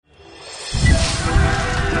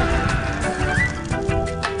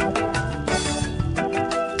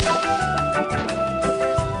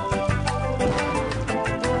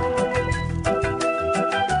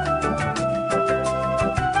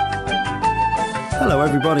Hello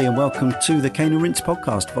everybody and welcome to the Cane and Rinse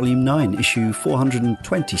podcast, volume 9, issue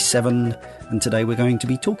 427, and today we're going to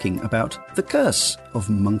be talking about The Curse of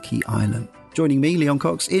Monkey Island. Joining me, Leon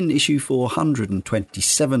Cox, in issue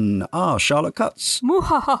 427 are Charlotte Cutts.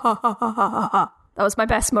 That was my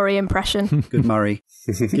best Murray impression. Good Murray.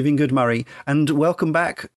 Giving good Murray. And welcome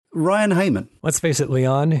back, Ryan Heyman. Let's face it,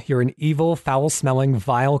 Leon, you're an evil, foul-smelling,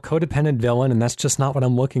 vile, codependent villain, and that's just not what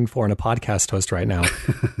I'm looking for in a podcast host right now.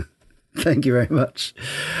 Thank you very much.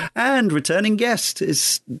 And returning guest,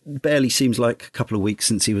 it barely seems like a couple of weeks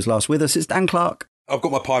since he was last with us. It's Dan Clark. I've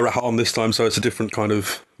got my pirate hat on this time, so it's a different kind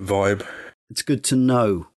of vibe. It's good to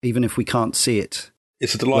know, even if we can't see it.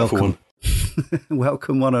 It's a delightful Welcome. one.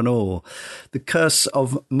 Welcome one and all. The Curse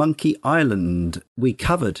of Monkey Island. We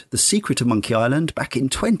covered The Secret of Monkey Island back in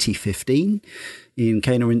 2015 in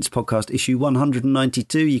Cane and Rinse podcast issue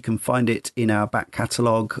 192. You can find it in our back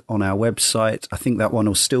catalogue on our website. I think that one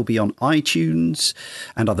will still be on iTunes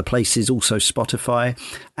and other places, also Spotify.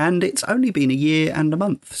 And it's only been a year and a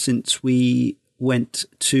month since we went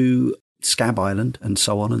to Scab Island and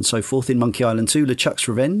so on and so forth in Monkey Island 2, LeChuck's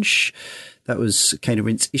Revenge. That was Cane and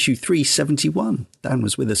Rinse issue 371. Dan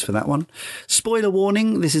was with us for that one. Spoiler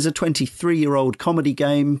warning, this is a 23-year-old comedy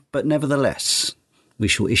game, but nevertheless, we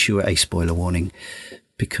shall issue a spoiler warning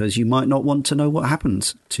because you might not want to know what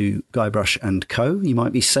happens to Guybrush and co. You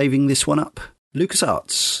might be saving this one up.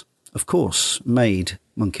 LucasArts, of course, made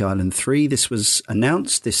Monkey Island 3. This was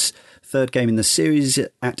announced, this third game in the series,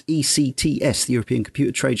 at ECTS, the European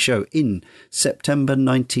Computer Trade Show, in September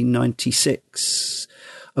 1996.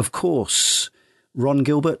 Of course, Ron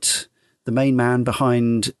Gilbert, the main man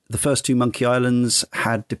behind the first two Monkey Islands,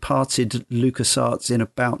 had departed LucasArts in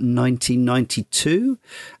about 1992,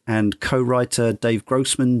 and co-writer Dave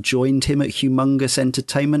Grossman joined him at Humongous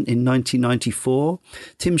Entertainment in 1994.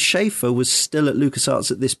 Tim Schafer was still at LucasArts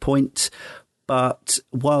at this point, but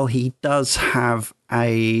while he does have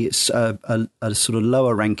a sort of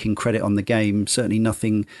lower ranking credit on the game, certainly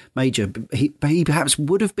nothing major, he perhaps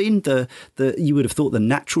would have been you would have thought the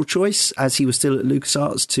natural choice, as he was still at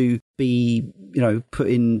LucasArts, to be, put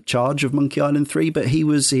in charge of Monkey Island 3. But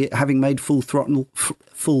having made full throttle,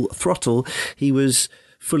 he was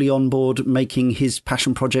fully on board making his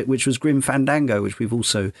passion project, which was Grim Fandango, which we've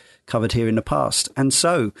also covered here in the past. And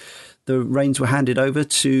so the reins were handed over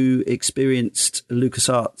to experienced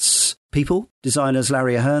LucasArts people, designers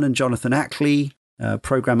Larry Ahern and Jonathan Ackley,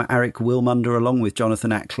 programmer Eric Wilmunder along with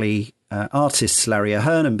Jonathan Ackley, artists Larry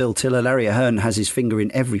Ahern and Bill Tiller. Larry Ahern has his finger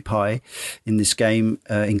in every pie in this game,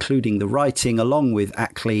 including the writing, along with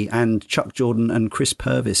Ackley and Chuck Jordan and Chris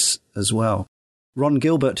Purvis as well. Ron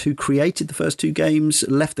Gilbert, who created the first two games,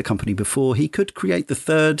 left the company before he could create the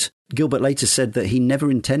third. Gilbert later said that he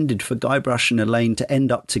never intended for Guybrush and Elaine to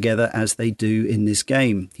end up together as they do in this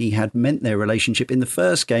game. He had meant their relationship in the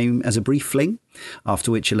first game as a brief fling,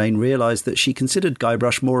 after which Elaine realised that she considered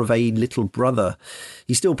Guybrush more of a little brother.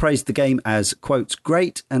 He still praised the game as, quote,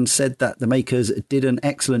 great, and said that the makers did an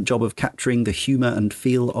excellent job of capturing the humour and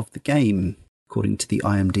feel of the game, according to the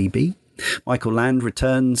IMDb. Michael Land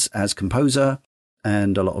returns as composer,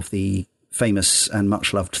 and a lot of the famous and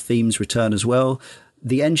much-loved themes return as well.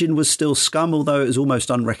 The engine was still scum, although it was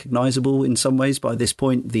almost unrecognisable in some ways by this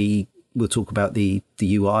point. We'll talk about the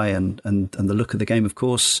UI and the look of the game, of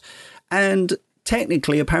course. And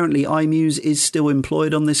technically, apparently, iMuse is still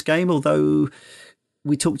employed on this game, although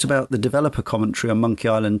we talked about the developer commentary on Monkey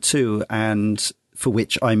Island 2, and for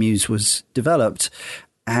which iMuse was developed.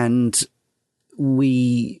 And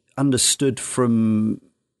we understood from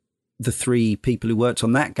the three people who worked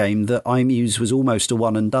on that game that iMuse was almost a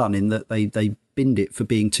one and done, in that they binned it for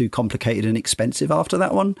being too complicated and expensive after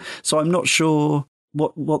that one. So I'm not sure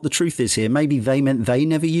what the truth is here. Maybe they meant they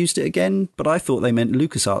never used it again, but I thought they meant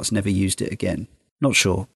LucasArts never used it again. Not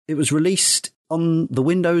sure. It was released on the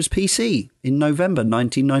Windows PC in November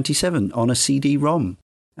 1997 on a CD-ROM.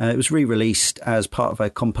 It was re-released as part of a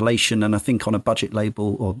compilation, and I think on a budget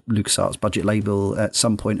label, or LucasArts budget label at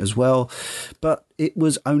some point as well. But it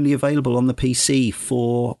was only available on the PC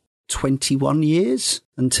for 21 years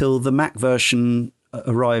until the Mac version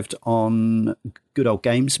arrived on Good Old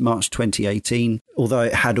Games, March 2018, although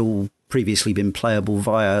it had all previously been playable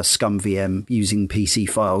via ScumVM using PC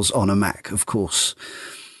files on a Mac, of course.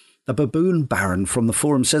 The Baboon Baron from the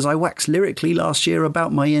forum says, I waxed lyrically last year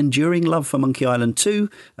about my enduring love for Monkey Island 2,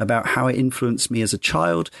 about how it influenced me as a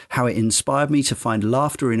child, how it inspired me to find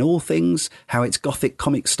laughter in all things, how its gothic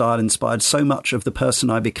comic style inspired so much of the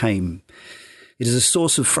person I became. It is a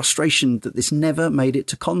source of frustration that this never made it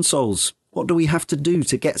to consoles. What do we have to do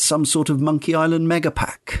to get some sort of Monkey Island mega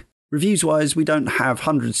pack? Reviews-wise, we don't have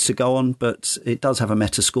hundreds to go on, but it does have a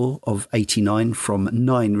Metascore of 89 from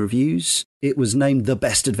 9 reviews. It was named the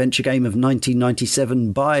best adventure game of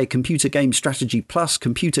 1997 by Computer Game Strategy Plus,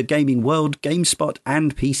 Computer Gaming World, GameSpot,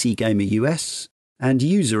 and PC Gamer US. And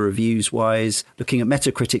user reviews-wise, looking at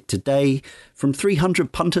Metacritic today, from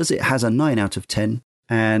 300 punters, it has a 9 out of 10.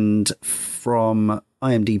 And from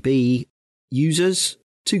IMDb users,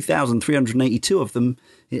 2,382 of them,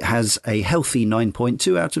 it has a healthy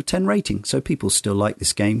 9.2 out of 10 rating, so people still like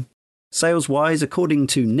this game. Sales-wise, according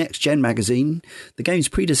to Next Gen magazine, the game's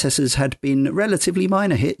predecessors had been relatively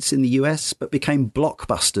minor hits in the US, but became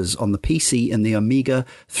blockbusters on the PC and the Amiga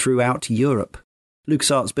throughout Europe.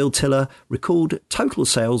 LucasArts Bill Tiller recalled total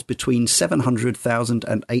sales between 700,000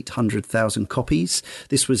 and 800,000 copies.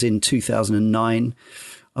 This was in 2009.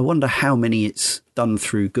 I wonder how many it's done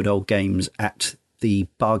through Good Old Games at the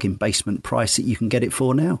bargain basement price that you can get it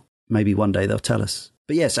for now. Maybe one day they'll tell us.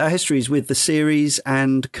 But yes, our history is with the series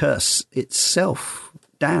and Curse itself.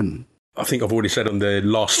 Dan? I think I've already said on the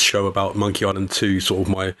last show about Monkey Island 2, sort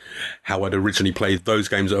of how I'd originally played those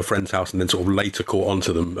games at a friend's house and then sort of later caught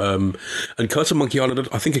onto them. And Curse of Monkey Island,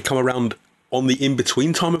 I think, had come around on the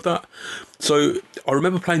in-between time of that. So I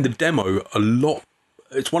remember playing the demo a lot.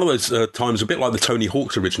 It's one of those times, a bit like the Tony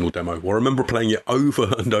Hawk's original demo, where I remember playing it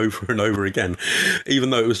over and over and over again, even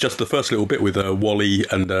though it was just the first little bit with Wally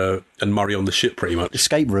and Murray on the ship, pretty much.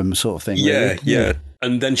 Escape room sort of thing. Yeah, really. yeah.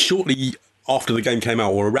 And then shortly after the game came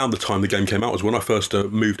out, or around the time the game came out, was when I first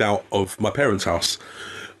moved out of my parents' house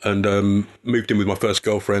and moved in with my first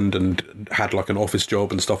girlfriend and had like an office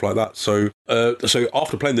job and stuff like that. So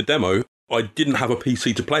after playing the demo, I didn't have a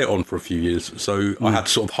PC to play it on for a few years. So I had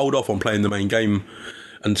to sort of hold off on playing the main game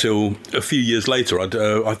until a few years later.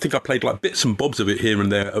 I think I played like bits and bobs of it here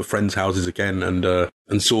and there at friends' houses again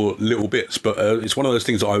and saw little bits. But it's one of those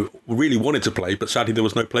things that I really wanted to play, but sadly there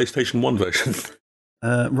was no PlayStation 1 version.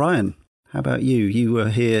 Ryan, how about you? You were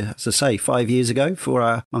here, as I say, 5 years ago for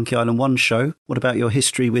our Monkey Island 1 show. What about your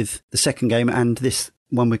history with the second game and this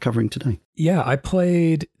one we're covering today? Yeah, I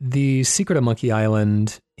played The Secret of Monkey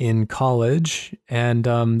Island in college, and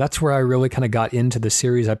that's where I really kind of got into the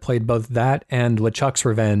series. I played both that and LeChuck's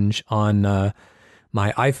Revenge on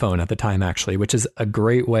my iPhone at the time, actually, which is a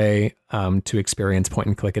great way to experience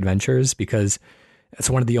point-and-click adventures, because it's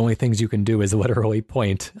one of the only things you can do is literally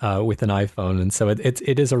point with an iPhone. And so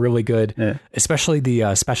it is a really good, especially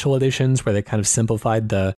the special editions where they kind of simplified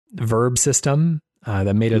the verb system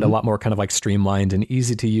that made it a lot more kind of like streamlined and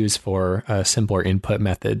easy to use for simpler input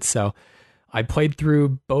methods. So I played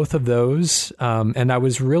through both of those, and I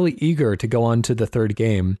was really eager to go on to the third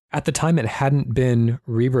game. At the time, it hadn't been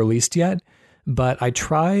re-released yet, but I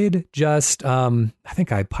tried just, I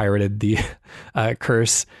think I pirated the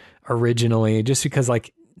Curse originally, just because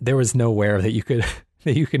like there was nowhere that you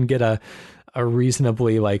can get a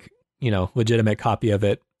reasonably legitimate copy of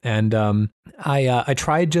it. And I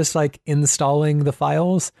tried just like installing the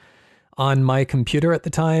files on my computer at the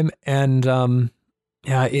time, and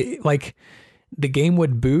the game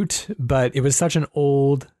would boot, but it was such an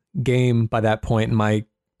old game by that point, and my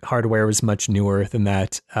hardware was much newer than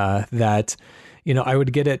that, I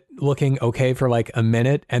would get it looking okay for like a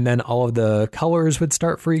minute, and then all of the colors would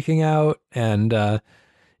start freaking out, and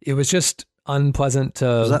it was just unpleasant to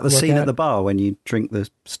Was that the scene at at the bar when you drink the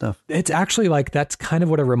stuff? It's actually like, that's kind of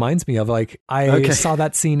what it reminds me of. Like I saw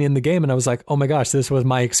that scene in the game and I was like, oh my gosh, this was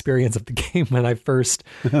my experience of the game when I first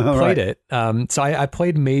played it. So I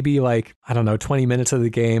played maybe 20 minutes of the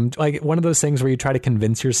game. Like one of those things where you try to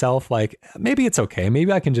convince yourself, like, maybe it's okay.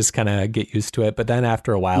 Maybe I can just kind of get used to it. But then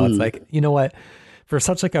after a while, it's like, you know what? For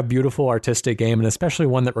such like a beautiful artistic game, and especially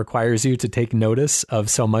one that requires you to take notice of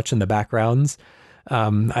so much in the backgrounds,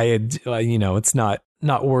 it's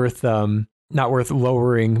not worth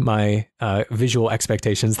lowering my visual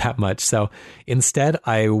expectations that much. So instead,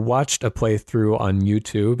 I watched a playthrough on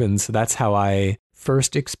YouTube, and so that's how I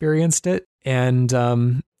first experienced it. And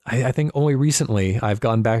I think only recently I've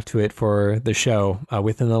gone back to it for the show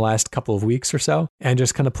within the last couple of weeks or so, and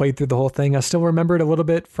just kind of played through the whole thing. I still remember it a little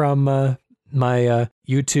bit from my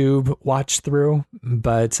YouTube watch through,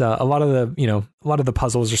 but a lot of the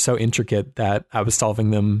puzzles are so intricate that I was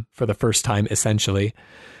solving them for the first time essentially.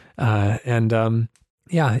 It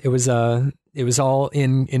was all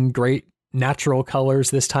in great natural colors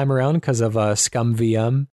this time around because of Scum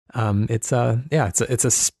VM. It's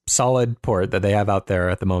a solid port that they have out there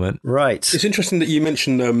at the moment. Right. It's interesting that you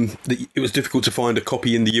mentioned that it was difficult to find a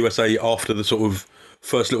copy in the USA after the sort of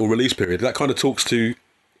first little release period. That kind of talks to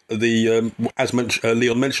the as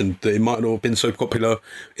Leon mentioned, that it might not have been so popular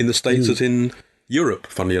in the States as in Europe,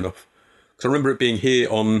 funnily enough. Because I remember it being here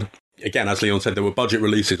on again, as Leon said, there were budget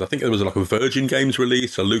releases. I think there was like a Virgin Games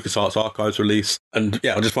release, a LucasArts Archives release. And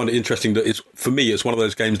yeah, I just find it interesting that for me, it's one of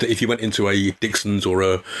those games that if you went into a Dixon's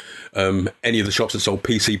or any of the shops that sold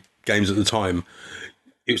PC games at the time,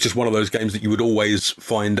 it was just one of those games that you would always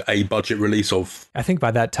find a budget release of. I think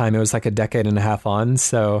by that time it was like a decade and a half on.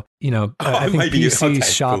 So, I think PC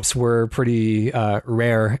shops were pretty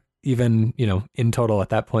rare, even, in total at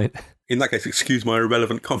that point. In that case, excuse my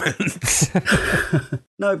irrelevant comment.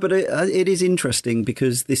 No, but it is interesting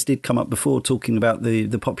because this did come up before, talking about the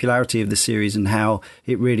popularity of the series and how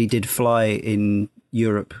it really did fly in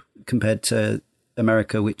Europe compared to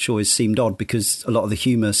America, which always seemed odd because a lot of the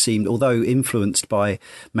humour seemed, although influenced by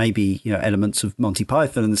maybe elements of Monty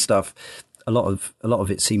Python and stuff, a lot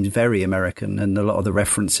of it seemed very American, and a lot of the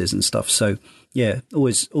references and stuff. So yeah,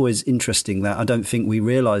 always interesting that I don't think we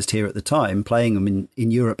realised here at the time, playing them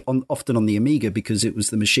in Europe, often on the Amiga because it was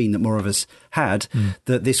the machine that more of us had,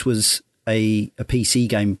 that this was a PC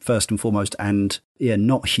game first and foremost, and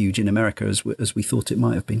not huge in America as we thought it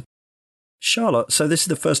might have been. Charlotte, so this is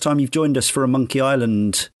the first time you've joined us for a Monkey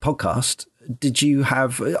Island podcast. Did you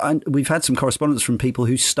have... we've had some correspondence from people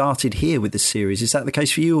who started here with this series. Is that the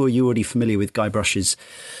case for you, or are you already familiar with Guybrush's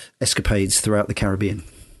escapades throughout the Caribbean?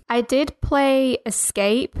 I did play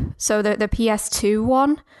Escape, so the PS2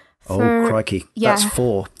 one. Oh, crikey. Yeah. That's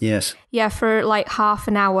 4, yes. Yeah, for like half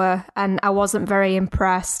an hour, and I wasn't very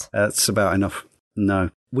impressed. That's about enough. No.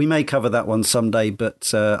 We may cover that one someday,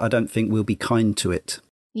 but I don't think we'll be kind to it.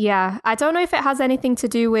 Yeah, I don't know if it has anything to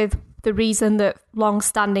do with the reason that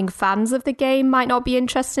long-standing fans of the game might not be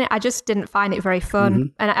interested in it. I just didn't find it very fun. Mm-hmm.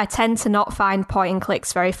 And I tend to not find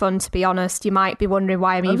point-and-clicks very fun, to be honest. You might be wondering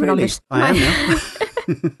why I'm even on this... I am now.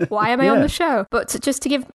 Why am I on the show? But just to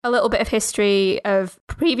give a little bit of history of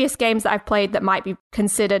previous games that I've played that might be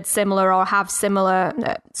considered similar or have similar,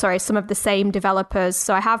 some of the same developers.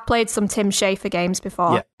 So I have played some Tim Schafer games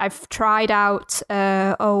before. Yeah. I've tried out,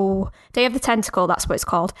 Day of the Tentacle, that's what it's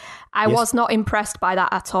called. I was not impressed by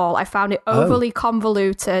that at all. I found it overly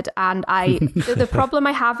convoluted, and the problem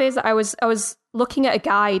I have is I was looking at a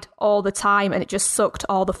guide all the time, and it just sucked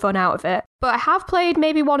all the fun out of it. But I have played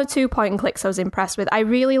maybe 1 or 2 point and clicks I was impressed with. I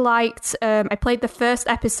really liked, I played the first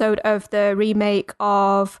episode of the remake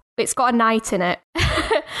of, it's got a knight in it.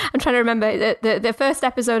 I'm trying to remember. The first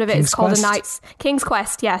episode of it is called King's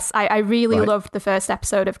Quest, yes. I really loved the first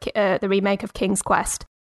episode of the remake of King's Quest.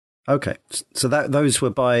 Okay, so those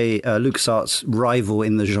were by LucasArts' rival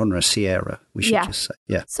in the genre, Sierra, we should just say.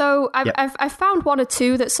 Yeah. So I've found 1 or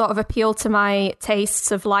 2 that sort of appeal to my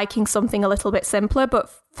tastes of liking something a little bit simpler, but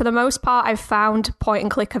for the most part, I've found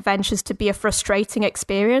point-and-click adventures to be a frustrating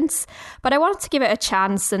experience. But I wanted to give it a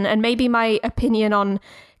chance, and maybe my opinion on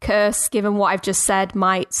Curse, given what I've just said,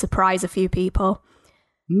 might surprise a few people.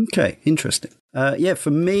 Okay, interesting. For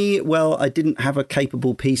me, well, I didn't have a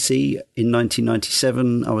capable PC in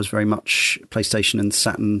 1997. I was very much PlayStation and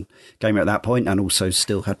Saturn gamer at that point, and also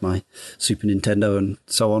still had my Super Nintendo and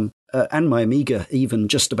so on, and my Amiga even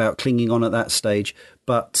just about clinging on at that stage.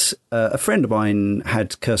 But a friend of mine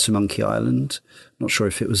had Curse of Monkey Island. Not sure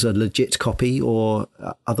if it was a legit copy or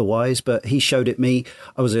otherwise, but he showed it me.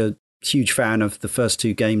 I was a huge fan of the first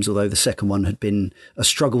 2 games, although the second one had been a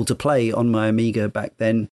struggle to play on my Amiga back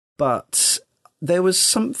then. But there was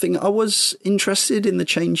something, I was interested in the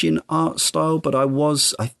change in art style, but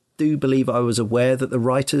I do believe I was aware that the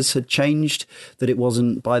writers had changed, that it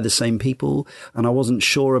wasn't by the same people, and I wasn't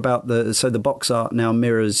sure about so the box art now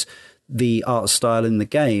mirrors the art style in the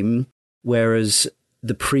game, whereas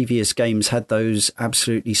the previous games had those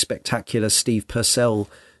absolutely spectacular Steve Purcell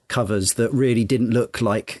covers that really didn't look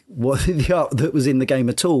like what the art that was in the game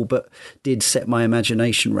at all, but did set my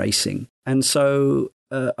imagination racing. And so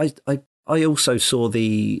I also saw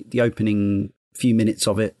the opening few minutes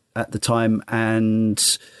of it at the time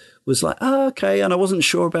and was like, okay. And I wasn't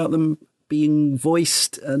sure about them being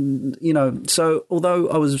voiced, and so although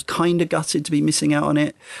I was kind of gutted to be missing out on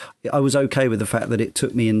it, I was okay with the fact that it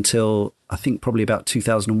took me until I think probably about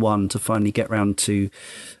 2001 to finally get round to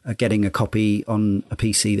getting a copy on a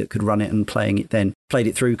PC that could run it and playing it then. Played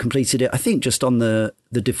it through, completed it, I think just on the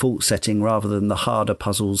default setting rather than the harder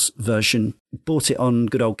puzzles version. Bought it on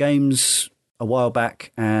Good Old Games a while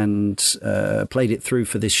back and played it through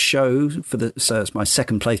for this show. So it's my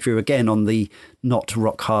second playthrough again on the not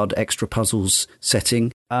rock hard extra puzzles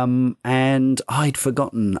setting. And I'd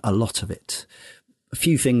forgotten a lot of it. A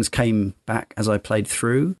few things came back as I played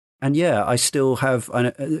through. And yeah, I still have,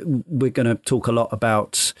 we're going to talk a lot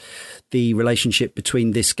about the relationship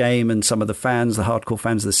between this game and some of the fans, the hardcore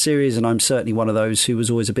fans of the series. And I'm certainly one of those who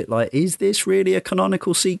was always a bit like, is this really a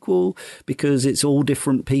canonical sequel? Because it's all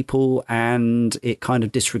different people and it kind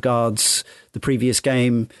of disregards the previous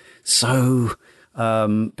game. So,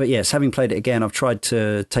 but yes, having played it again, I've tried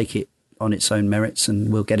to take it on its own merits,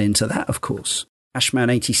 and we'll get into that, of course.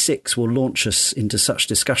 Ashman86 will launch us into such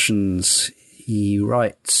discussions. He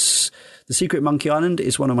writes, The Secret Monkey Island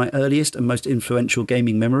is one of my earliest and most influential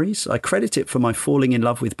gaming memories. I credit it for my falling in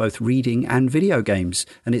love with both reading and video games,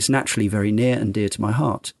 and it's naturally very near and dear to my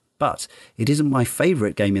heart. But it isn't my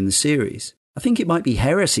favourite game in the series. I think it might be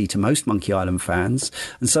heresy to most Monkey Island fans,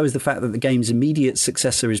 and so is the fact that the game's immediate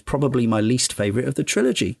successor is probably my least favourite of the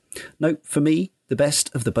trilogy. Note, for me, the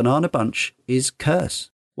best of the Banana Bunch is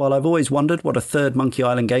Curse. While I've always wondered what a third Monkey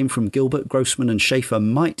Island game from Gilbert, Grossman and Schaefer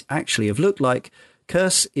might actually have looked like,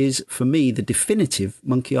 Curse is, for me, the definitive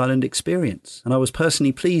Monkey Island experience, and I was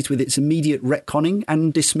personally pleased with its immediate retconning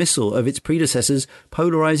and dismissal of its predecessor's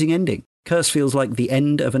polarising ending. Curse feels like the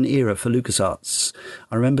end of an era for LucasArts.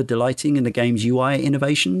 I remember delighting in the game's UI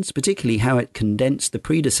innovations, particularly how it condensed the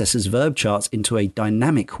predecessor's verb charts into a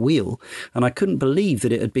dynamic wheel, and I couldn't believe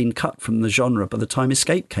that it had been cut from the genre by the time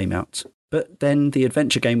Escape came out. But then the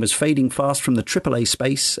adventure game was fading fast from the AAA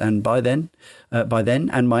space, and by then,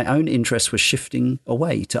 and my own interest was shifting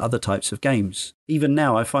away to other types of games. Even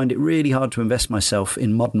now, I find it really hard to invest myself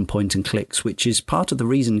in modern point and clicks, which is part of the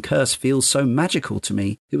reason Curse feels so magical to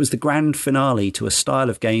me. It was the grand finale to a style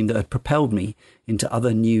of game that had propelled me into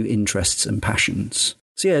other new interests and passions.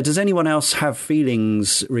 So yeah, does anyone else have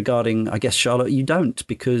feelings regarding, I guess, Charlotte, you don't,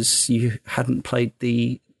 because you hadn't played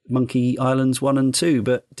the Monkey Islands 1 and 2,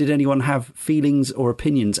 but did anyone have feelings or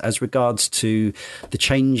opinions as regards to the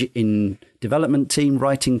change in development team,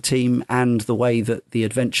 writing team, and the way that the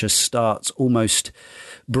adventure starts, almost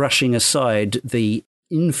brushing aside the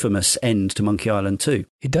infamous end to Monkey Island 2?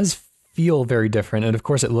 It does feel very different, and of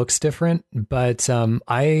course it looks different, but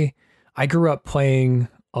I grew up playing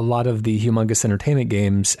a lot of the Humongous Entertainment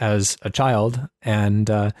games as a child, and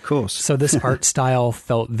of course. So this art style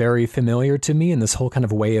felt very familiar to me, and this whole kind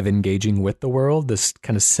of way of engaging with the world, this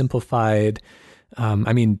kind of simplified,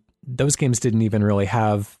 I mean, those games didn't even really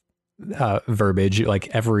have verbiage. Like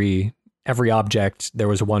every object, there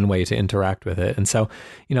was one way to interact with it. And so,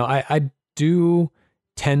 you know, I do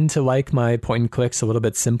tend to like my point and clicks a little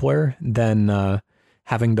bit simpler than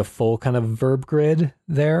having the full kind of verb grid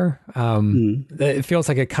there. It feels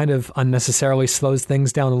like it kind of unnecessarily slows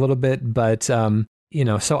things down a little bit, but you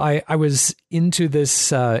know, so I was into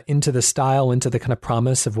this, into the style, into the kind of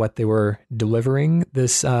promise of what they were delivering.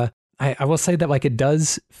 This, I will say that like it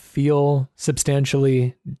does feel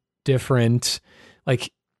substantially different,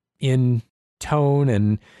 like in tone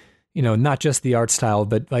and, you know, not just the art style,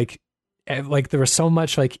 but like there was so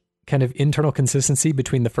much like kind of internal consistency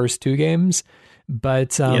between the first two games.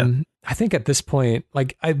 But I think at this point,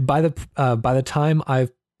 like by the time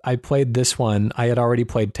I played this one, I had already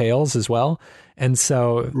played Tales as well, and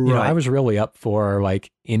so you know, I was really up for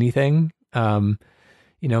like anything. You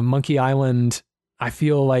know, Monkey Island, I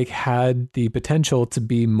feel like had the potential to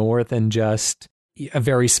be more than just a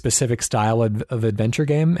very specific style of adventure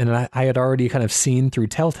game, and I had already kind of seen through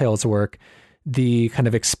Telltale's work the kind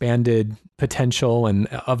of expanded potential and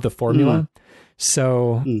of the formula.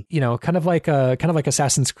 So, you know, kind of like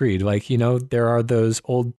Assassin's Creed, like, you know, there are those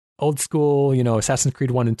old school, you know, Assassin's Creed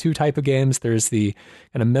 1 and 2 type of games. There's the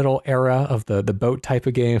kind of middle era of the boat type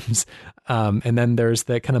of games. And then there's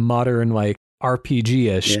the kind of modern, like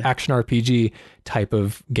RPG-ish, action RPG type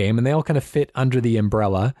of game. And they all kind of fit under the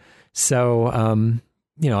umbrella. So,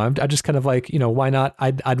 you know, I just kind of like, you know, why not?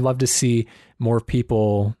 I'd love to see more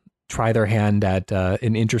people try their hand at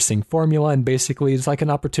an interesting formula, and basically it's like an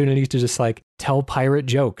opportunity to just like tell pirate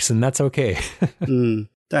jokes, and that's okay.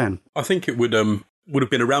 Dan, I think it would have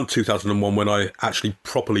been around 2001 when I actually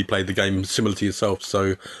properly played the game, similar to yourself.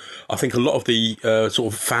 So I think a lot of the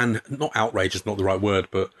sort of fan, not outrage is not the right word,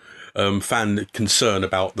 but fan concern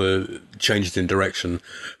about the changes in direction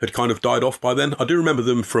had kind of died off by then. I do remember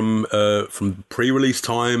them from pre-release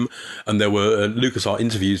time, and there were LucasArts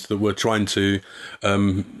interviews that were trying to,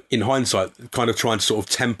 in hindsight, kind of trying to sort of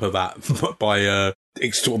temper that by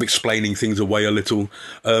sort of explaining things away a little.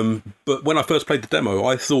 But when I first played the demo,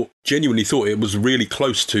 I genuinely thought it was really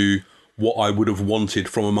close to what I would have wanted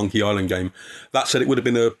from a Monkey Island game. That said, it would have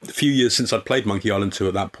been a few years since I'd played Monkey Island 2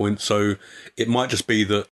 at that point, so it might just be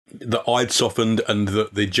that that I'd softened, and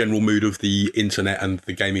that the general mood of the internet and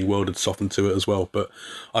the gaming world had softened to it as well. But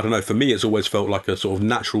I don't know, for me, it's always felt like a sort of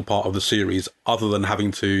natural part of the series, other than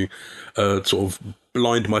having to sort of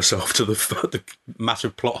blind myself to the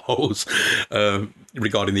massive plot holes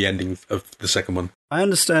regarding the ending of the second one. I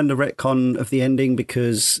understand the retcon of the ending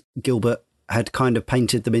because Gilbert had kind of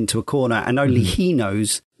painted them into a corner, and only he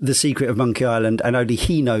knows the secret of Monkey Island, and only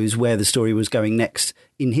he knows where the story was going next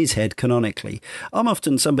in his head canonically. I'm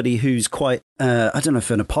often somebody who's quite, I don't know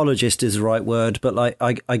if an apologist is the right word, but like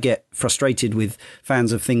I get frustrated with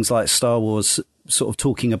fans of things like Star Wars sort of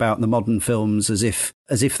talking about the modern films as if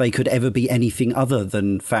they could ever be anything other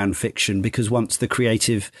than fan fiction, because once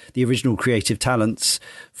the original creative talents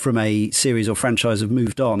from a series or franchise have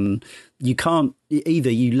moved on, you can't, either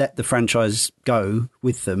you let the franchise go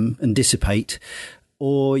with them and dissipate,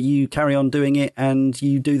 or you carry on doing it and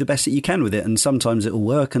you do the best that you can with it. And sometimes it will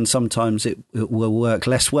work, and sometimes it will work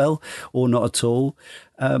less well or not at all.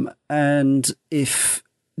 And if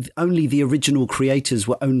only the original creators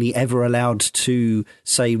were only ever allowed to,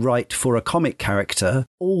 say, write for a comic character,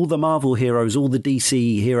 all the Marvel heroes, all the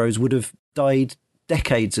DC heroes would have died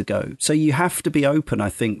decades ago. So you have to be open, I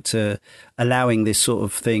think, to allowing this sort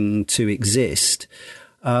of thing to exist.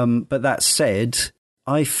 But that said,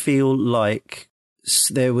 I feel like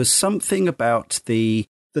there was something about the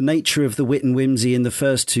nature of the wit and whimsy in the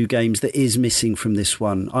first two games that is missing from this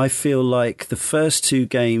one. I feel like the first two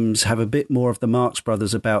games have a bit more of the Marx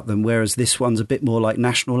Brothers about them, whereas this one's a bit more like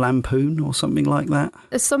National Lampoon or something like that.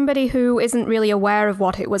 As somebody who isn't really aware of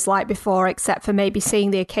what it was like before, except for maybe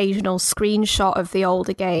seeing the occasional screenshot of the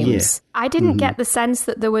older games, I didn't get the sense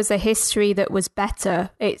that there was a history that was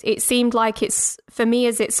better. It seemed like it's, for me,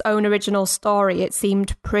 as its own original story, it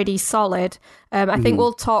seemed pretty solid. I think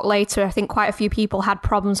we'll talk later. I think quite a few people had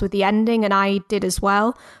problems with the ending, and I did as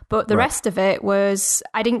well. But the rest of it was,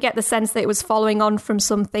 I didn't get the sense that it was following on from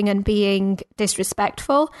something and being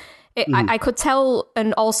disrespectful. I could tell,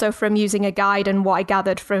 and also from using a guide and what I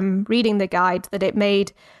gathered from reading the guide, that it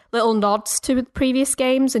made little nods to the previous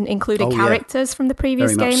games and included characters from the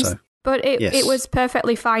previous games. So. But it was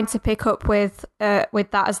perfectly fine to pick up with that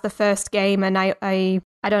as the first game, and I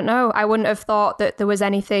don't know. I wouldn't have thought that there was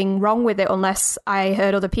anything wrong with it unless I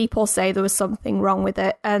heard other people say there was something wrong with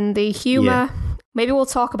it. And the humour, maybe we'll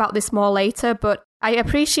talk about this more later, but I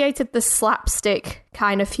appreciated the slapstick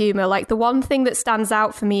kind of humour. Like, the one thing that stands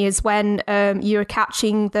out for me is when you're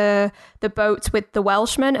catching the boat with the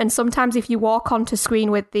Welshman, and sometimes if you walk onto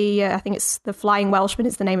screen with the, I think it's the Flying Welshman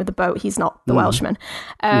is the name of the boat, he's not the Welshman.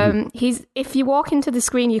 If you walk into the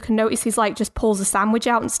screen, you can notice he's like just pulls a sandwich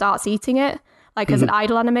out and starts eating it. Like as an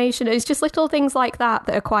idle animation. It's just little things like that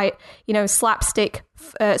that are quite, slapstick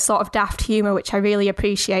sort of daft humour, which I really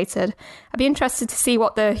appreciated. I'd be interested to see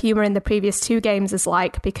what the humour in the previous two games is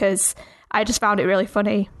like, because I just found it really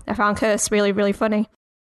funny. I found Curse really, really funny.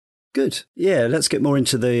 Good. Yeah, let's get more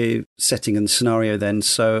into the setting and scenario then.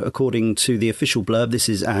 So according to the official blurb, this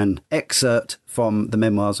is an excerpt from the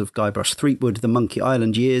memoirs of Guybrush Threepwood, The Monkey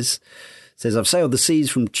Island Years. Says, I've sailed the seas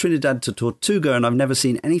from Trinidad to Tortuga and I've never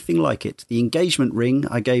seen anything like it. The engagement ring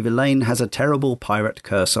I gave Elaine has a terrible pirate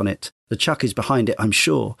curse on it. The Chuck is behind it, I'm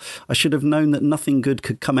sure. I should have known that nothing good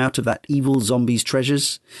could come out of that evil zombie's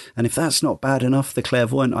treasures. And if that's not bad enough, the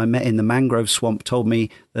clairvoyant I met in the mangrove swamp told me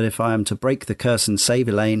that if I am to break the curse and save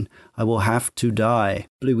Elaine, I will have to die.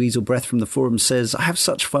 Blue Weasel Breath from the forum says, I have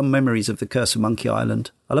such fond memories of the Curse of Monkey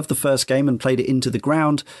Island. I loved the first game and played it into the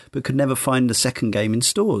ground, but could never find the second game in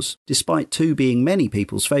stores. Despite 2 being many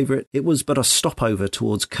people's favourite, it was but a stopover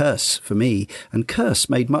towards Curse for me, and Curse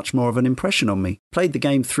made much more of an impression on me. Played the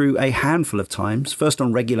game through a handful of times, first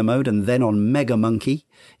on regular mode and then on Mega Monkey,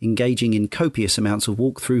 engaging in copious amounts of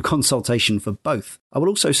walkthrough consultation for both. I will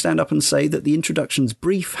also stand up and say that the introduction's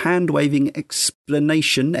brief hand-waving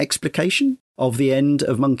explication of the end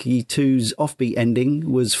of Monkey 2's offbeat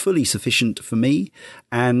ending was fully sufficient for me,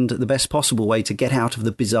 and the best possible way to get out of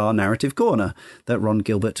the bizarre narrative corner that Ron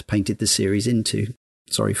Gilbert painted the series into.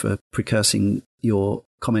 Sorry for precursing your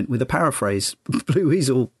comment with a paraphrase, Blue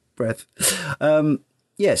Weasel Breath.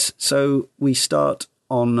 Yes, so we start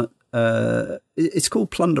on... it's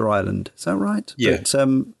called Plunder Island, is that right? Yeah.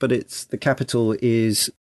 But it's the capital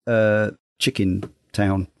is Chicken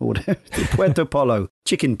Town or whatever. Puerto Polo,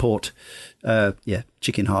 Chicken Port,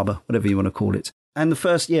 Chicken Harbour, whatever you want to call it. And the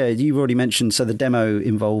first, you've already mentioned, so the demo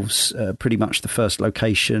involves pretty much the first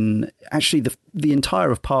location. Actually, the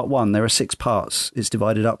entire of part 1, there are 6 parts. It's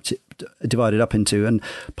divided up divided up into. And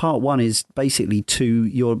part 1 is basically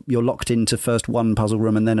you're locked into first one puzzle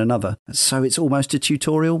room and then another. So it's almost a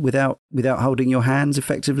tutorial without holding your hands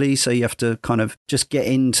effectively. So you have to kind of just get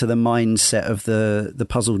into the mindset of the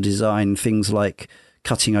puzzle design, things like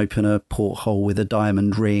cutting open a porthole with a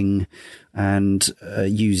diamond ring and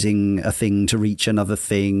using a thing to reach another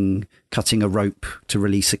thing, cutting a rope to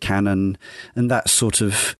release a cannon, and that sort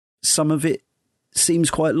of, some of it seems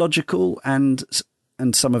quite logical and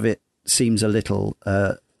some of it seems a little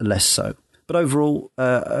less so. But overall,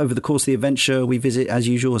 over the course of the adventure, we visit, as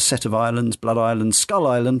usual, a set of islands: Blood Island, Skull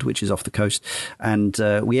Island, which is off the coast, and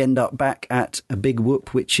we end up back at a Big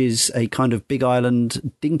Whoop, which is a kind of Big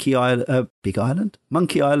Island, Dinky Island, Big Island?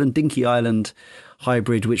 Monkey Island, Dinky Island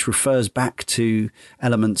hybrid, which refers back to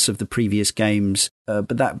elements of the previous games.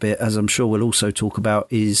 But that bit, as I'm sure we'll also talk about,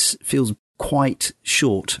 feels quite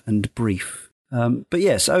short and brief. But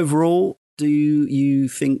yes, overall, do you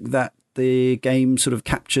think that the game sort of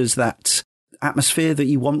captures that atmosphere that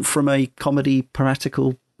you want from a comedy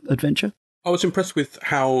piratical adventure? I was impressed with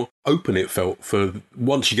how open it felt for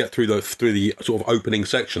once you get through the sort of opening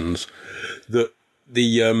sections, that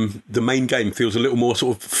the main game feels a little more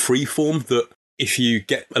sort of free form, that if you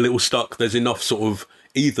get a little stuck, there's enough sort of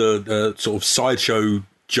either sort of sideshow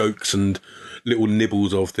jokes and little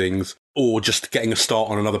nibbles of things, or just getting a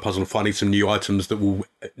start on another puzzle and finding some new items that will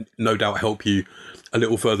no doubt help you a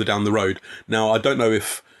little further down the road. Now, I don't know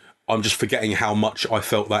if I'm just forgetting how much I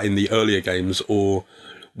felt that in the earlier games, or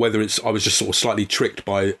whether I was just sort of slightly tricked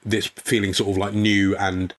by this feeling sort of like new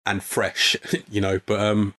and fresh, you know.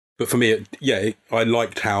 But for me, I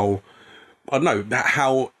liked how, I don't know,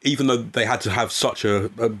 how even though they had to have so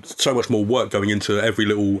much more work going into every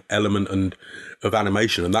little element and of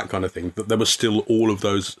animation and that kind of thing, that there was still all of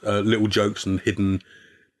those little jokes and hidden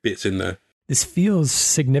bits in there. This feels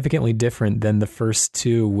significantly different than the first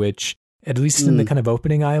two, which, at least in the kind of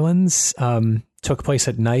opening islands, took place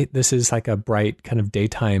at night. This is like a bright kind of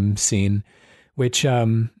daytime scene, which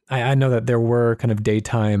I know that there were kind of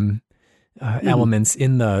daytime elements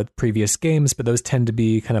in the previous games, but those tend to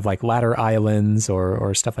be kind of like ladder islands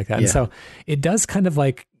or stuff like that. Yeah. And so it does kind of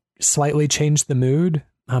like slightly change the mood.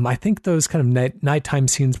 I think those kind of nighttime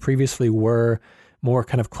scenes previously were more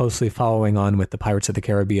kind of closely following on with the Pirates of the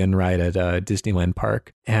Caribbean ride at Disneyland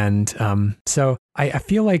Park. And so I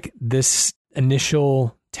feel like this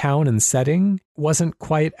initial town and setting wasn't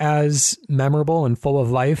quite as memorable and full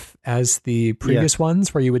of life as the previous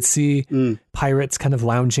ones, where you would see pirates kind of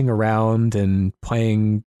lounging around and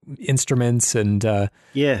playing instruments and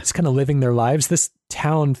just kind of living their lives. This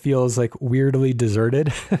town feels like weirdly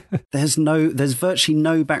deserted. There's virtually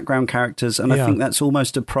no background characters, and I think that's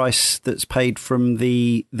almost a price that's paid from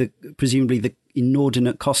the presumably the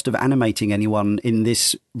inordinate cost of animating anyone in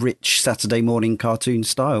this rich Saturday morning cartoon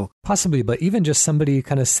style. Possibly, but even just somebody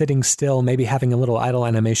kind of sitting still, maybe having a little idle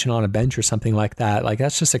animation on a bench or something like that, like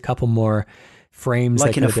that's just a couple more frames,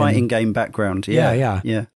 like in a fighting game background. Yeah.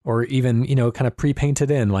 Or even, kind of pre-painted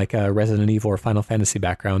in like a Resident Evil or Final Fantasy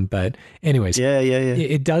background. But anyways,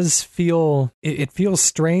 it does feel, it feels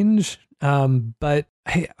strange. But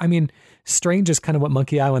I mean, strange is kind of what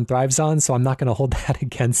Monkey Island thrives on, so I'm not going to hold that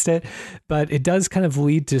against it. But it does kind of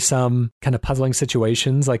lead to some kind of puzzling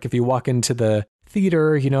situations. Like if you walk into the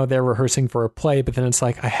theater, they're rehearsing for a play, but then it's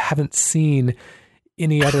like, I haven't seen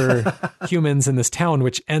any other humans in this town,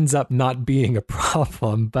 which ends up not being a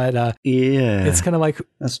problem. But it's kind of like,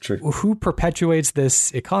 that's true. Who perpetuates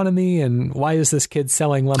this economy, and why is this kid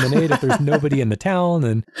selling lemonade if there's nobody in the town?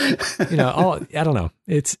 And I don't know.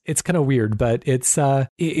 It's kind of weird, but it's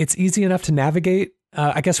easy enough to navigate.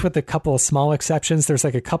 I guess with a couple of small exceptions. There's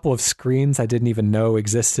like a couple of screens I didn't even know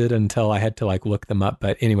existed until I had to like look them up.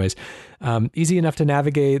 But anyways, easy enough to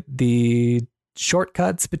navigate. The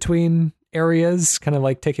shortcuts between areas, kind of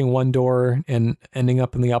like taking one door and ending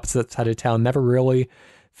up on the opposite side of town, never really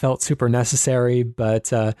felt super necessary,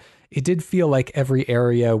 but it did feel like every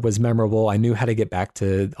area was memorable. I knew how to get back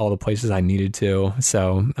to all the places I needed to.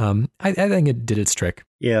 So I think it did its trick.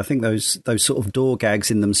 Yeah, I think those sort of door gags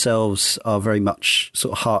in themselves are very much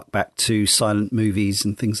sort of hark back to silent movies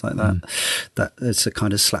and things like that. That it's a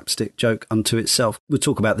kind of slapstick joke unto itself. We'll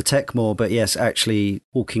talk about the tech more, but yes, actually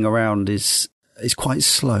walking around is quite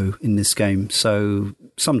slow in this game. So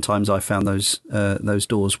sometimes I found those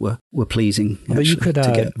doors were pleasing. But you could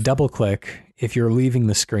double click if you're leaving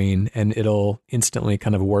the screen, and it'll instantly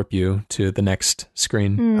kind of warp you to the next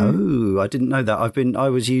screen. Oh, I didn't know that. I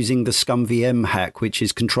was using the Scum VM hack, which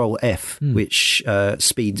is Control F, which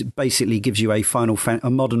basically gives you a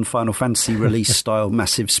modern Final Fantasy release style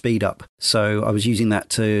massive speed up. So I was using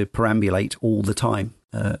that to perambulate all the time,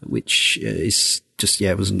 which is just,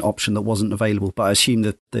 it was an option that wasn't available. But I assume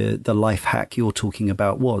that the life hack you're talking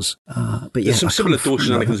about was. But there's some similar door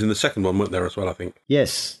shenanigans in the second one, weren't there, as well, I think?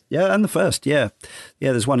 Yes. Yeah, and the first, yeah.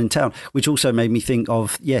 Yeah, there's one in town, which also made me think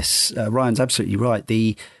of, Ryan's absolutely right.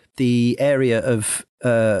 The area of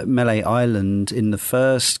Melee Island in the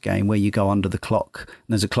first game where you go under the clock, and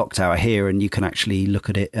there's a clock tower here, and you can actually look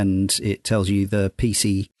at it and it tells you the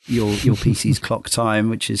PC, your PC's clock time,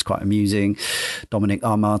 which is quite amusing. Dominic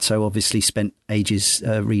Armato obviously spent ages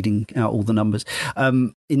reading out all the numbers.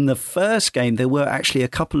 In the first game, there were actually a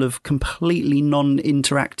couple of completely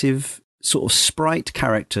non-interactive sort of sprite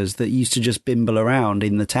characters that used to just bimble around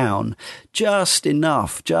in the town, just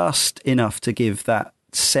enough to give that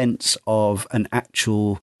sense of an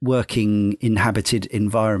actual working inhabited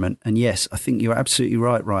environment. And yes, I think you're absolutely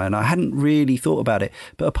right, Ryan. I hadn't really thought about it,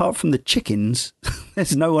 but apart from the chickens,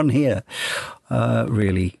 there's no one here,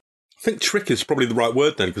 really. I think trick is probably the right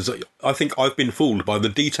word then, because I think I've been fooled by the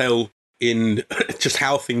detail in just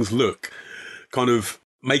how things look, kind of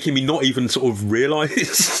making me not even sort of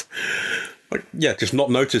realise, just not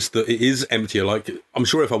notice that it is emptier. Like, I'm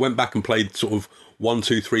sure if I went back and played sort of 1,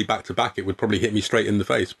 2, 3 back to back, it would probably hit me straight in the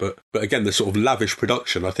face. But again, the sort of lavish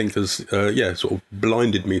production, I think, has sort of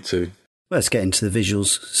blinded me to. Let's get into the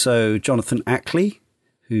visuals. So Jonathan Ackley,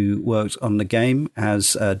 who worked on the game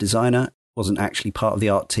as a designer, wasn't actually part of the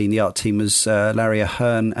art team. The art team was Larry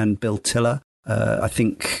Ahern and Bill Tiller. I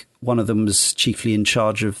think one of them was chiefly in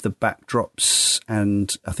charge of the backdrops,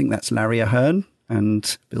 and I think that's Larry Ahern,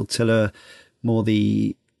 and Bill Tiller more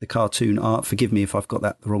the cartoon art. Forgive me if I've got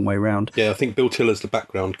that the wrong way around. Yeah, I think Bill Tiller's the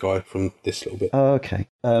background guy from this little bit. Oh, okay.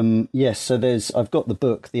 Yes, so I've got the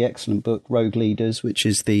book, the excellent book, Rogue Leaders, which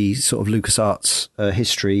is the sort of LucasArts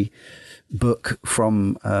history book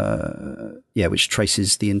from, which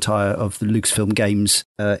traces the entire of the Lucasfilm Games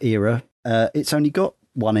era. It's only got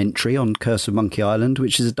one entry on Curse of Monkey Island,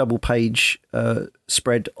 which is a double-page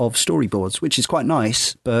spread of storyboards, which is quite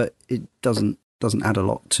nice, but it doesn't add a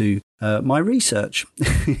lot to my research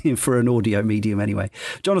for an audio medium anyway.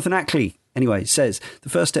 Jonathan Ackley, anyway, says the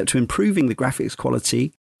first step to improving the graphics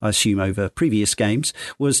quality, I assume over previous games,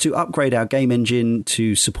 was to upgrade our game engine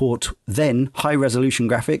to support then high-resolution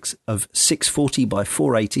graphics of 640 by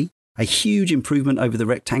 480, a huge improvement over the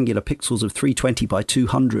rectangular pixels of 320 by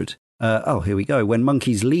 200. Here we go. When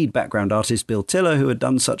Monkey's lead background artist, Bill Tiller, who had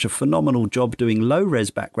done such a phenomenal job doing low-res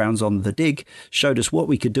backgrounds on The Dig, showed us what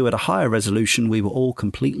we could do at a higher resolution, we were all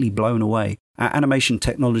completely blown away. Our animation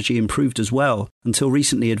technology improved as well. Until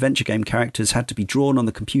recently, adventure game characters had to be drawn on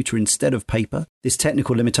the computer instead of paper. This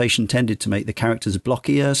technical limitation tended to make the characters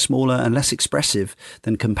blockier, smaller, and less expressive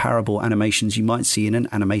than comparable animations you might see in an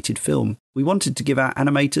animated film. We wanted to give our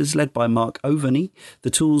animators, led by Mark Overney, the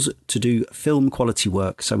tools to do film quality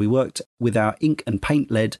work, so we worked with our ink and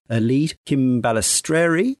paint lead Kim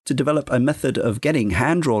Balistreri to develop a method of getting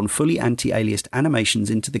hand-drawn, fully anti-aliased animations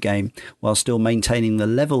into the game while still maintaining the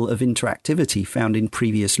level of interactivity found in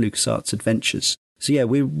previous LucasArts adventures. So yeah,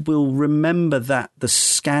 we will remember that the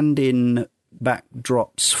scanned-in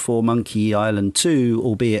backdrops for Monkey Island 2,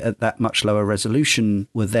 albeit at that much lower resolution,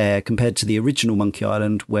 were there compared to the original Monkey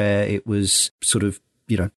Island, where it was sort of,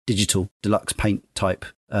 digital deluxe paint type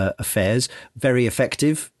affairs. Very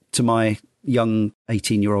effective to my young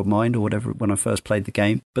 18-year-old mind, or whatever, when I first played the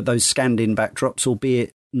game. But those scanned-in backdrops,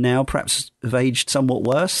 albeit now perhaps have aged somewhat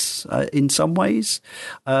worse in some ways.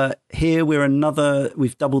 Here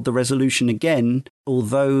we've doubled the resolution again,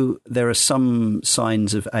 although there are some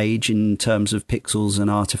signs of age in terms of pixels and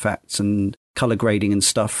artifacts and color grading and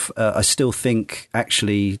stuff. I still think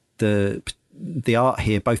actually the art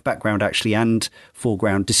here, both background actually and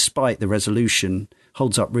foreground, despite the resolution,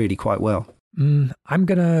 holds up really quite well. I'm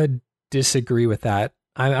going to disagree with that.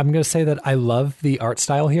 I'm going to say that I love the art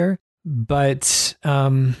style here, but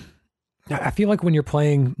I feel like when you're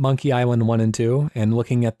playing Monkey Island 1 and 2 and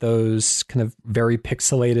looking at those kind of very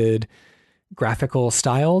pixelated graphical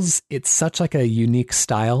styles, it's such like a unique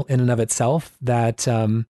style in and of itself that,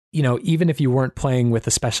 even if you weren't playing with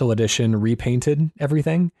a special edition repainted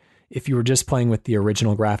everything, if you were just playing with the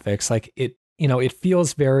original graphics, like it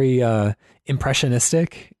feels very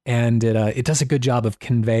impressionistic, and it does a good job of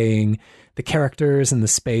conveying the characters and the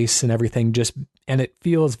space and everything, and it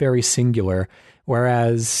feels very singular.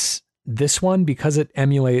 Whereas this one, because it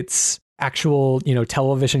emulates actual,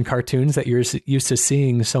 television cartoons that you're used to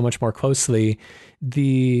seeing so much more closely,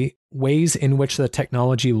 the ways in which the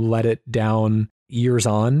technology let it down years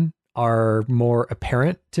on are more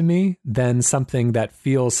apparent to me than something that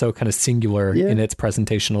feels so kind of singular in its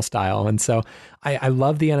presentational style. And so I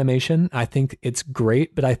love the animation. I think it's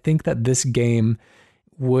great, but I think that this game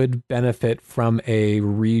would benefit from a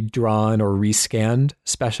redrawn or rescanned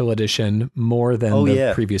special edition more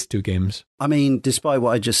than previous two games. I mean, despite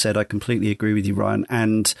what I just said, I completely agree with you, Ryan.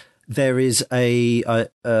 And there is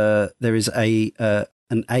an AI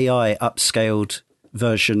upscaled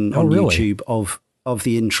version on YouTube of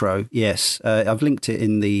the intro. Yes, I've linked it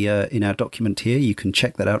in our document here. You can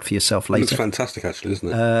check that out for yourself later. It looks fantastic, actually, doesn't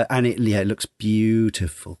it? And it looks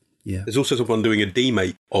beautiful. Yeah. There's also someone doing a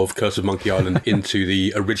demake of Curse of Monkey Island into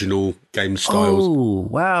the original game styles. Oh,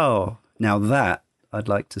 wow. Now that I'd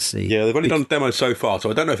like to see. Yeah, they've only done demos so far,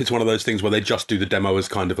 so I don't know if it's one of those things where they just do the demo as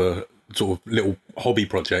kind of a sort of little hobby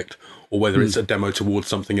project, or whether it's a demo towards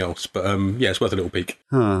something else. But yeah, it's worth a little peek.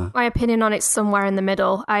 My opinion on it's somewhere in the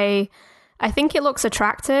middle. I think it looks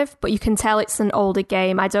attractive, but you can tell it's an older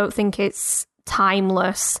game. I don't think it's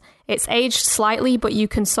timeless. It's aged slightly, but you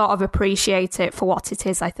can sort of appreciate it for what it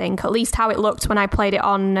is, I think. At least how it looked when I played it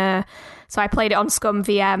on... so I played it on Scum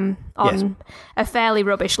VM on a fairly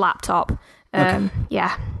rubbish laptop.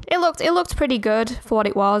 Yeah, it looked pretty good for what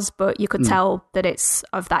it was, but you could tell that it's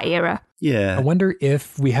of that era. Yeah. I wonder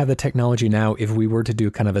if we have the technology now, if we were to do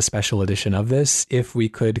kind of a special edition of this, if we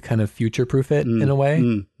could kind of future-proof it in a way.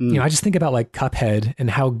 You know, I just think about like Cuphead and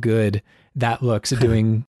how good that looks at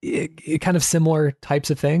doing kind of similar types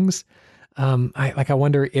of things. I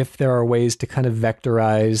wonder if there are ways to kind of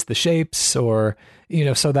vectorize the shapes, or, you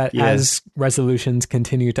know, so that as resolutions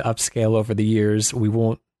continue to upscale over the years, we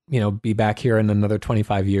won't, you know, be back here in another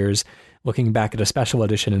 25 years looking back at a special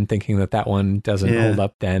edition and thinking that one doesn't hold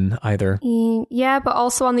up then either. Yeah, but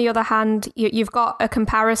also on the other hand, you've got a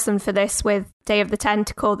comparison for this with Day of the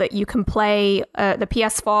Tentacle, that you can play the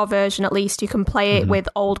PS4 version, at least you can play it with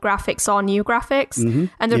old graphics or new graphics.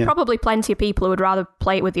 And there are probably plenty of people who would rather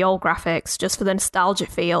play it with the old graphics just for the nostalgia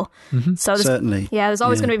feel. So certainly. Yeah, there's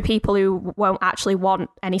always going to be people who won't actually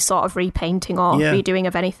want any sort of repainting or redoing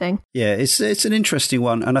of anything. Yeah, it's an interesting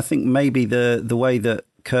one. And I think maybe the way that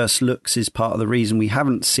Curse looks is part of the reason we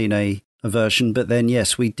haven't seen a version. But then,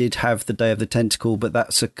 yes, we did have the Day of the Tentacle, but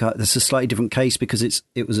that's a slightly different case because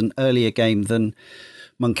it was an earlier game than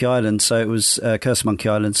Monkey Island. So it was Curse of Monkey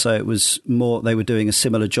Island. So it was more, they were doing a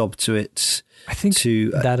similar job to it. I think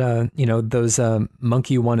that, you know, those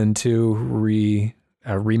Monkey 1 and 2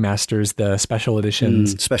 remasters, the special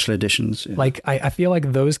editions. Special editions. Yeah. Like, I feel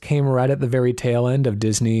like those came right at the very tail end of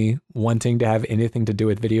Disney wanting to have anything to do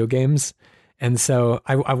with video games. And so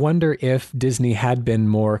I wonder if Disney had been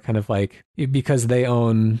more kind of like, because they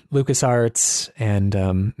own LucasArts and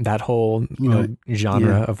that whole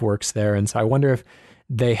genre of works there. And so I wonder if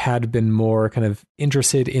they had been more kind of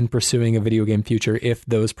interested in pursuing a video game future if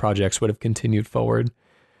those projects would have continued forward.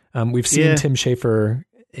 We've seen Tim Schafer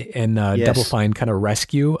and Double Fine kind of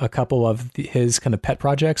rescue a couple of his kind of pet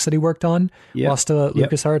projects that he worked on while still at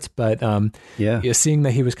LucasArts. But seeing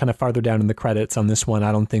that he was kind of farther down in the credits on this one,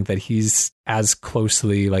 I don't think that he's as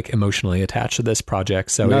closely like emotionally attached to this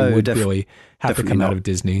project. So it would really have to come out of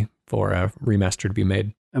Disney for a remaster to be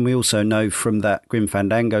made. And we also know from that Grim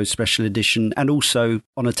Fandango special edition, and also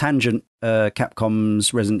on a tangent,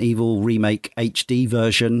 Capcom's Resident Evil Remake HD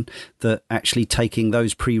version, that actually taking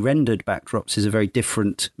those pre-rendered backdrops is a very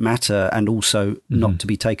different matter, and also not to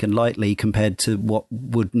be taken lightly compared to what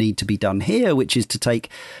would need to be done here, which is to take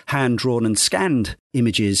hand-drawn and scanned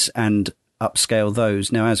images and upscale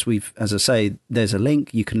those. Now, as I say, there's a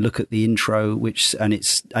link. You can look at the intro, and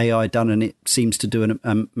it's AI done, and it seems to do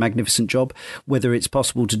a magnificent job. Whether it's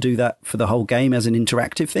possible to do that for the whole game as an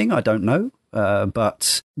interactive thing, I don't know.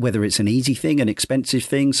 But whether it's an easy thing, an expensive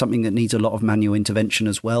thing, something that needs a lot of manual intervention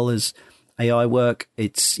as well as AI work,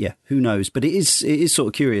 who knows? But it is sort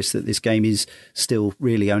of curious that this game is still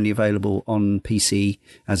really only available on PC,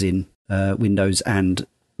 as in Windows and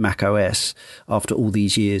Mac OS. After all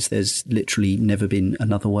these years, there's literally never been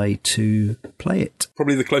another way to play it.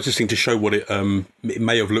 Probably the closest thing to show what it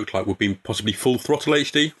may have looked like would be possibly Full Throttle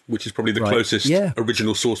HD, which is probably the closest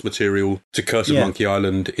original source material to Curse of Monkey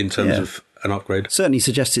Island in terms of an upgrade. Certainly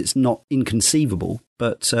suggests it's not inconceivable,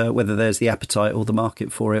 but whether there's the appetite or the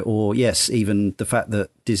market for it, or even the fact that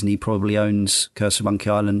Disney probably owns Curse of Monkey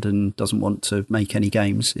Island and doesn't want to make any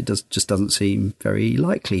games, just doesn't seem very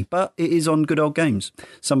likely. But it is on Good Old Games.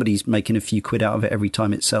 Somebody's making a few quid out of it every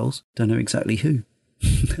time it sells. Don't know exactly who.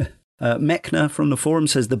 Mechner from the forum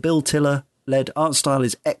says the Bill Tiller-led art style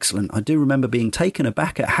is excellent. I do remember being taken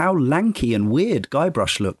aback at how lanky and weird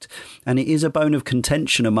Guybrush looked, and it is a bone of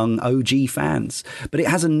contention among OG fans. But it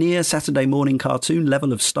has a near Saturday morning cartoon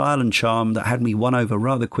level of style and charm that had me won over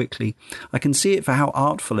rather quickly. I can see it for how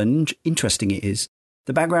artful and interesting it is.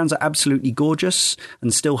 The backgrounds are absolutely gorgeous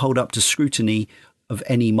and still hold up to scrutiny of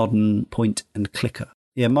any modern point and clicker.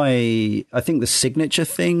 Yeah, I think the signature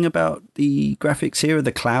thing about the graphics here are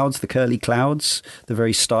the clouds, the curly clouds, the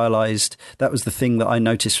very stylized. That was the thing that I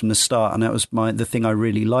noticed from the start, and that was the thing I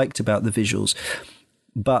really liked about the visuals.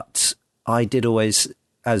 But I did always,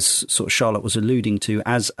 as sort of Charlotte was alluding to,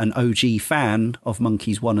 as an OG fan of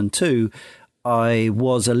Monkeys 1 and 2, I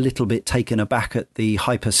was a little bit taken aback at the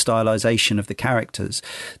hyper stylization of the characters.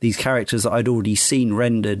 These characters that I'd already seen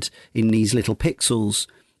rendered in these little pixels.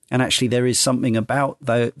 And actually, there is something about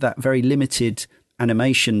that very limited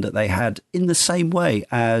animation that they had, in the same way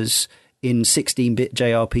as in 16-bit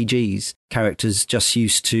JRPGs. Characters just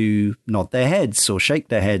used to nod their heads or shake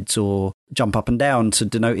their heads or jump up and down to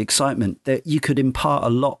denote excitement. That you could impart a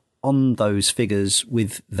lot on those figures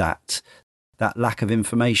with that lack of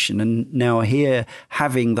information. And now here,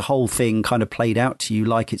 having the whole thing kind of played out to you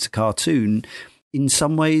like it's a cartoon, in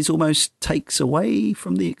some ways almost takes away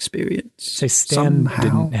from the experience. So Stan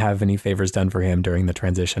didn't have any favors done for him during the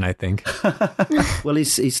transition, I think. Well,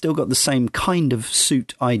 he's still got the same kind of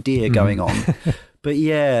suit idea going on. But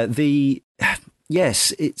yeah,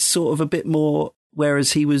 yes, it's sort of a bit more,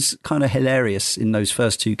 whereas he was kind of hilarious in those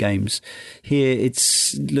first two games. Here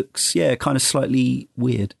looks kind of slightly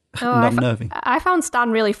weird and unnerving. I found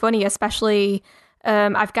Stan really funny, especially...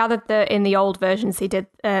 I've gathered that in the old versions he did,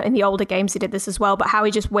 in the older games he did this as well, but how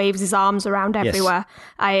he just waves his arms around everywhere.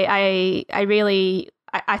 Yes.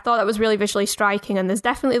 I thought that was really visually striking, and there's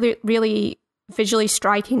definitely really visually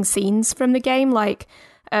striking scenes from the game, like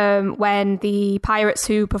when the pirates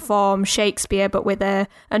who perform Shakespeare but with a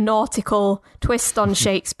nautical twist on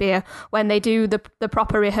Shakespeare, when they do the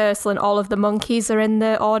proper rehearsal and all of the monkeys are in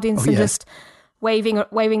the audience just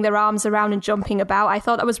waving their arms around and jumping about. I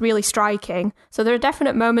thought that was really striking. So there are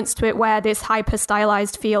definite moments to it where this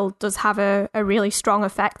hyper-stylized feel does have a really strong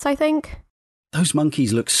effect, I think. Those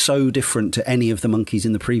monkeys look so different to any of the monkeys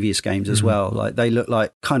in the previous games as well. Like they look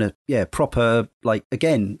like kind of, proper, like,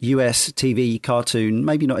 again, US TV cartoon,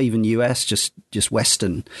 maybe not even US, just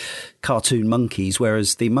Western cartoon monkeys,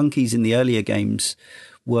 whereas the monkeys in the earlier games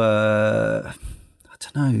were... I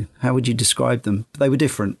don't know, how would you describe them? They were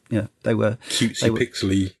different. Yeah, they were cutesy,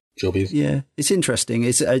 pixely jobbies. Yeah, it's interesting.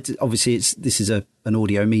 It's obviously this is an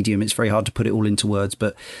audio medium. It's very hard to put it all into words,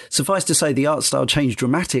 but suffice to say, the art style changed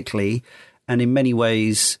dramatically, and in many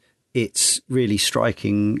ways, it's really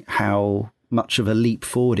striking how much of a leap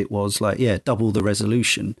forward it was. Like, double the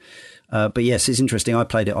resolution. But yes, it's interesting. I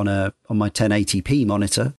played it on my 1080p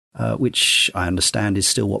monitor. Which I understand is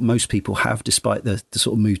still what most people have, despite the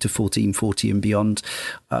sort of move to 1440 and beyond.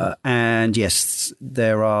 And yes,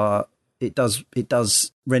 it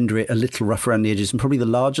does render it a little rough around the edges, and probably the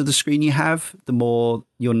larger the screen you have, the more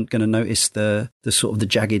you're going to notice the sort of the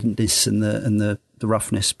jaggedness and the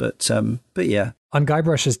roughness. But yeah, on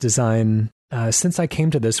Guybrush's design, since I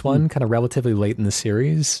came to this one kind of relatively late in the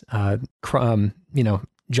series,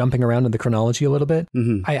 jumping around in the chronology a little bit,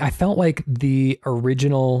 I felt like the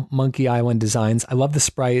original Monkey Island designs, I love the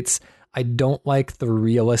sprites. I don't like the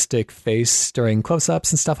realistic face during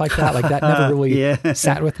close-ups and stuff like that. Like that never really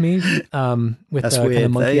sat with me with That's the weird. Kind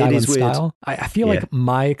of Monkey Island weird. style. I feel like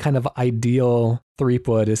my kind of ideal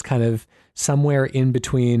Threepwood is kind of somewhere in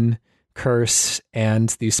between Curse and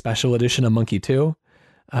the special edition of Monkey 2.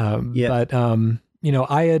 But,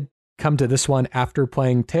 I had come to this one after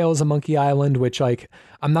playing Tales of Monkey Island, which, like,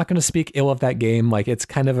 I'm not going to speak ill of that game. Like, it's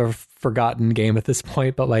kind of a forgotten game at this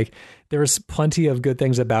point, but like there's plenty of good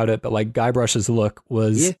things about it. But like Guybrush's look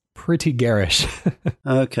was pretty garish.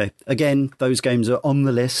 Okay. Again, those games are on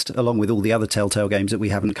the list along with all the other Telltale games that we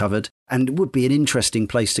haven't covered, and it would be an interesting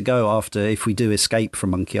place to go after if we do escape from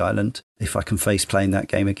Monkey Island, if I can face playing that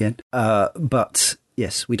game again. But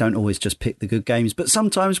yes, we don't always just pick the good games, but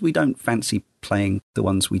sometimes we don't fancy playing the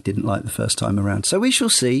ones we didn't like the first time around. So we shall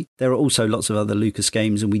see. There are also lots of other Lucas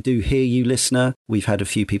games, and we do hear you, listener. We've had a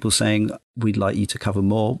few people saying we'd like you to cover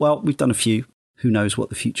more. Well, we've done a few. Who knows what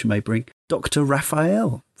the future may bring. Dr.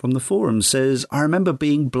 Raphael from the forum says, I remember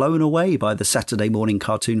being blown away by the Saturday morning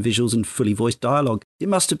cartoon visuals and fully voiced dialogue. It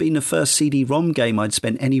must have been the first CD-ROM game I'd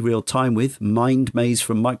spent any real time with, Mind Maze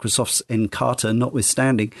from Microsoft's Encarta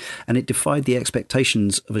notwithstanding, and it defied the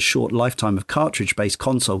expectations of a short lifetime of cartridge-based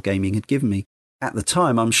console gaming had given me. At the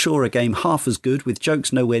time, I'm sure a game half as good, with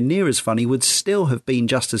jokes nowhere near as funny, would still have been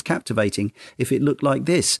just as captivating if it looked like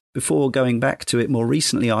this. Before going back to it more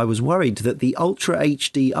recently, I was worried that the Ultra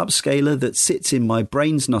HD upscaler that sits in my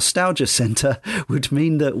brain's nostalgia center would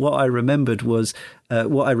mean that what I remembered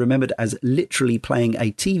as literally playing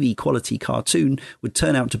a TV quality cartoon would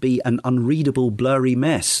turn out to be an unreadable, blurry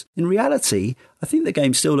mess. In reality, I think the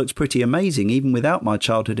game still looks pretty amazing, even without my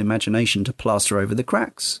childhood imagination to plaster over the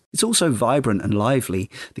cracks. It's also vibrant and lively.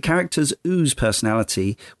 The characters ooze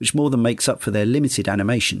personality, which more than makes up for their limited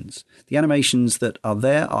animations. The animations that are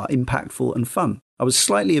there are impactful and fun. I was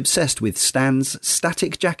slightly obsessed with Stan's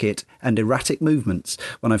static jacket and erratic movements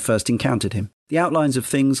when I first encountered him. The outlines of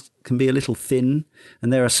things can be a little thin,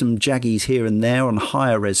 and there are some jaggies here and there on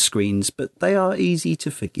higher res screens, but they are easy to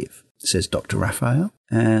forgive, says Dr. Raphael.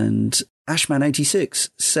 And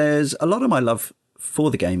Ashman86 says, a lot of my love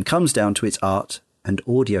for the game comes down to its art and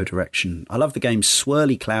audio direction. I love the game's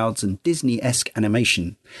swirly clouds and Disney-esque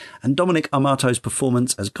animation. And Dominic Armato's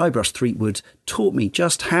performance as Guybrush Threepwood taught me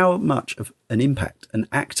just how much of an impact an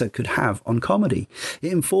actor could have on comedy.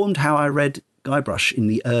 It informed how I read Guybrush in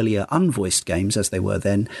the earlier unvoiced games, as they were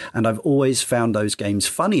then, and I've always found those games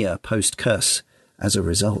funnier post-Curse as a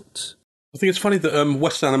result. I think it's funny that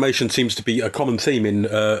Western animation seems to be a common theme in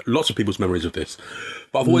lots of people's memories of this.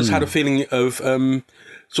 But I've always had a feeling of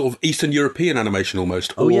sort of Eastern European animation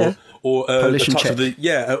almost. Or a touch of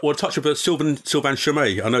or a touch of Sylvain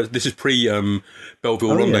Chomet. I know this is pre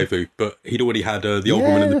Belleville Rendezvous, but he'd already had the Old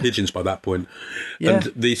Woman and the Pigeons by that point. Yeah.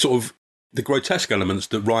 And the sort of the grotesque elements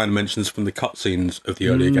that Ryan mentions from the cutscenes of the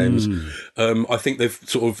earlier games, I think they've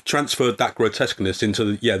sort of transferred that grotesqueness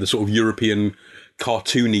into the sort of European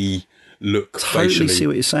cartoony look. Totally facially. See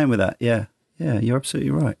what you're saying with that. Yeah, you're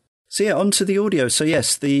absolutely right. So yeah, onto the audio. So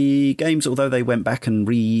yes, the games, although they went back and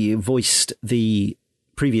re-voiced the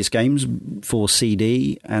previous games for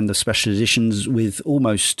CD and the special editions with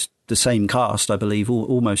almost the same cast, I believe,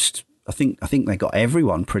 almost. I think they got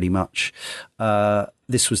everyone pretty much.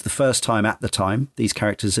 This was the first time at the time these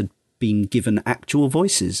characters had been given actual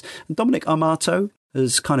voices. And Dominic Armato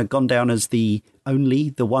has kind of gone down as the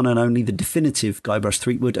one and only, the definitive Guybrush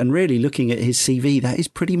Threepwood. And really looking at his CV, that is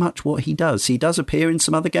pretty much what he does. He does appear in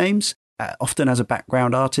some other games, often as a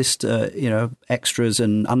background artist, extras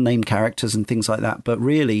and unnamed characters and things like that. But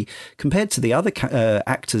really, compared to the other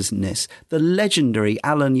actors in this, the legendary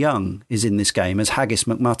Alan Young is in this game as Haggis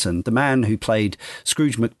McMutton, the man who played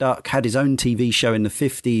Scrooge McDuck, had his own TV show in the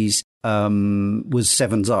 50s, was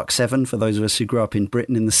Seven's Arc 7 for those of us who grew up in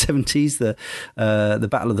Britain in the 70s, the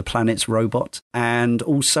Battle of the Planets robot. And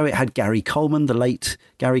also it had Gary Coleman, the late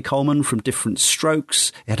Gary Coleman from Different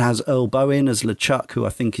Strokes. It has Earl Bowen as LeChuck, who I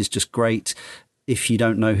think is just great. If you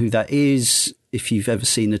don't know who that is, if you've ever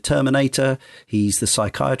seen The Terminator, he's the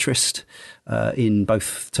psychiatrist in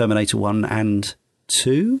both Terminator 1 and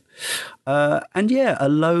 2. A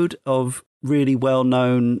load of really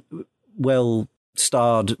well-known,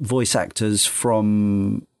 well-starred voice actors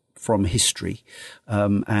from history,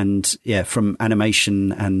 from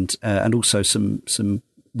animation, and also some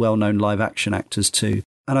well-known live-action actors too.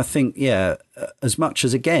 And I think, as much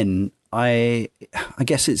as, again, I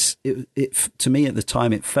guess it to me at the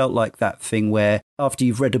time, it felt like that thing where after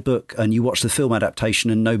you've read a book and you watch the film adaptation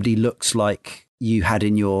and nobody looks like you had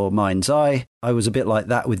in your mind's eye. I was a bit like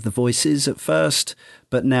that with the voices at first,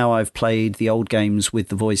 but now I've played the old games with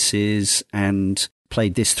the voices and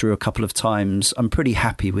played this through a couple of times. I'm pretty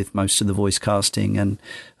happy with most of the voice casting, and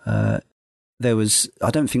I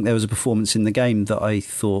don't think there was a performance in the game that I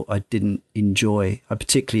thought I didn't enjoy. I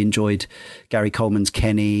particularly enjoyed Gary Coleman's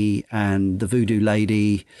Kenny and the Voodoo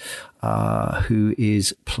Lady, who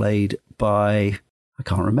is played by, I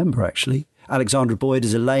can't remember actually. Alexandra Boyd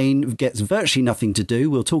as Elaine, gets virtually nothing to do.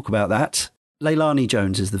 We'll talk about that. Leilani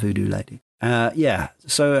Jones is the Voodoo Lady.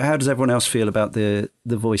 So how does everyone else feel about the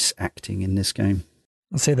voice acting in this game?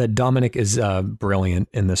 I'll say that Dominic is brilliant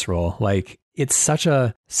in this role. Like, it's such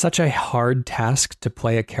a hard task to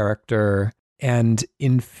play a character and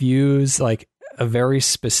infuse like a very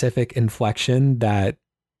specific inflection that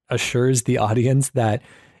assures the audience that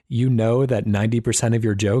you know that 90% of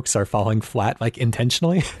your jokes are falling flat, like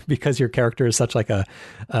intentionally, because your character is such like a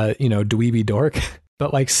dweeby dork,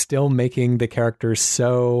 but like still making the character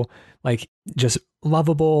so like just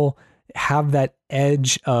lovable, have that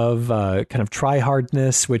edge of kind of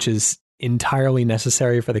try-hardness, which is entirely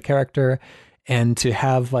necessary for the character, and to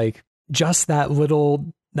have like just that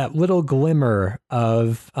little glimmer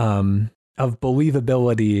of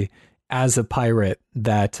believability as a pirate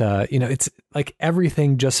that, it's like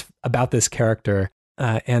everything just about this character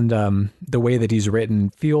and the way that he's written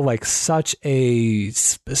feel like such a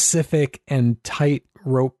specific and tight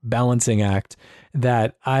rope balancing act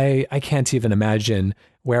that I can't even imagine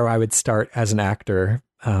where I would start as an actor.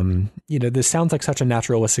 This sounds like such a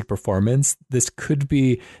naturalistic performance. This could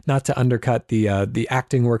be, not to undercut the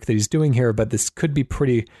acting work that he's doing here, but this could be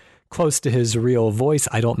pretty close to his real voice.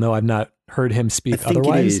 I don't know. I've not heard him speak I think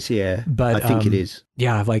otherwise. it is, yeah. But I think it is.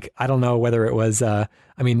 Yeah, like I don't know whether it was. I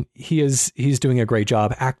mean, he's doing a great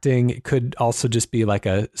job acting. It could also just be like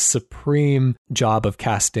a supreme job of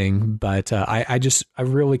casting. But I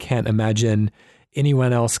really can't imagine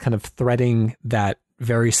anyone else kind of threading that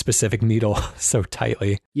very specific needle so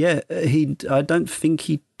tightly. Yeah, I don't think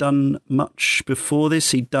he'd done much before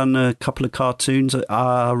this. He'd done a couple of cartoons,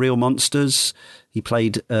 Real Monsters. He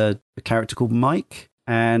played a character called Mike,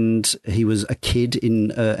 and he was a kid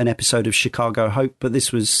in an episode of Chicago Hope. But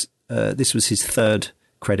this was his third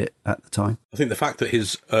credit at the time. I think the fact that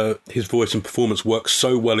his voice and performance works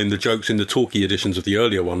so well in the jokes in the talkie editions of the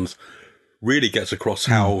earlier ones really gets across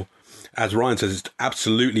how, as Ryan says, it's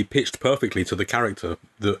absolutely pitched perfectly to the character,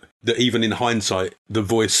 that even in hindsight, the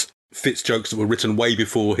voice fits jokes that were written way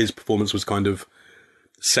before his performance was kind of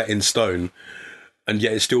set in stone. And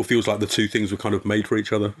yet it still feels like the two things were kind of made for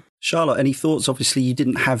each other. Charlotte, any thoughts? Obviously, you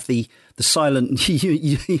didn't have the silent...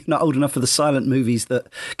 You're not old enough for the silent movies that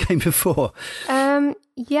came before.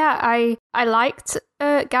 Yeah, I liked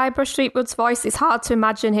Guy Brush Threepwood's voice. It's hard to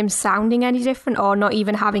imagine him sounding any different or not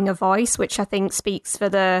even having a voice, which I think speaks for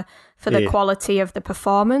the quality of the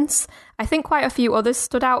performance. I think quite a few others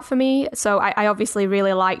stood out for me. So I obviously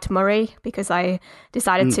really liked Murray because I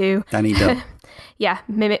decided to... Danny Bell. Yeah,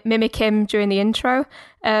 mimic him during the intro.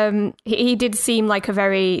 He did seem like a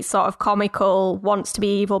very sort of comical, wants to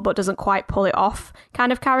be evil but doesn't quite pull it off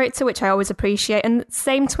kind of character, which I always appreciate. And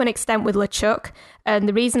same to an extent with LeChuck. And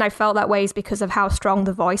the reason I felt that way is because of how strong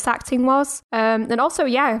the voice acting was. And also,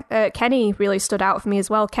 Kenny really stood out for me as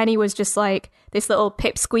well. Kenny was just like this little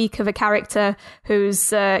pipsqueak of a character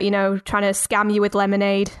who's, trying to scam you with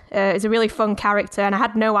lemonade. Is a really fun character. And I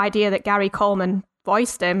had no idea that Gary Coleman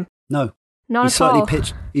voiced him. No. Not at all.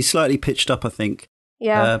 He's slightly pitched up, I think.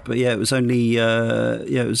 Yeah. But yeah, it was only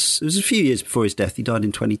it was a few years before his death. He died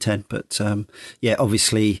in 2010. But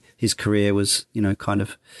obviously his career was kind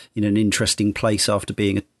of in an interesting place after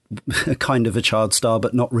being a kind of a child star,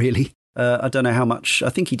 but not really. I don't know how much. I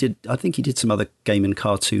think he did some other game and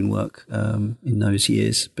cartoon work in those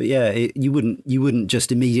years. But yeah, you wouldn't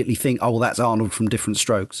just immediately think, oh, well, that's Arnold from Different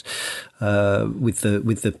Strokes, with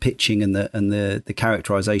the pitching and the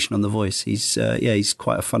characterization on the voice. He's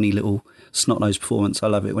quite a funny little snot-nosed performance. I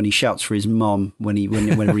love it when he shouts for his mom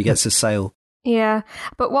whenever he gets a sale. Yeah,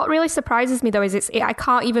 but what really surprises me though is I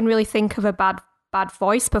can't even really think of a bad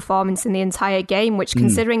voice performance in the entire game, which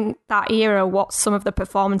considering that era, what some of the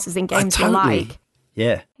performances in games were like.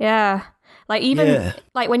 Yeah. Like even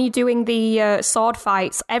like when you're doing the sword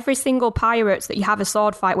fights, every single pirate that you have a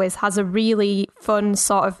sword fight with has a really fun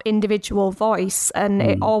sort of individual voice, and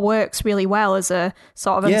it all works really well as a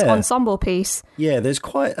sort of an ensemble piece. Yeah,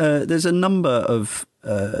 there's a number of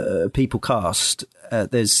people cast.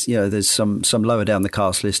 There's some lower down the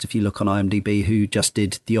cast list if you look on IMDb who just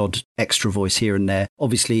did the odd extra voice here and there.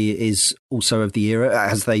 Obviously, it is also of the era,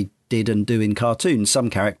 as they did and do in cartoons. Some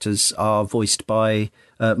characters are voiced by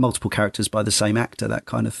multiple characters by the same actor, that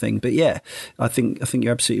kind of thing. But yeah, I think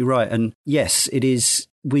you're absolutely right. And yes, it is.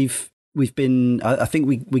 We've been. I think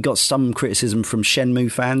we got some criticism from Shenmue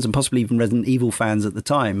fans and possibly even Resident Evil fans at the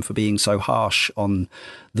time for being so harsh on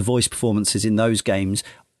the voice performances in those games.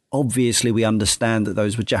 Obviously, we understand that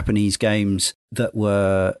those were Japanese games that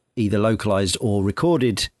were either localized or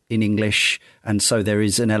recorded in English, and so there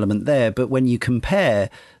is an element there. But when you compare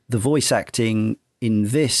the voice acting in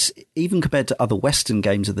this, even compared to other Western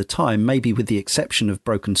games of the time, maybe with the exception of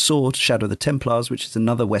Broken Sword, Shadow of the Templars, which is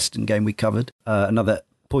another Western game we covered, another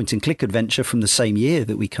point-and-click adventure from the same year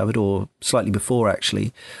that we covered, or slightly before,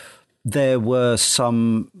 actually, there were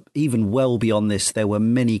some, even well beyond this, there were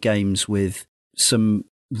many games with some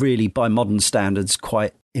really, by modern standards,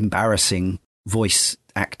 quite embarrassing voice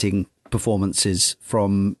acting performances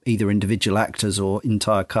from either individual actors or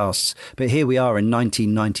entire casts. But here we are in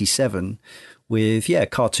 1997 with,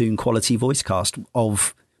 cartoon quality voice cast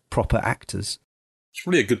of proper actors. It's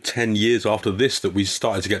really a good 10 years after this that we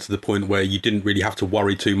started to get to the point where you didn't really have to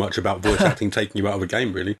worry too much about voice acting taking you out of a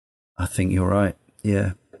game, really. I think you're right.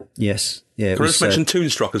 Yeah. Yes. Yeah. Can I just mention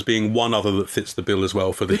Toonstruck as being one other that fits the bill as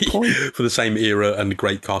well for the same era and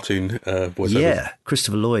great cartoon voiceover. Yeah,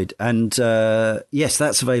 Christopher Lloyd. And yes,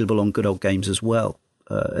 that's available on Good Old Games as well.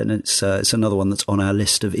 And it's another one that's on our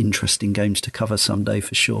list of interesting games to cover someday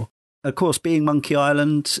for sure. Of course, being Monkey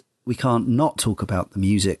Island, we can't not talk about the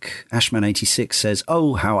music. Ashman86 says,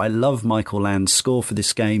 "Oh, how I love Michael Land's score for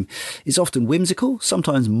this game. It's often whimsical,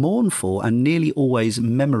 sometimes mournful, and nearly always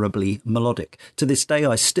memorably melodic. To this day,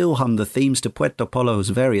 I still hum the themes to Puerto Polo's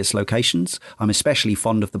various locations. I'm especially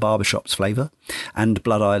fond of the barbershop's flavour, and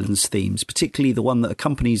Blood Island's themes, particularly the one that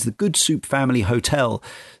accompanies the Good Soup Family Hotel,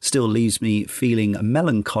 still leaves me feeling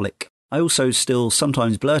melancholic. I also still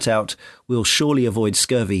sometimes blurt out, we'll surely avoid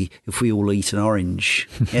scurvy if we all eat an orange."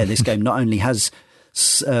 Yeah, this game not only has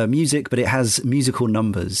music, but it has musical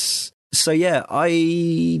numbers. So yeah,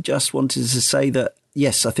 I just wanted to say that,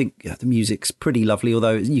 yes, I think the music's pretty lovely,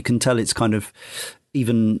 although you can tell it's kind of,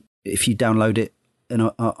 even if you download it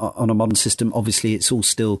on a modern system, obviously it's all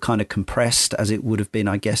still kind of compressed, as it would have been,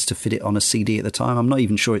 I guess, to fit it on a CD at the time. I'm not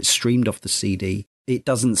even sure it's streamed off the CD. It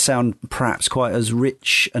doesn't sound perhaps quite as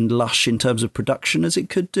rich and lush in terms of production as it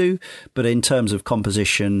could do, but in terms of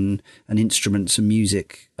composition and instruments and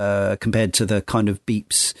music, compared to the kind of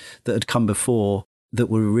beeps that had come before that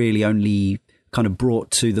were really only kind of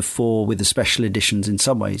brought to the fore with the special editions in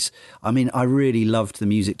some ways. I mean, I really loved the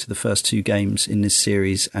music to the first two games in this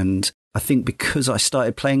series, and I think because I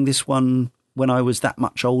started playing this one when I was that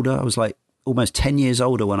much older, I was like almost 10 years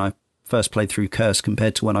older when I first played through Curse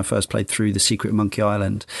compared to when I first played through The Secret of Monkey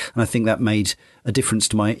Island. And I think that made a difference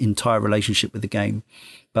to my entire relationship with the game.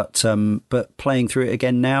 But playing through it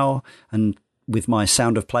again now, and with my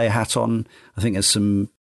Sound of Player hat on, I think there's some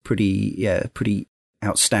pretty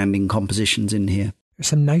outstanding compositions in here. There's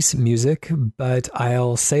some nice music, but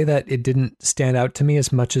I'll say that it didn't stand out to me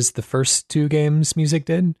as much as the first two games' music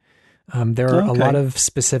did. There are a lot of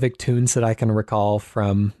specific tunes that I can recall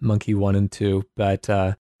from Monkey 1 and 2,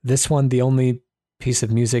 but this one, the only piece of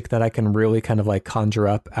music that I can really kind of like conjure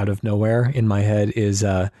up out of nowhere in my head is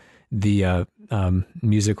the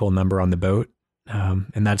musical number on the boat.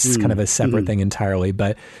 And that's kind of a separate thing entirely,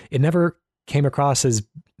 but it never came across as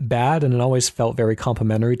bad, and it always felt very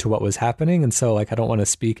complimentary to what was happening. And so like, I don't want to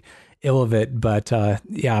speak ill of it, but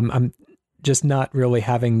I'm just not really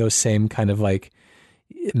having those same kind of like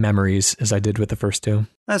memories as I did with the first two.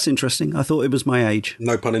 That's interesting. I thought it was my age.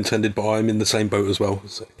 No pun intended, but I'm in the same boat as well.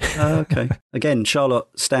 So. Okay. Again, Charlotte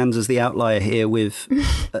stands as the outlier here with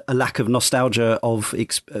a lack of nostalgia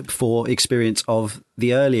for experience of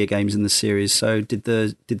the earlier games in the series. So did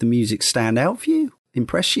the music stand out for you?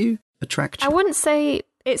 Impress you? Attract you? I wouldn't say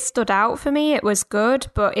it stood out for me. It was good,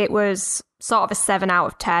 but it was sort of a 7 out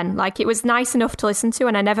of 10. Like, it was nice enough to listen to,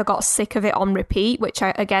 and I never got sick of it on repeat, which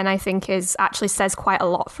I think actually says quite a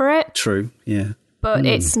lot for it. True, yeah. But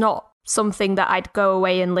it's not something that I'd go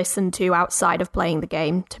away and listen to outside of playing the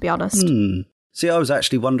game, to be honest. See, I was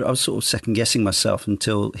actually wondering, I was sort of second guessing myself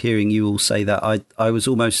until hearing you all say that. I was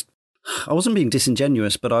almost, I wasn't being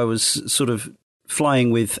disingenuous, but I was sort of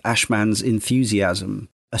flying with Ashman's enthusiasm,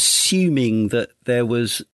 assuming that there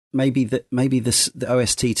was maybe the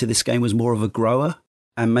OST to this game was more of a grower,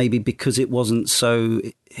 and maybe because it wasn't so,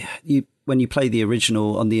 when you play the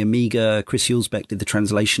original on the Amiga, Chris Hulsbeck did the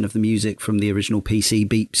translation of the music from the original PC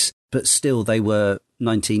beeps, but still they were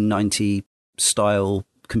 1990 style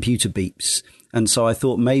computer beeps. And so I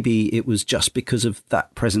thought maybe it was just because of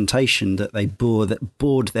that presentation that they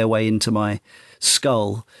bored their way into my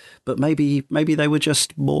skull. But maybe they were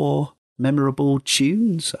just more memorable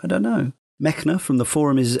tunes. I don't know. Mechner from the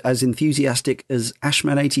forum is as enthusiastic as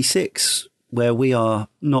Ashman86, where we are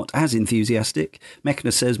not as enthusiastic.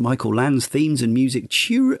 Mechner says Michael Land's themes and music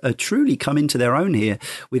truly come into their own here,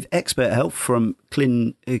 with expert help from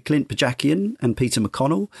Clint Pajakian and Peter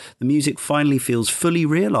McConnell. The music finally feels fully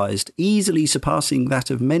realised, easily surpassing that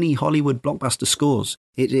of many Hollywood blockbuster scores.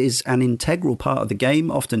 It is an integral part of the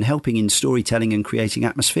game, often helping in storytelling and creating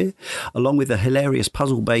atmosphere, along with a hilarious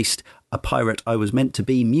puzzle-based "A Pirate I Was Meant to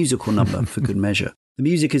Be" musical number for good measure. The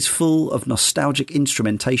music is full of nostalgic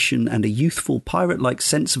instrumentation and a youthful pirate-like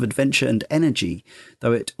sense of adventure and energy,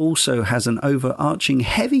 though it also has an overarching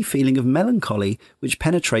heavy feeling of melancholy which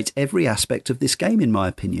penetrates every aspect of this game, in my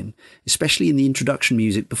opinion, especially in the introduction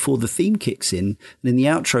music before the theme kicks in, and in the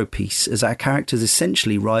outro piece as our characters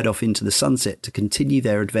essentially ride off into the sunset to continue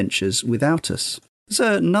their adventures without us. There's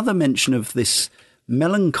another mention of this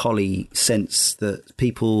melancholy sense that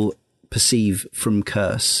people perceive from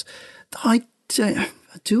Curse.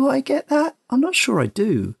 Do I get that? I'm not sure I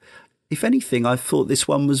do. If anything, I thought this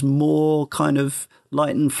one was more kind of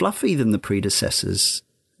light and fluffy than the predecessors.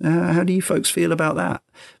 How do you folks feel about that?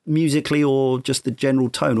 Musically, or just the general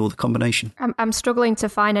tone, or the combination? I'm struggling to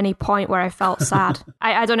find any point where I felt sad.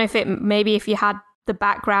 I don't know if if you had the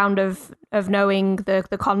background of knowing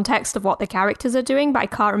the context of what the characters are doing, but I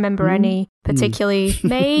can't remember any particularly.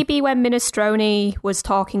 Maybe when Minestrone was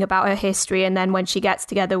talking about her history, and then when she gets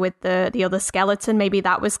together with the other skeleton, maybe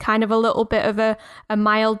that was kind of a little bit of a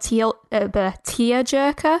mild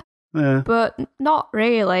tearjerker. Yeah. But not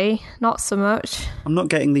really, not so much. I'm not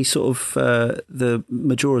getting the sort of the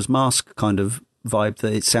Majora's Mask kind of vibe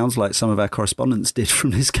that it sounds like some of our correspondents did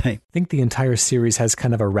from this game. I think the entire series has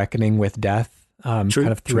kind of a reckoning with death kind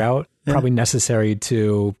of throughout, probably necessary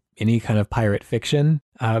to any kind of pirate fiction.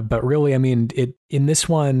 But really, I mean, in this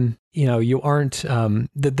one, you aren't,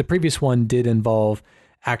 the previous one did involve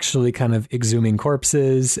actually kind of exhuming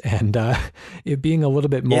corpses and it being a little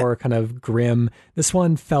bit more kind of grim. This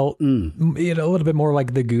one felt a little bit more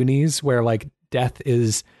like the Goonies, where like death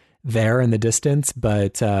is there in the distance,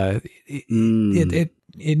 but it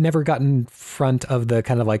never got in front of the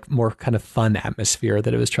kind of like more kind of fun atmosphere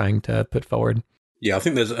that it was trying to put forward. Yeah, I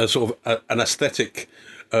think there's a sort of an aesthetic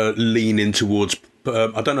lean in towards,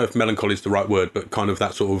 I don't know if melancholy is the right word, but kind of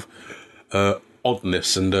that sort of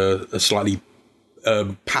oddness and a slightly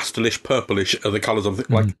pastelish, purplish are the colours. I'm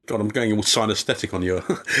like, God, I'm going all synesthetic on you,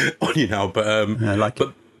 on you now. But I like it.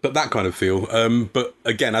 But that kind of feel. But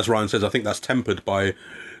again, as Ryan says, I think that's tempered by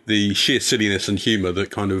the sheer silliness and humour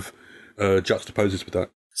that kind of juxtaposes with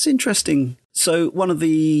that. It's interesting. So one of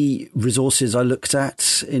the resources I looked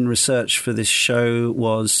at in research for this show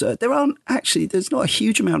was there's not a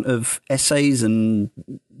huge amount of essays and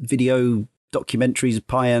video documentaries,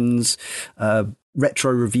 Pyans,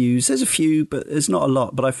 retro reviews. There's a few, but there's not a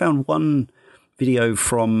lot. But I found one video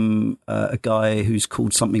from a guy who's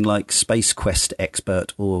called something like Space Quest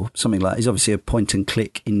Expert or something like that. He's obviously a point and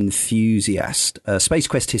click enthusiast, Space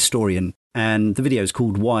Quest historian. And the video is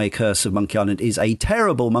called Why Curse of Monkey Island is a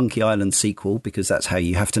terrible Monkey Island sequel, because that's how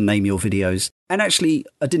you have to name your videos. And actually,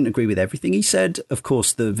 I didn't agree with everything he said. Of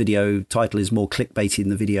course, the video title is more clickbaity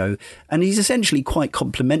than the video. And he's essentially quite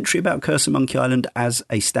complimentary about Curse of Monkey Island as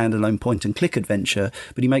a standalone point-and-click adventure.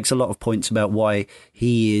 But he makes a lot of points about why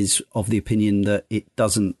he is of the opinion that it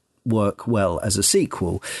doesn't work well as a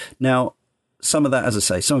sequel. Now, some of that, as I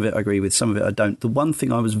say, some of it I agree with, some of it I don't. The one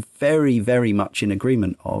thing I was very, very much in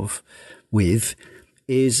agreement with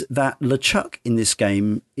is that LeChuck in this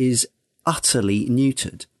game is utterly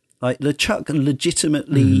neutered. Like, LeChuck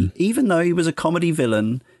legitimately, even though he was a comedy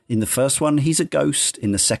villain, in the first one he's a ghost,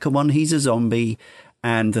 in the second one he's a zombie,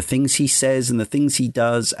 and the things he says and the things he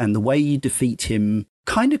does and the way you defeat him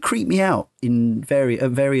kind of creep me out at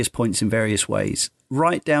various points in various ways,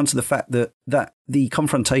 right down to the fact that the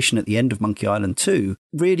confrontation at the end of Monkey Island 2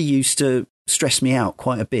 really used to stress me out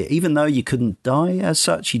quite a bit. Even though you couldn't die as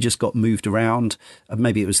such, you just got moved around.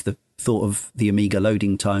 Maybe it was the thought of the Amiga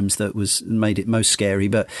loading times that made it most scary.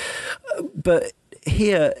 But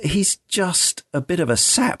here he's just a bit of a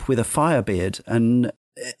sap with a fire beard, and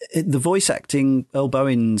the voice acting, Earl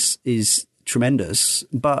Bowen's, is tremendous.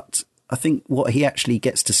 But I think what he actually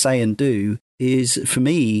gets to say and do is, for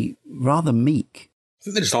me, rather meek. I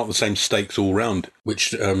think they just aren't the same stakes all round,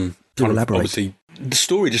 which obviously the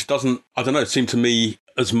story just doesn't, I don't know, seem to me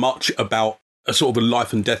as much about a sort of a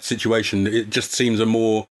life and death situation. It just seems a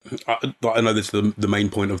more, I know this is the main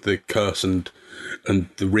point of the curse and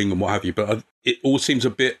the ring and what have you, but it all seems a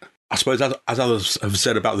bit, I suppose, as others have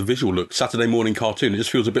said about the visual look, Saturday morning cartoon. It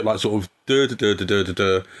just feels a bit like sort of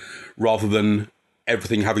rather than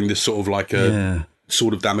everything having this sort of like a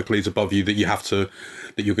sword of Damocles above you that you have to,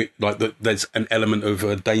 there's an element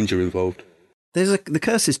of danger involved. The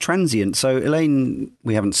curse is transient. So Elaine,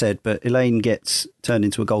 we haven't said, but Elaine gets turned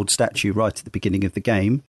into a gold statue right at the beginning of the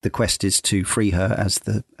game. The quest is to free her, as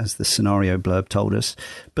the scenario blurb told us.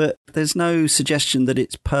 But there's no suggestion that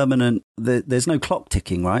it's permanent. There's no clock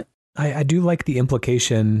ticking, right? I do like the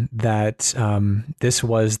implication that this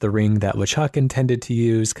was the ring that LeChuck intended to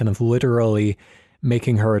use, kind of literally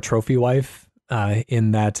making her a trophy wife,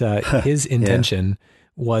 in that his intention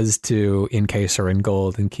was to encase her in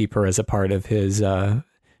gold and keep her as a part of his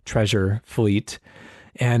treasure fleet.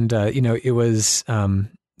 And, it was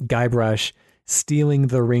Guybrush stealing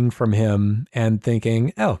the ring from him and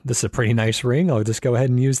thinking, oh, this is a pretty nice ring. I'll just go ahead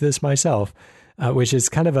and use this myself, which is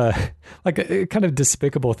kind of a kind of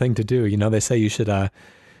despicable thing to do. They say you should,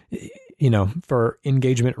 for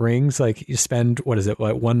engagement rings, like you spend,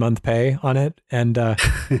 1 month pay on it. And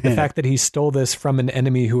the fact that he stole this from an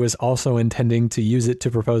enemy who was also intending to use it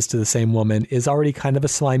to propose to the same woman is already kind of a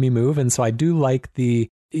slimy move. And so I do like the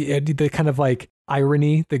kind of like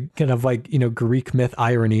irony, the kind of like, Greek myth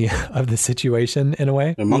irony of the situation in a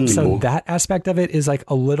way. So that aspect of it is like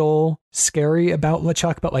a little scary about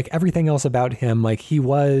LeChuck, but like everything else about him, like he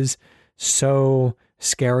was so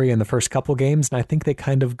scary in the first couple games, and I think they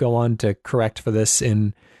kind of go on to correct for this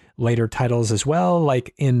in later titles as well.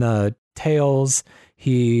 Like in Tales,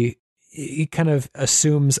 he kind of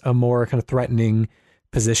assumes a more kind of threatening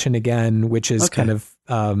position again, which is kind of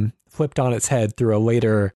flipped on its head through a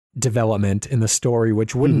later development in the story,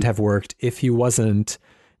 which wouldn't have worked if he wasn't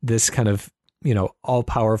this kind of,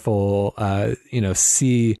 all-powerful,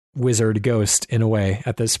 sea wizard ghost in a way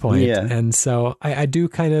at this point. Yeah. And so I do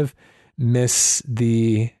kind of miss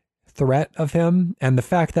the threat of him, and the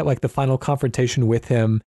fact that like the final confrontation with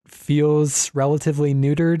him feels relatively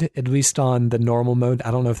neutered, at least on the normal mode.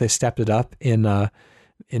 I don't know if they stepped it up in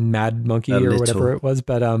Mad Monkey or whatever it was,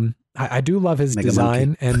 but I do love his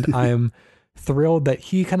design, and I'm thrilled that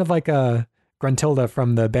he kind of like Gruntilda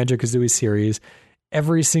from the Banjo-Kazooie series,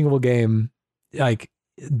 every single game, like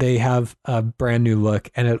they have a brand new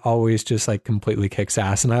look, and it always just like completely kicks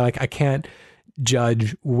ass. And I can't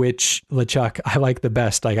judge which LeChuck I like the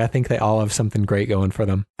best. Like I think they all have something great going for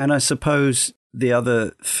them. And I suppose the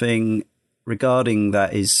other thing regarding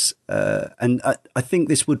that is, and I think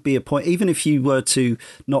this would be a point, even if you were to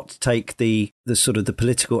not take the sort of the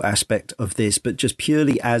political aspect of this, but just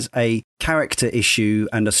purely as a character issue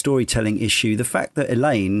and a storytelling issue, the fact that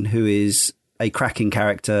Elaine, who is a cracking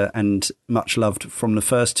character and much loved from the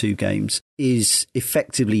first two games, is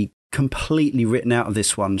effectively completely written out of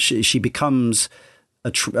this one. She becomes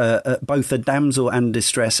both a damsel in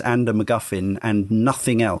distress and a MacGuffin, and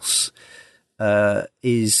nothing else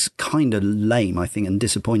is kind of lame, I think, and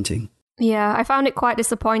disappointing. Yeah, I found it quite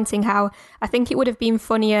disappointing how I think it would have been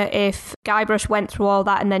funnier if Guybrush went through all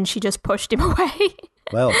that and then she just pushed him away.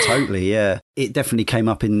 Well, totally, yeah. It definitely came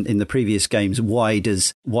up in the previous games. Why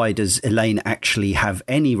does Elaine actually have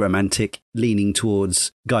any romantic leaning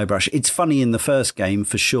towards Guybrush? It's funny in the first game,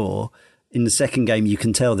 for sure. In the second game, you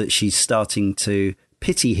can tell that she's starting to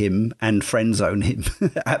pity him and friend zone him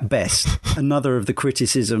at best. Another of the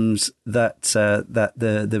criticisms that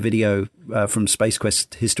the video from Space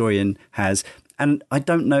Quest Historian has, and I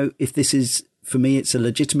don't know if this is, for me, it's a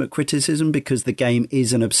legitimate criticism because the game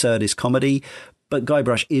is an absurdist comedy, but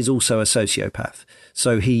Guybrush is also a sociopath.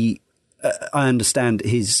 So I understand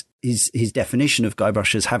his definition of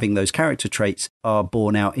Guybrush as having those character traits are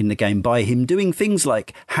borne out in the game by him doing things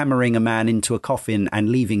like hammering a man into a coffin and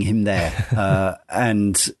leaving him there,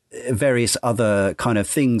 and various other kind of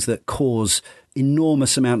things that cause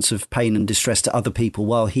enormous amounts of pain and distress to other people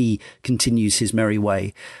while he continues his merry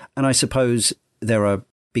way. And I suppose there are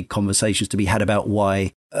big conversations to be had about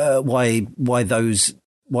why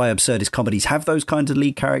absurdist comedies have those kinds of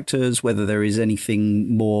lead characters, whether there is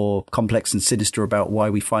anything more complex and sinister about why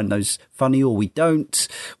we find those funny or we don't,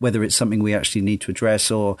 whether it's something we actually need to address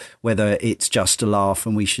or whether it's just a laugh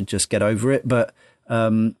and we should just get over it. But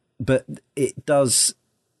it does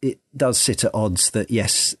sit at odds that,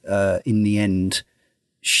 yes, in the end,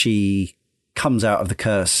 she comes out of the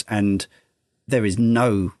curse and there is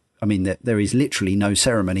literally no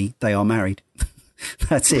ceremony. They are married.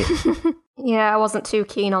 That's it. Yeah, I wasn't too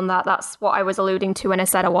keen on that. That's what I was alluding to when I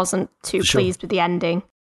said I wasn't too pleased with the ending.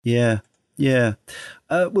 Yeah.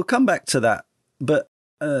 We'll come back to that. But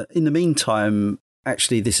in the meantime,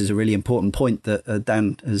 actually, this is a really important point that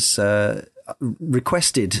Dan has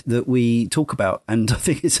requested that we talk about. And I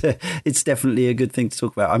think it's definitely a good thing to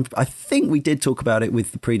talk about. I think we did talk about it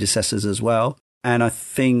with the predecessors as well. And I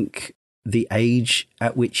think the age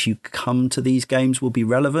at which you come to these games will be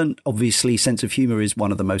relevant. Obviously, sense of humor is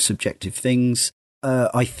one of the most subjective things.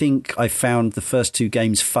 I think I found the first two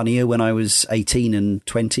games funnier when I was 18 and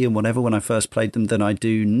 20 and whatever, when I first played them, than I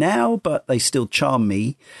do now, but they still charm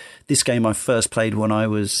me. This game I first played when I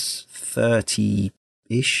was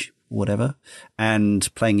 30-ish, whatever,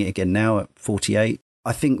 and playing it again now at 48.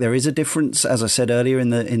 I think there is a difference, as I said earlier,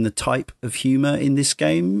 in the type of humor in this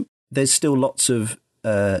game. There's still lots of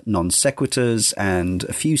non sequiturs and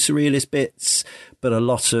a few surrealist bits, but a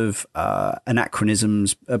lot of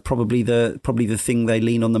anachronisms are probably the thing they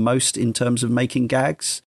lean on the most in terms of making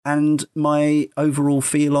gags. And my overall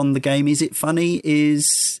feel on the game, is it funny?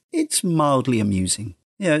 It's mildly amusing.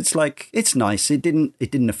 Yeah, it's nice. It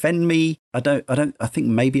didn't offend me. I think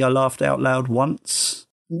maybe I laughed out loud once.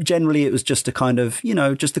 Generally, it was just a kind of,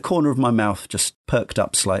 just the corner of my mouth just perked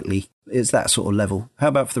up slightly. It's that sort of level. How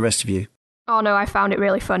about for the rest of you? Oh no, I found it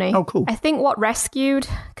really funny. Oh, cool. I think what rescued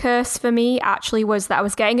Curse for me actually was that I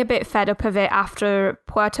was getting a bit fed up of it after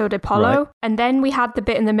Puerto de Polo. Right. And then we had the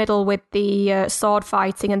bit in the middle with the sword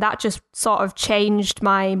fighting, and that just sort of changed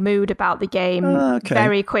my mood about the game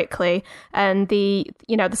very quickly. And the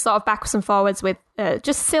sort of backwards and forwards with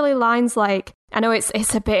just silly lines like, I know it's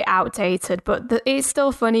a bit outdated, but it's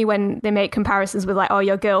still funny when they make comparisons with like, oh,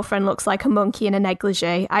 your girlfriend looks like a monkey in a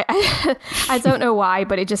negligee. I don't know why,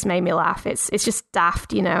 but it just made me laugh. It's just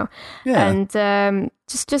daft, you know. Yeah. And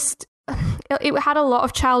just it had a lot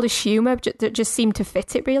of childish humor that just seemed to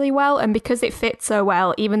fit it really well. And because it fit so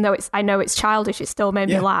well, even though I know it's childish, it still made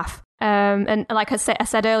me laugh. And like I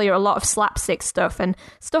said earlier, a lot of slapstick stuff and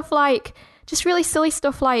stuff like just really silly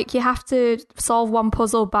stuff like you have to solve one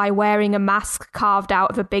puzzle by wearing a mask carved out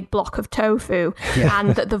of a big block of tofu,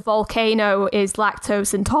 and that the volcano is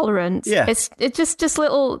lactose intolerant. Yeah. It's just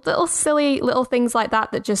little silly little things like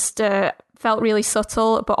that just felt really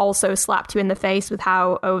subtle, but also slapped you in the face with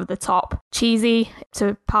how over the top cheesy,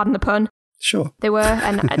 to pardon the pun, Sure. they were.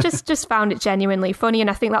 And I just found it genuinely funny. And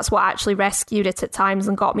I think that's what actually rescued it at times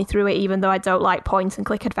and got me through it, even though I don't like point and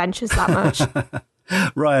click adventures that much.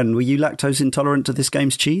 Ryan, were you lactose intolerant to this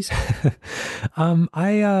game's cheese?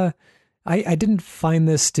 I didn't find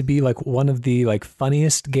this to be like one of the like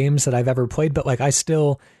funniest games that I've ever played, but like I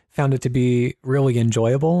still found it to be really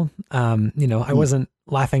enjoyable. I wasn't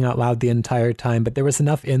laughing out loud the entire time, but there was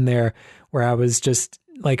enough in there where I was just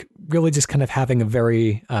like really just kind of having a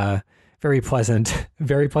very pleasant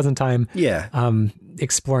time. Yeah.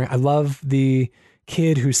 Exploring. I love the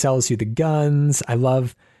kid who sells you the guns. I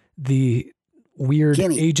love the weird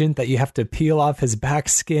agent that you have to peel off his back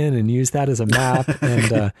skin and use that as a map.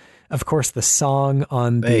 And of course the song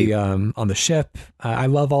on the ship. I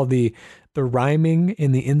love all the rhyming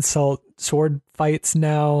in the insult sword fights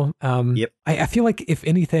now. I feel like if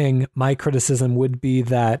anything, my criticism would be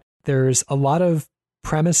that there's a lot of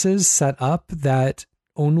premises set up that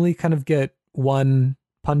only kind of get one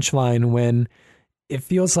punchline when it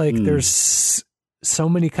feels like there's so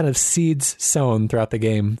many kind of seeds sown throughout the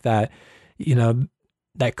game that,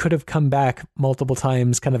 that could have come back multiple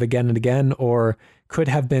times kind of again and again, or could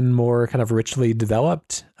have been more kind of richly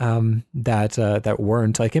developed, that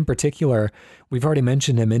weren't. Like in particular, we've already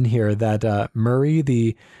mentioned him in here, that Murray,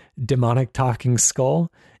 the demonic talking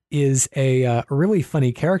skull, is a really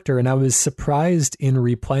funny character. And I was surprised in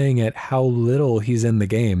replaying it how little he's in the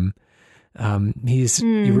game.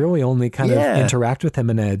 You really only kind of interact with him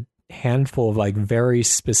in a handful of like very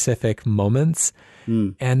specific moments.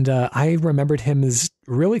 And I remembered him as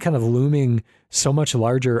really kind of looming so much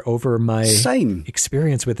larger over my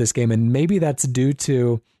experience with this game. And maybe that's due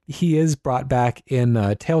to he is brought back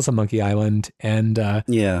in Tales of Monkey Island. And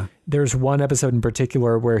there's one episode in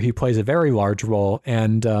particular where he plays a very large role.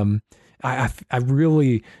 And I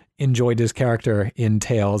really enjoyed his character in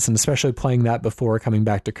Tales, and especially playing that before coming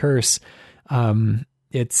back to Curse. I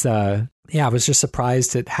was just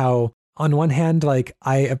surprised at how, on one hand, like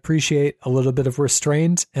I appreciate a little bit of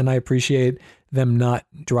restraint, and I appreciate them not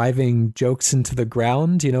driving jokes into the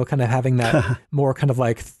ground, kind of having that more kind of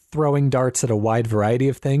like throwing darts at a wide variety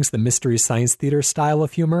of things, the Mystery Science Theater style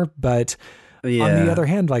of humor. But on the other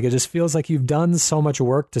hand, like it just feels like you've done so much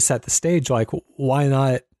work to set the stage. Like, why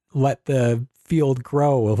not let the field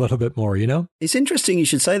grow a little bit more, It's interesting you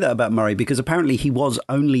should say that about Murray, because apparently he was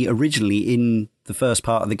only originally in the first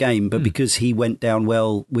part of the game, but because he went down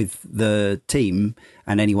well with the team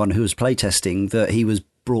and anyone who was playtesting, that he was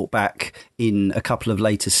brought back in a couple of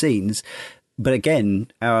later scenes. But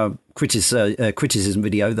again, our criticism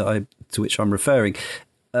video to which I'm referring,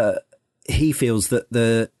 he feels that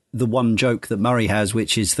the one joke that Murray has,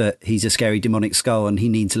 which is that he's a scary demonic skull and he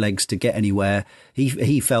needs legs to get anywhere,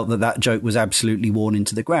 he felt that joke was absolutely worn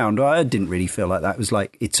into the ground. I didn't really feel like that. It was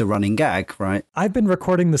like, it's a running gag, right? I've been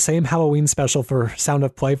recording the same Halloween special for Sound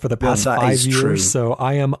of Play for the past 5 years, true. So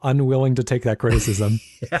I am unwilling to take that criticism.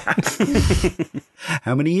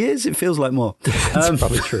 How many years? It feels like more. That's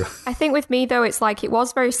probably true. I think with me, though, it's like it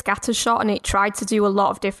was very scattershot and it tried to do a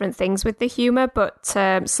lot of different things with the humour, but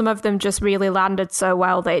some of them just really landed so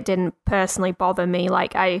well that it didn't personally bother me.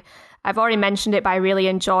 Like I've already mentioned it, but I really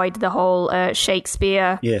enjoyed the whole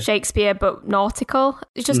Shakespeare but nautical.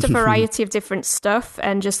 It's just a variety of different stuff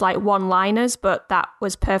and just like one-liners, but that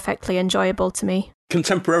was perfectly enjoyable to me.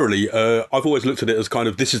 Contemporarily, I've always looked at it as kind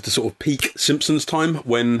of, this is the sort of peak Simpsons time,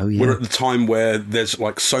 when we're at the time where there's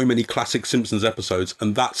like so many classic Simpsons episodes,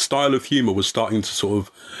 and that style of humour was starting to sort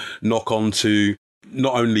of knock on to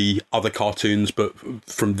not only other cartoons, but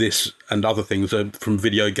from this and other things, from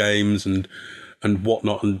video games and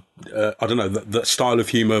whatnot. And I don't know, that style of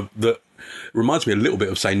humour that reminds me a little bit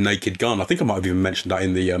of, say, Naked Gun. I think I might have even mentioned that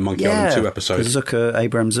in the Monkey Island 2 episode.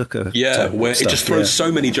 Abraham Zucker. Yeah, where it just throws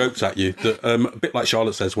so many jokes at you that, a bit like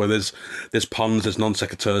Charlotte says, where there's puns, there's non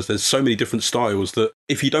sequiturs, there's so many different styles that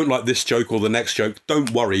if you don't like this joke or the next joke,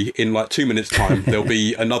 don't worry. In like 2 minutes' time, there'll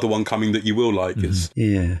be another one coming that you will like.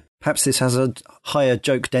 Perhaps this has a higher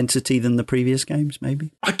joke density than the previous games,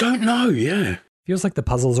 maybe? I don't know, yeah. Feels like the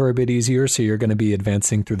puzzles are a bit easier, so you're going to be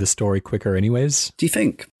advancing through the story quicker anyways. Do you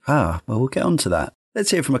think? Well, we'll get on to that.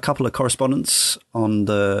 Let's hear from a couple of correspondents on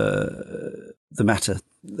the matter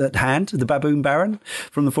at hand. The Baboon Baron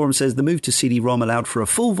from the forum says the move to CD-ROM allowed for a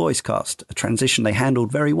full voice cast, a transition they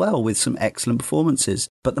handled very well with some excellent performances.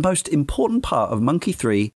 But the most important part of Monkey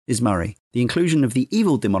 3 is Murray. The inclusion of the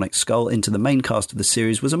evil demonic skull into the main cast of the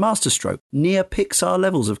series was a masterstroke, near Pixar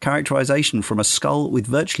levels of characterization from a skull with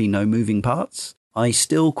virtually no moving parts. I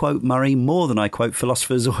still quote Murray more than I quote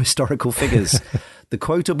philosophers or historical figures. The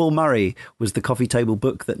quotable Murray was the coffee table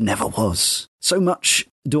book that never was. So much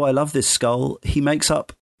do I love this skull, he makes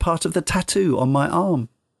up part of the tattoo on my arm.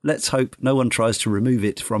 Let's hope no one tries to remove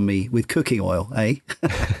it from me with cooking oil, eh?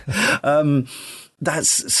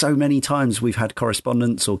 That's so many times we've had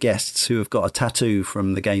correspondents or guests who have got a tattoo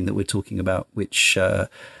from the game that we're talking about, which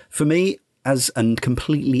for me, as a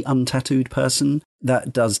completely untattooed person,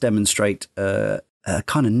 that does demonstrate a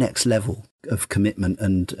kind of next level of commitment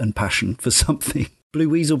and passion for something. Blue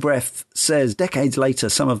Weasel Breath says, decades later,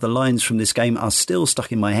 some of the lines from this game are still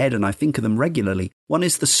stuck in my head and I think of them regularly. One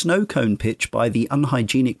is the snow cone pitch by the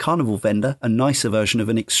unhygienic carnival vendor, a nicer version of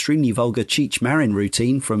an extremely vulgar Cheech Marin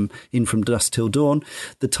routine from Dusk Till Dawn.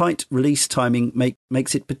 The tight release timing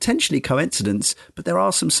makes it potentially coincidence, but there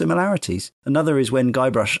are some similarities. Another is when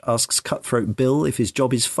Guybrush asks Cutthroat Bill if his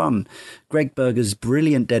job is fun. Greg Berger's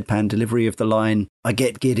brilliant deadpan delivery of the line, I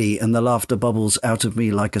get giddy and the laughter bubbles out of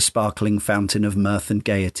me like a sparkling fountain of mirth and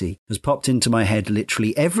gaiety, has popped into my head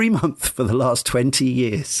literally every month for the last 20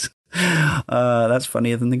 years. That's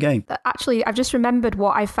funnier than the game. Actually, I've just remembered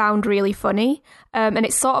what I found really funny, and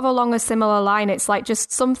it's sort of along a similar line. It's like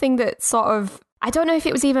just something that sort of, I don't know if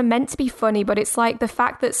it was even meant to be funny, but it's like the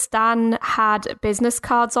fact that Stan had business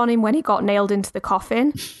cards on him when he got nailed into the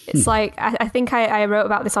coffin. It's like, I think I wrote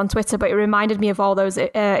about this on Twitter, but it reminded me of all those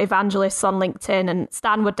evangelists on LinkedIn, and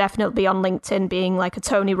Stan would definitely be on LinkedIn being like a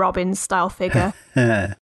Tony Robbins style figure.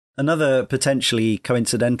 Another potentially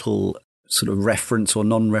coincidental sort of reference or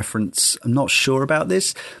non-reference, I'm not sure about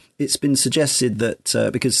this. It's been suggested that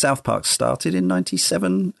because South Park started in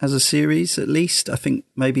 97 as a series, at least, I think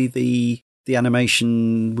maybe the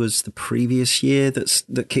animation was the previous year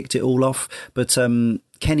that kicked it all off. But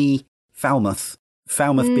Kenny Falmouth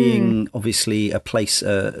being obviously a place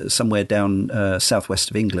somewhere down southwest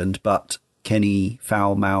of England, but Kenny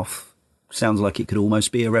Foulmouth sounds like it could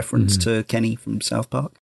almost be a reference to Kenny from South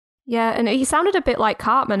Park. Yeah, and he sounded a bit like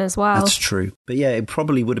Cartman as well. That's true. But yeah, it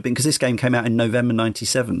probably would have been, because this game came out in November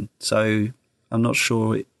 97, so I'm not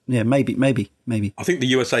sure. Maybe. I think the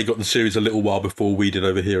USA got the series a little while before we did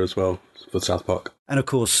over here as well, for South Park. And of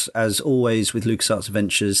course, as always with LucasArts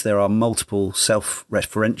Adventures, there are multiple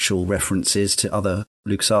self-referential references to other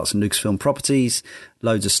LucasArts and Lucasfilm properties,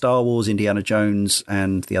 loads of Star Wars, Indiana Jones,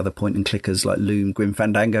 and the other point-and-clickers like Loom, Grim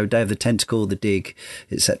Fandango, Day of the Tentacle, The Dig,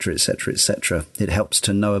 etc., etc., etc. It helps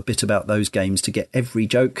to know a bit about those games to get every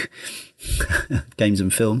joke, games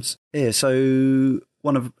and films. Yeah, so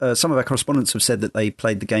some of our correspondents have said that they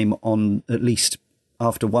played the game on, at least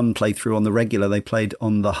after one playthrough on the regular, they played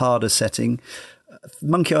on the harder setting.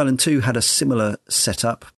 Monkey Island 2 had a similar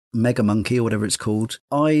setup, Mega Monkey or whatever it's called.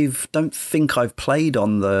 I don't think I've played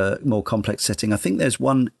on the more complex setting. I think there's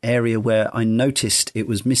one area where I noticed it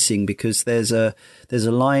was missing, because there's a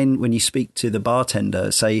line when you speak to the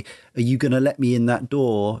bartender, say, are you going to let me in that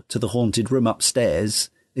door to the haunted room upstairs?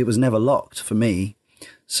 It was never locked for me.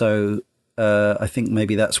 So I think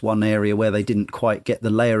maybe that's one area where they didn't quite get the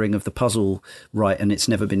layering of the puzzle right, and it's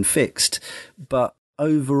never been fixed. But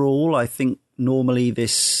overall, I think normally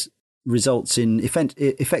this results in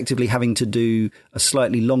effectively having to do a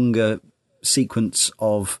slightly longer sequence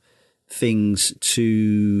of things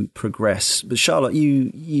to progress. But Charlotte,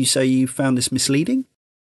 you say you found this misleading?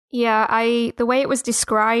 Yeah, the way it was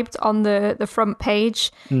described on the front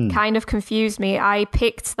page kind of confused me. I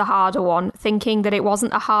picked the harder one, thinking that it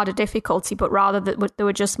wasn't a harder difficulty, but rather that there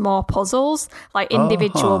were just more puzzles, like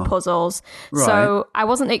individual puzzles. Right. So I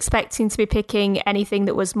wasn't expecting to be picking anything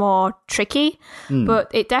that was more tricky,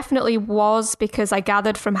 but it definitely was, because I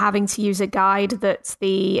gathered from having to use a guide that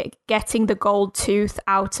the getting the gold tooth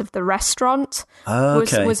out of the restaurant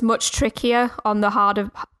was much trickier on the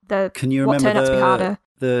harder. Can you remember what turned out to be harder?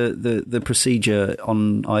 The procedure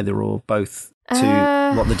on either or both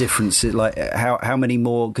to what the difference is, like how many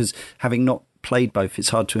more, because having not played both, it's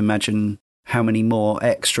hard to imagine how many more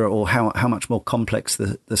extra or how much more complex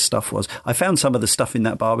the stuff was. I found some of the stuff in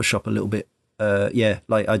that barbershop a little bit, I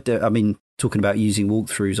mean, talking about using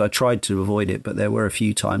walkthroughs, I tried to avoid it, but there were a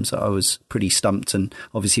few times that I was pretty stumped. And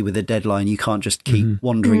obviously with a deadline, you can't just keep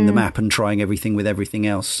wandering the map and trying everything with everything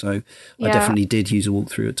else. So I definitely did use a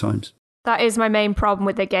walkthrough at times. That is my main problem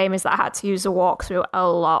with the game, is that I had to use a walkthrough a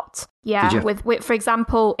lot. Yeah, with for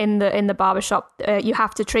example, in the barbershop, you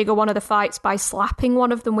have to trigger one of the fights by slapping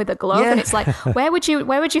one of them with a glove, and it's like, where would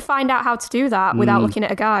you find out how to do that without looking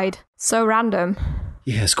at a guide? So random.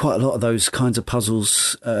 Yeah, it's quite a lot of those kinds of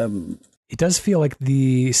puzzles. It does feel like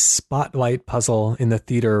the spotlight puzzle in the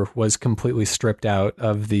theater was completely stripped out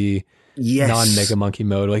of the non-Mega Monkey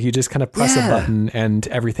mode. Like you just kind of press a button and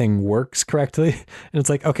everything works correctly. And it's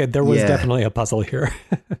like, okay, there was definitely a puzzle here.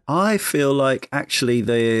 I feel like actually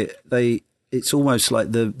it's almost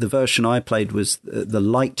like the version I played was the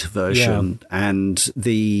light version, and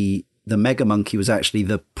the Mega Monkey was actually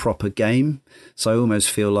the proper game. So I almost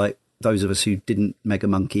feel like those of us who didn't Mega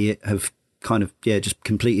Monkey it have kind of just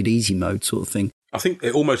completed easy mode sort of thing. I think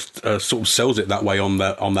it almost sort of sells it that way on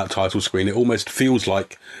that title screen. It almost feels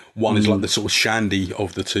like one is like the sort of shandy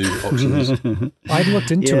of the two options. I'd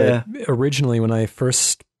looked into it originally when I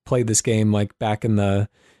first played this game, like back in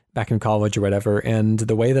college or whatever. And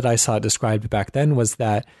the way that I saw it described back then was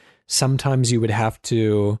that sometimes you would have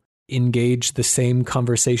to engage the same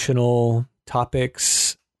conversational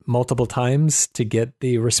topics multiple times to get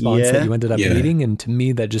the response that you ended up needing. And to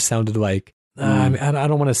me, that just sounded like, I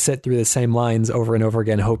don't want to sit through the same lines over and over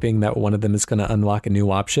again, hoping that one of them is going to unlock a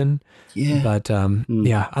new option. Yeah. But I don't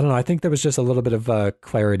know. I think there was just a little bit of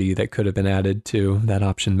clarity that could have been added to that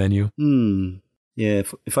option menu. Yeah.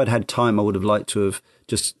 If I'd had time, I would have liked to have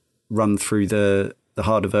just run through the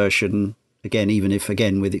harder version again, even if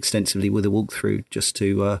with extensively with a walkthrough, just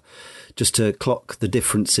to clock the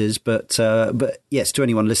differences. But yes, to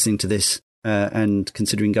anyone listening to this and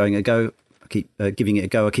considering going a go, keep giving it a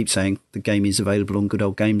go. I keep saying the game is available on Good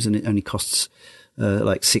Old Games, and it only costs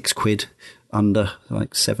like £6, under like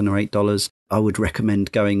 $7 or $8. I would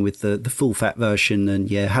recommend going with the full fat version and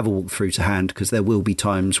have a walkthrough to hand, because there will be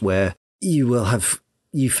times where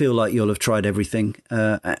you feel like you'll have tried everything,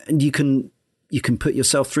 and you can put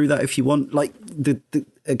yourself through that if you want. Like the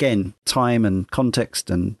again, time and context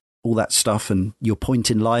and all that stuff, and your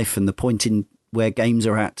point in life and the point in where games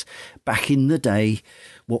are at. Back in the day,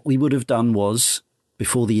 what we would have done was,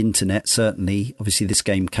 before the internet, certainly, obviously this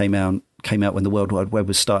game came out when the World Wide Web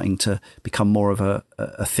was starting to become more of a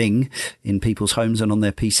thing in people's homes and on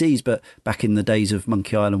their PCs. But back in the days of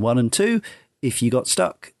Monkey Island 1 and 2, if you got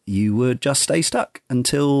stuck, you would just stay stuck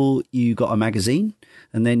until you got a magazine,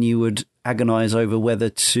 and then you would agonize over whether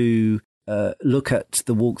to look at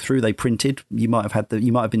the walkthrough they printed. You might have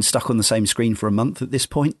been stuck on the same screen for a month at this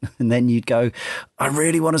point, and then you'd go, I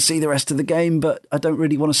really want to see the rest of the game, but I don't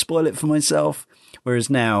really want to spoil it for myself. Whereas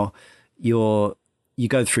now you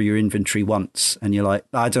go through your inventory once and you're like,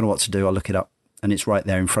 I don't know what to do, I'll look it up, and it's right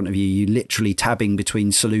there in front of you. You literally tabbing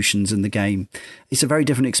between solutions in the game. It's a very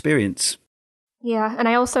different experience. Yeah, and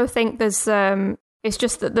I also think there's it's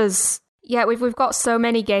just that there's we've got so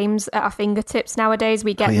many games at our fingertips nowadays.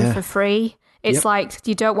 We get them for free. It's like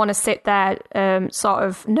you don't want to sit there sort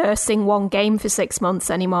of nursing one game for 6 months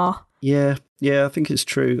anymore. Yeah, I think it's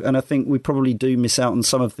true. And I think we probably do miss out on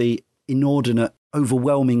some of the inordinate,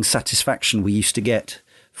 overwhelming satisfaction we used to get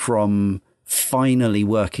from finally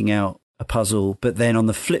working out a puzzle. But then on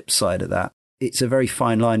the flip side of that, it's a very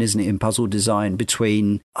fine line, isn't it, in puzzle design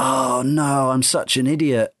between, oh no, I'm such an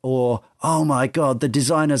idiot, or, oh my God, the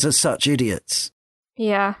designers are such idiots.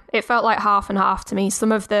 Yeah, it felt like half and half to me.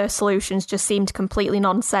 Some of the solutions just seemed completely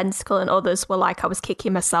nonsensical, and others were like I was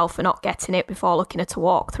kicking myself for not getting it before looking at a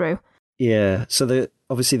walkthrough. Yeah, so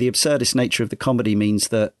obviously the absurdist nature of the comedy means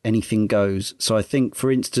that anything goes. So I think,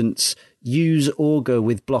 for instance, use auger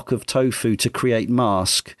with block of tofu to create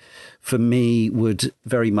mask, for me, would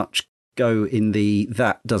very much go in the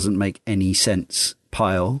that doesn't make any sense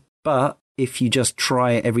pile. But if you just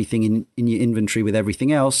try everything in your inventory with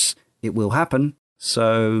everything else, it will happen.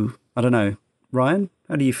 So, I don't know. Ryan,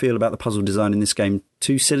 how do you feel about the puzzle design in this game?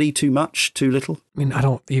 Too silly, too much, too little? I mean, I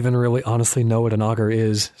don't even really honestly know what an auger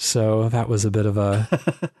is, so that was a bit of a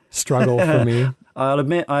struggle for me. I'll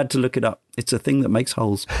admit I had to look it up. It's a thing that makes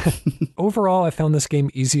holes. Overall, I found this game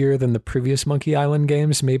easier than the previous Monkey Island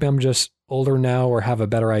games. Maybe I'm just older now or have a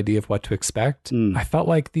better idea of what to expect. I felt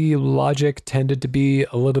like the logic tended to be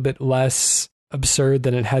a little bit less absurd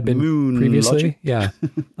than it had been previously. Logic? Yeah.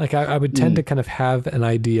 Like I would tend to kind of have an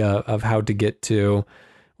idea of how to get to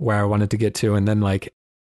where I wanted to get to. And then like,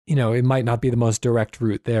 you know, it might not be the most direct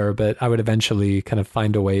route there, but I would eventually kind of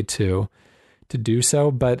find a way to do so.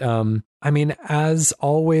 But I mean, as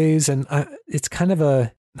always, and it's kind of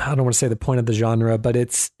I don't want to say the point of the genre, but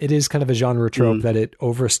it is kind of a genre trope that it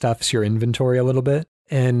overstuffs your inventory a little bit.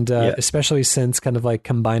 And especially since kind of like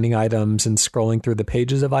combining items and scrolling through the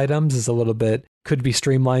pages of items is a little bit, could be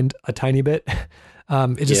streamlined a tiny bit.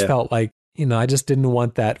 It just felt like, I just didn't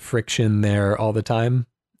want that friction there all the time.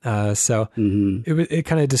 So it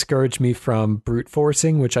kind of discouraged me from brute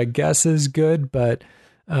forcing, which I guess is good, but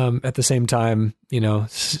at the same time,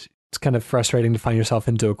 it's kind of frustrating to find yourself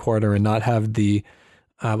into a corner and not have the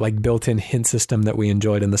like built-in hint system that we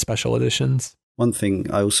enjoyed in the special editions. One thing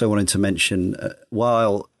I also wanted to mention,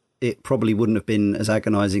 while it probably wouldn't have been as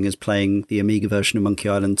agonizing as playing the Amiga version of Monkey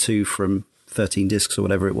Island 2 from 13 discs or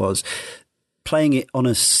whatever it was, playing it on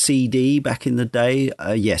a CD back in the day,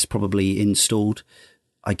 yes, probably installed,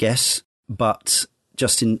 I guess. But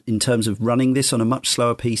just in terms of running this on a much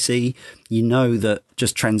slower PC, that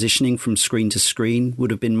just transitioning from screen to screen would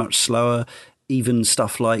have been much slower. Even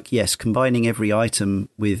stuff like, yes, combining every item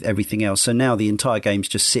with everything else. So now the entire game's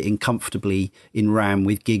just sitting comfortably in RAM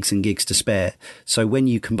with gigs and gigs to spare. So when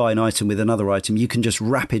you combine item with another item, you can just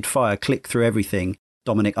rapid fire click through everything.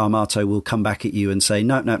 Dominic Armato will come back at you and say,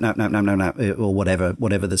 no, or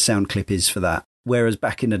whatever the sound clip is for that. Whereas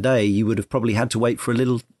back in the day, you would have probably had to wait for a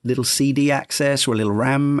little CD access or a little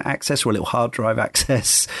RAM access or a little hard drive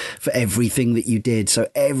access for everything that you did. So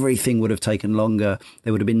everything would have taken longer.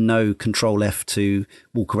 There would have been no Control F to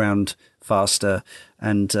walk around faster.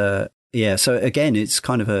 And so again, it's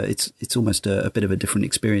kind of it's almost a bit of a different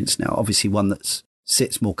experience now. Obviously one that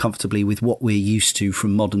sits more comfortably with what we're used to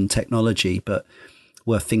from modern technology, but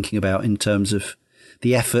worth thinking about in terms of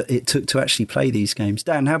the effort it took to actually play these games.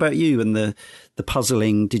 Dan, how about you and the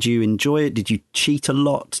puzzling? Did you enjoy it? Did you cheat a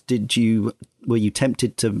lot? Were you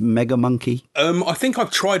tempted to Mega Monkey? I think I've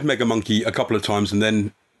tried Mega Monkey a couple of times and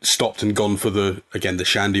then stopped and gone for the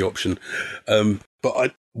Shandy option.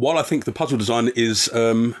 But while I think the puzzle design is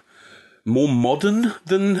more modern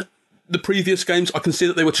than the previous games, I can see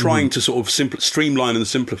that they were trying to sort of streamline and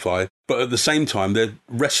simplify, but at the same time, they're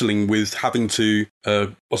wrestling with having to,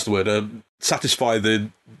 satisfy the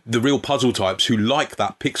real puzzle types who like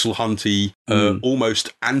that pixel hunty,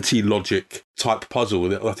 almost anti-logic type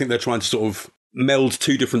puzzle. I think they're trying to sort of meld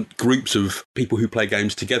two different groups of people who play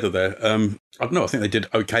games together there. I don't know, I think they did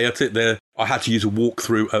okay at it there. I had to use a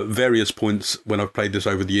walkthrough at various points when I've played this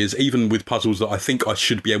over the years. Even with puzzles that I think I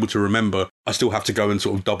should be able to remember, I still have to go and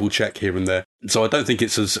sort of double check here and there. So I don't think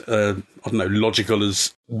it's as, logical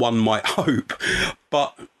as one might hope,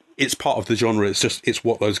 but it's part of the genre. It's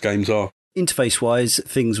what those games are. Interface-wise,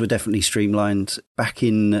 things were definitely streamlined back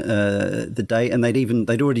in the day, and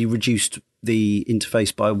they'd already reduced the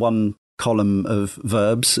interface by one column of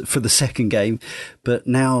verbs for the second game, but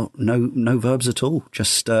now no verbs at all.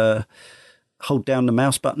 Just hold down the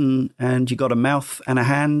mouse button and you got a mouth and a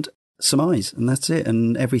hand, some eyes, and that's it,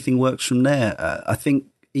 and everything works from there. I think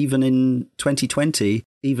even in 2020,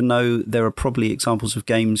 even though there are probably examples of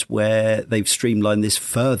games where they've streamlined this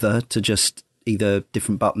further to just either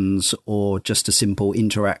different buttons or just a simple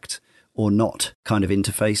interact or not kind of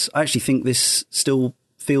interface, I actually think this still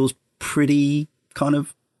feels pretty kind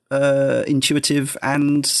of intuitive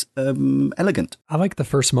and elegant. I like the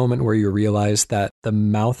first moment where you realize that the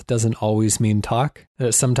mouth doesn't always mean talk.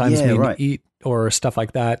 It sometimes mean eat or stuff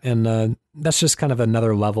like that. And that's just kind of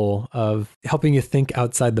another level of helping you think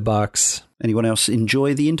outside the box. Anyone else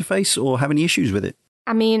enjoy the interface or have any issues with it?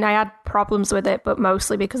 I mean, I had problems with it, but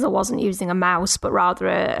mostly because I wasn't using a mouse, but rather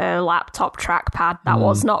a laptop trackpad. That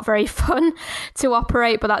was not very fun to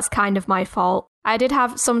operate, but that's kind of my fault. I did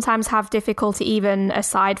sometimes have difficulty even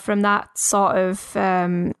aside from that sort of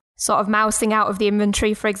mousing out of the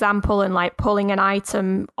inventory, for example, and like pulling an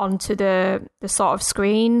item onto the sort of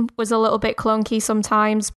screen was a little bit clunky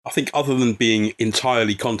sometimes. I think other than being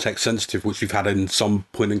entirely context sensitive, which we've had in some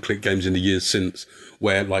point and click games in the years since,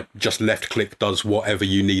 where like just left click does whatever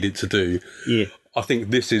you need it to do. Yeah. I think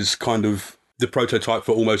this is kind of the prototype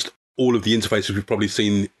for almost all of the interfaces we've probably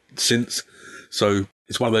seen since. So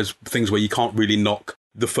it's one of those things where you can't really knock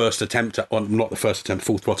the first attempt at, well, not the first attempt,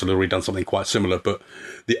 Full Throttle had already done something quite similar, but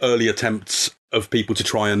the early attempts of people to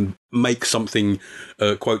try and make something,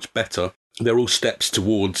 quotes, better, they're all steps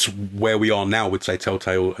towards where we are now with, say,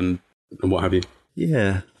 Telltale and what have you.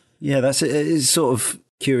 Yeah, that's it. It's sort of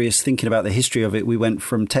curious thinking about the history of it. We went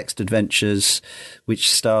from text adventures,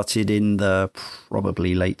 which started in the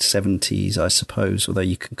probably late 70s, I suppose, although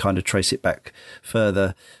you can kind of trace it back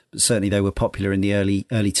further. But certainly they were popular in the early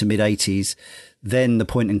to mid 80s. Then the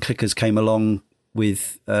point and clickers came along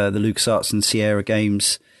with the LucasArts and Sierra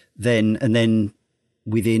games. Then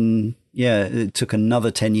within, it took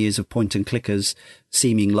another 10 years of point and clickers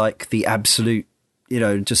seeming like the absolute,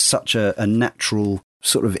 just such a natural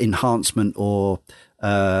sort of enhancement or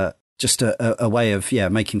just a way of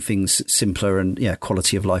making things simpler and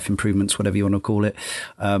quality of life improvements, whatever you want to call it.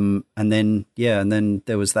 And then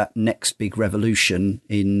there was that next big revolution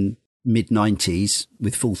in mid-90s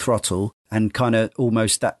with Full Throttle, and kind of we're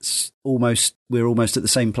almost at the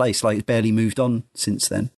same place, like it's barely moved on since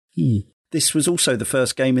then. This was also the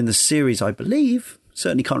first game in the series, I believe.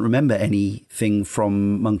 Certainly can't remember anything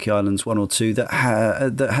from Monkey Islands 1 or 2 that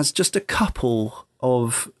has just a couple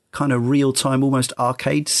of kind of real-time, almost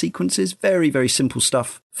arcade sequences. Very, very simple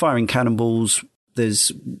stuff. Firing cannonballs.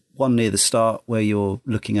 There's one near the start where you're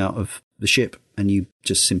looking out of the ship and you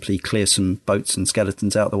just simply clear some boats and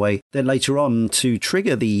skeletons out of the way. Then later on, to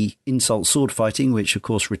trigger the insult sword fighting, which of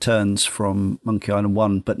course returns from Monkey Island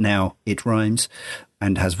 1, but now it rhymes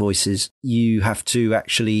and has voices, you have to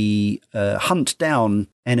actually hunt down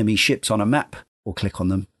enemy ships on a map or click on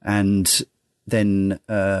them and then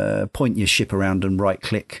point your ship around and right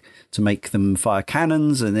click to make them fire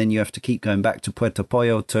cannons. And then you have to keep going back to Puerto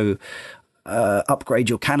Pollo to upgrade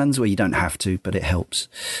your cannons, where you don't have to, but it helps.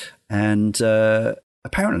 And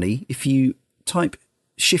apparently, if you type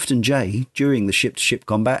Shift and J during the ship-to-ship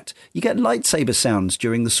combat, you get lightsaber sounds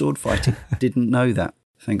during the sword fighting. Didn't know that,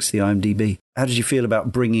 thanks to the IMDb. How did you feel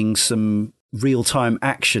about bringing some real-time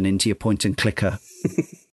action into your point-and-clicker?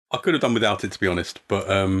 I could have done without it, to be honest, but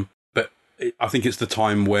I think it's the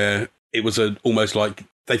time where it was almost like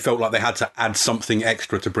they felt like they had to add something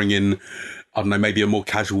extra to bring in, I don't know, maybe a more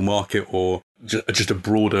casual market or just a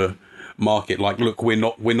broader market. Like, look, we're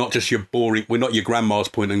not just your boring, we're not your grandma's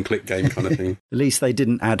point and click game kind of thing. At least they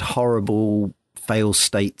didn't add horrible fail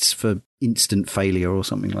states for instant failure or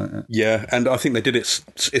something like that. Yeah, and I think they did it's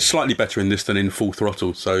slightly better in this than in Full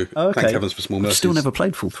Throttle. So thank heavens for small mercies. I've still never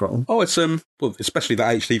played Full Throttle. Oh, it's well, especially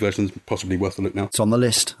that HD version's possibly worth a look now. It's on the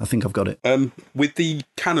list. I think I've got it. With the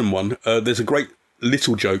Canon one, there's a great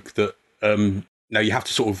little joke that now you have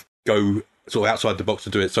to sort of go sort of outside the box to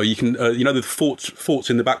do it. So you can, the forts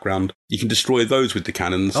in the background, you can destroy those with the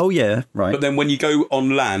cannons. Oh, yeah, right. But then when you go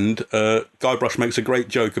on land, Guybrush makes a great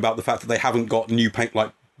joke about the fact that they haven't got new paint,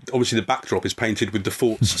 like, obviously the backdrop is painted with the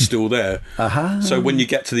forts still there. Uh-huh. So when you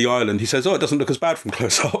get to the island, he says, it doesn't look as bad from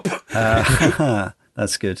close up.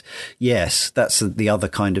 That's good. Yes, that's the other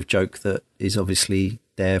kind of joke that is obviously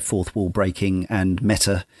their fourth wall breaking and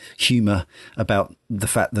meta humour about the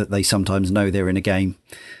fact that they sometimes know they're in a game.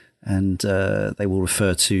 And they will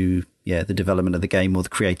refer to, the development of the game or the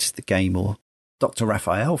creators of the game. Or Dr.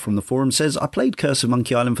 Raphael from the forum says, I played Curse of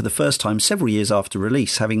Monkey Island for the first time several years after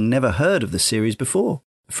release, having never heard of the series before.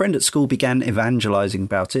 A friend at school began evangelising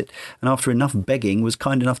about it, and after enough begging was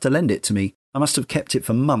kind enough to lend it to me. I must have kept it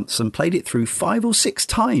for months and played it through 5 or 6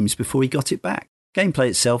 times before he got it back. Gameplay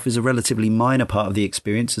itself is a relatively minor part of the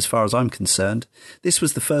experience as far as I'm concerned. This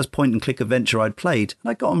was the first point-and-click adventure I'd played,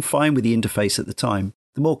 and I got on fine with the interface at the time.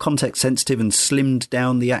 The more context-sensitive and slimmed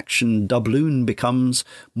down the action doubloon becomes,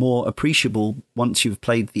 more appreciable once you've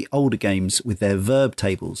played the older games with their verb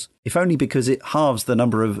tables. If only because it halves the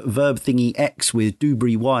number of verb thingy X with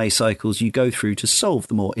doobry Y cycles you go through to solve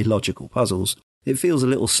the more illogical puzzles. It feels a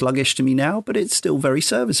little sluggish to me now, but it's still very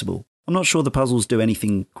serviceable. I'm not sure the puzzles do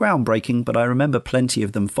anything groundbreaking, but I remember plenty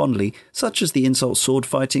of them fondly, such as the insult sword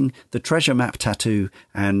fighting, the treasure map tattoo,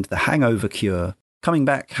 and the hangover cure. Coming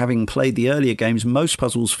back, having played the earlier games, most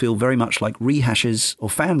puzzles feel very much like rehashes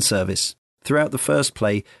or fan service. Throughout the first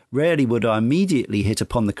play, rarely would I immediately hit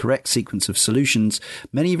upon the correct sequence of solutions,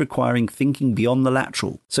 many requiring thinking beyond the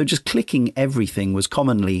lateral. So just clicking everything was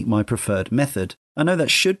commonly my preferred method. I know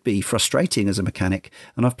that should be frustrating as a mechanic,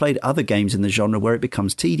 and I've played other games in the genre where it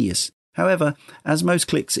becomes tedious. However, as most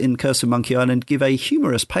clicks in Curse of Monkey Island give a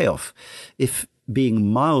humorous payoff, if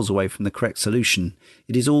being miles away from the correct solution,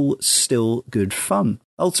 it is all still good fun.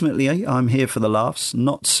 Ultimately, I'm here for the laughs,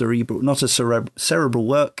 not a cerebral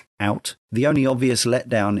workout. The only obvious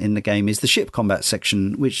letdown in the game is the ship combat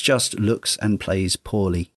section, which just looks and plays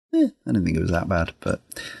poorly. I don't think it was that bad, but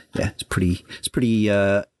yeah, it's pretty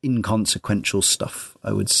inconsequential stuff,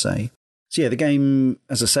 I would say. So yeah, the game,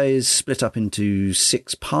 as I say, is split up into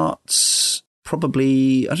 6 parts.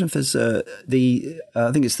 Probably, I don't know if there's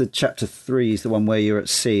I think it's the chapter 3 is the one where you're at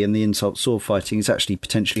sea, and the insult sword fighting is actually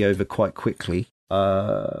potentially over quite quickly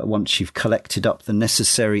once you've collected up the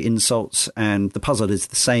necessary insults. And the puzzle is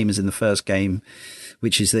the same as in the first game,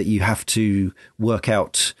 which is that you have to work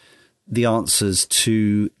out the answers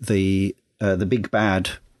to the big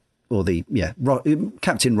bad, or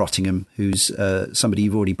Captain Rottingham, who's somebody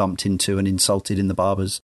you've already bumped into and insulted in the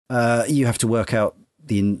Barbers. You have to work out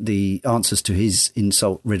the answers to his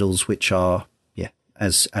insult riddles, which are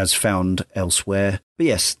as found elsewhere. But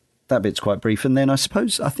yes, that bit's quite brief. And then I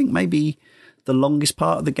think maybe the longest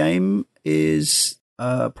part of the game is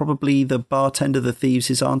probably the bartender, the thieves,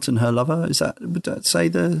 his aunt and her lover. Would that say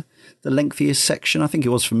the lengthiest section? I think it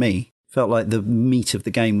was for me. Felt like the meat of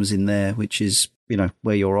the game was in there, which is,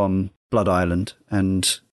 where you're on Blood Island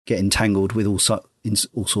and get entangled with all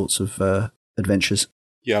sorts of adventures.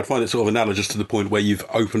 Yeah, I'd find it sort of analogous to the point where you've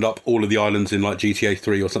opened up all of the islands in like GTA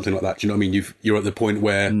 3 or something like that. Do you know what I mean? You're at the point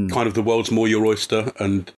where kind of the world's more your oyster,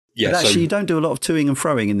 and but actually, you don't do a lot of toing and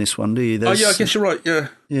froing in this one, do you? I guess you're right. Yeah,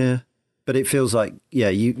 yeah. But it feels like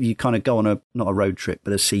you kind of go on not a road trip,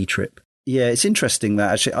 but a sea trip. Yeah, it's interesting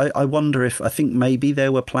that actually. I wonder I think maybe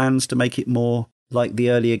there were plans to make it more like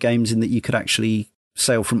the earlier games in that you could actually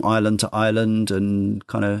sail from island to island and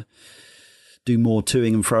kind of do more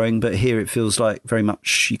toing and froing, but here it feels like very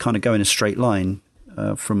much you kind of go in a straight line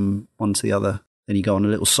from one to the other. Then you go on a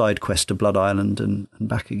little side quest to Blood Island and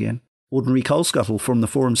back again. Ordinary Coal Scuttle from the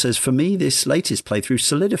forum says, for me, this latest playthrough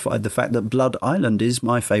solidified the fact that Blood Island is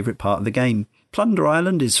my favourite part of the game. Plunder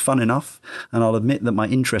Island is fun enough, and I'll admit that my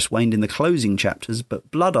interest waned in the closing chapters, but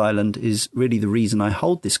Blood Island is really the reason I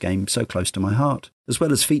hold this game so close to my heart. As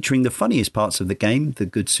well as featuring the funniest parts of the game, the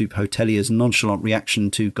Good Soup Hotelier's nonchalant reaction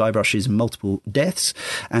to Guybrush's multiple deaths,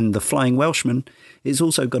 and the Flying Welshman, it's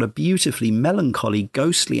also got a beautifully melancholy,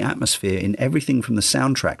 ghostly atmosphere in everything from the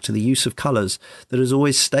soundtrack to the use of colours that has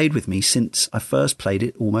always stayed with me since I first played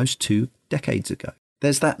it almost 2 decades ago.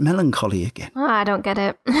 There's that melancholy again. Oh, I don't get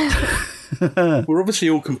it. We're obviously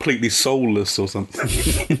all completely soulless or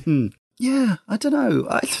something. Yeah, I don't know.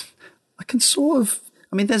 I can sort of...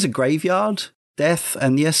 I mean, there's a graveyard, death,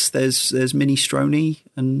 and yes, there's minestrone,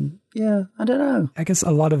 and yeah, I don't know. I guess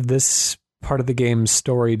a lot of this part of the game's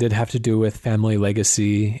story did have to do with family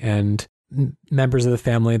legacy and members of the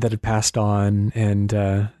family that had passed on,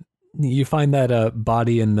 and you find that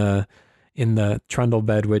body in the trundle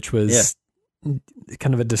bed, which was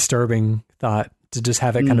kind of a disturbing thought to just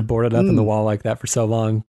have it kind of boarded up in the wall like that for so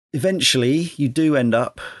long. Eventually, you do end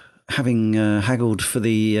up having haggled for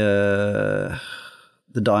the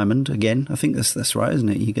diamond again. I think that's right, isn't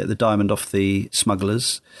it? You get the diamond off the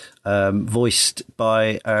smugglers, voiced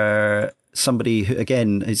by somebody who,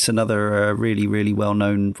 again, it's another really, really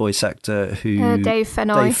well-known voice actor who... Dave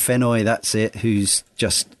Fennoy. Dave Fennoy, that's it, who's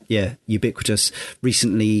just, ubiquitous.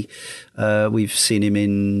 Recently, we've seen him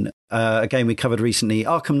in a game we covered recently,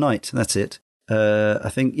 Arkham Knight, that's it. I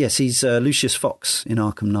think, yes, he's Lucius Fox in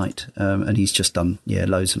Arkham Knight, and he's just done,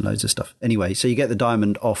 loads and loads of stuff. Anyway, so you get the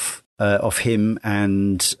diamond off him,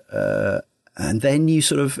 and then you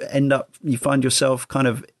sort of you find yourself kind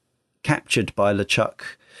of captured by LeChuck.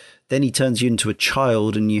 Then he turns you into a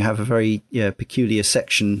child, and you have a very peculiar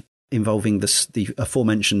section involving the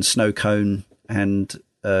aforementioned snow cone and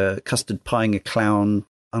custard pieing a clown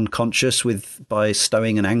unconscious by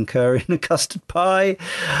stowing an anchor in a custard pie.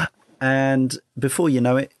 And before you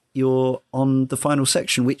know it, you're on the final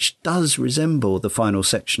section, which does resemble the final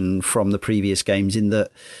section from the previous games in that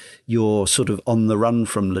you're sort of on the run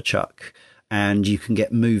from LeChuck and you can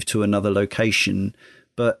get moved to another location.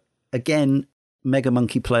 But again, Mega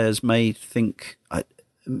Monkey players may think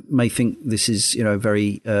this is,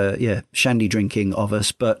 very, shandy drinking of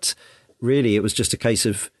us. But really, it was just a case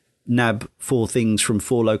of nab 4 things from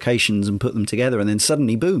 4 locations and put them together. And then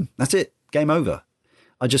suddenly, boom, that's it. Game over.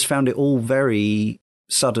 I just found it all very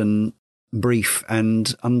sudden, brief, and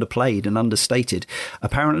underplayed and understated.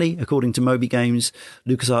 Apparently, according to Moby Games,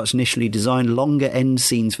 LucasArts initially designed longer end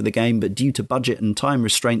scenes for the game, but due to budget and time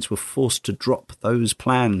restraints were forced to drop those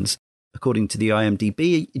plans. According to the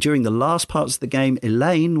IMDb, during the last parts of the game,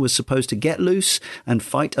 Elaine was supposed to get loose and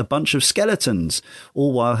fight a bunch of skeletons,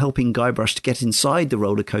 all while helping Guybrush to get inside the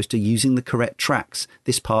roller coaster using the correct tracks.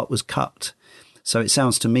 This part was cut. So it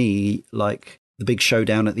sounds to me like the big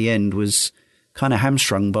showdown at the end was kind of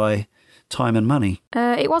hamstrung by time and money.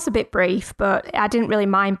 It was a bit brief, but I didn't really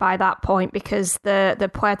mind by that point because the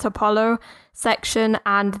Puerto Polo section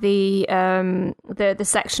and the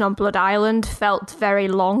section on Blood Island felt very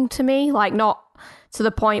long to me, like not to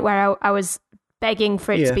the point where I was begging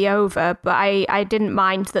for it to be over, but I didn't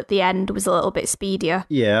mind that the end was a little bit speedier.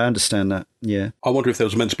 Yeah, I understand that. Yeah. I wonder if there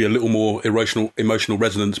was meant to be a little more emotional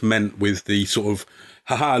resonance meant with the sort of,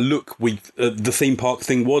 haha, look, the theme park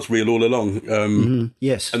thing was real all along.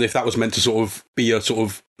 Yes. And if that was meant to sort of be a sort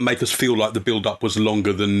of make us feel like the build-up was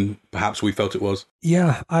longer than perhaps we felt it was.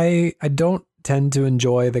 Yeah, I don't tend to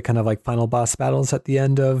enjoy the kind of like final boss battles at the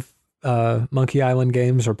end of Monkey Island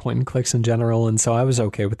games or point and clicks in general, and so I was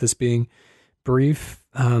okay with this being brief.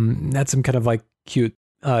 Had some kind of like cute,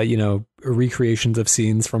 recreations of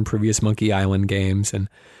scenes from previous Monkey Island games, and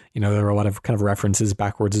there were a lot of kind of references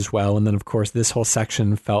backwards as well. And then of course this whole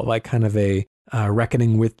section felt like kind of a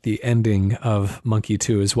reckoning with the ending of Monkey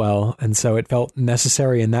 2 as well. And so it felt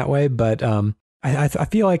necessary in that way. But I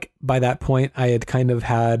feel like by that point, I had kind of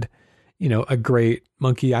had, a great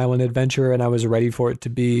Monkey Island adventure, and I was ready for it to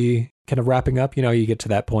be kind of wrapping up. You get to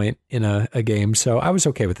that point in a game. So I was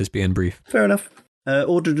okay with this being brief. Fair enough.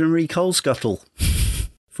 Ordinary Coal Scuttle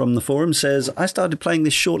from the forum says, I started playing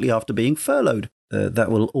this shortly after being furloughed.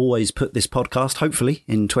 That will always put this podcast, hopefully,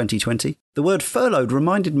 in 2020. The word furloughed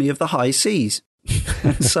reminded me of the high seas.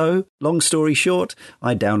 And so, long story short,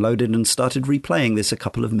 I downloaded and started replaying this a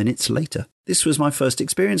couple of minutes later. This was my first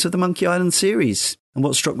experience of the Monkey Island series, and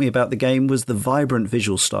what struck me about the game was the vibrant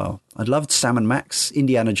visual style. I loved Sam and Max,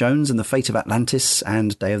 Indiana Jones and the Fate of Atlantis,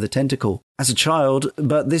 and Day of the Tentacle as a child,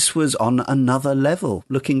 but this was on another level.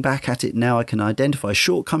 Looking back at it now, I can identify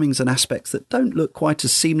shortcomings and aspects that don't look quite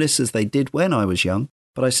as seamless as they did when I was young.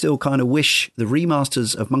 But I still kind of wish the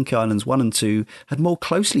remasters of Monkey Islands 1 and 2 had more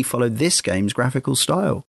closely followed this game's graphical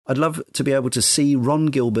style. I'd love to be able to see Ron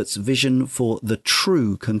Gilbert's vision for the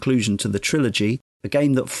true conclusion to the trilogy, a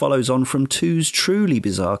game that follows on from 2's truly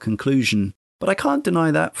bizarre conclusion. But I can't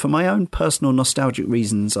deny that, for my own personal nostalgic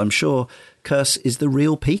reasons, I'm sure Curse is the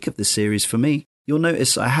real peak of the series for me. You'll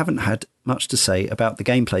notice I haven't had much to say about the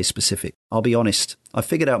gameplay specific. I'll be honest, I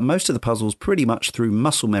figured out most of the puzzles pretty much through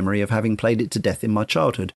muscle memory of having played it to death in my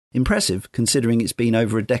childhood. Impressive, considering it's been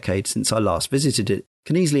over a decade since I last visited it.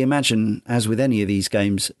 Can easily imagine, as with any of these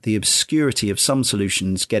games, the obscurity of some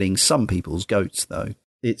solutions getting some people's goats, though.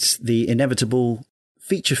 It's the inevitable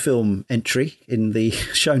feature film entry in the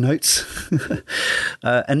show notes.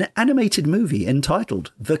 An animated movie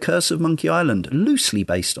entitled The Curse of Monkey Island, loosely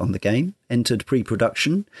based on the game, entered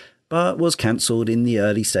pre-production, but was cancelled in the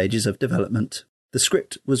early stages of development. The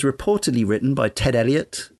script was reportedly written by Ted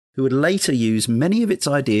Elliott, who would later use many of its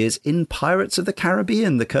ideas in Pirates of the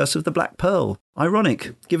Caribbean, The Curse of the Black Pearl.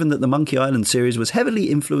 Ironic, given that the Monkey Island series was heavily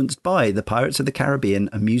influenced by the Pirates of the Caribbean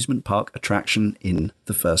amusement park attraction in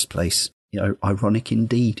the first place. Ironic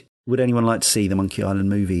indeed. Would anyone like to see the Monkey Island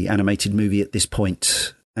movie, animated movie at this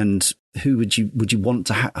point? And who would you want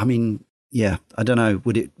to have? I mean, yeah, I don't know.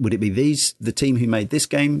 Would it be the team who made this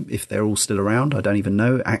game, if they're all still around? I don't even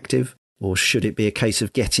know, active. Or should it be a case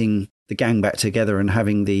of getting the gang back together and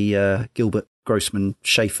having the Gilbert, Grossman,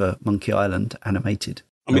 Schaefer Monkey Island animated?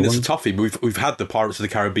 I mean, it's a toughie, but we've had the Pirates of the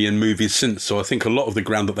Caribbean movies since, so I think a lot of the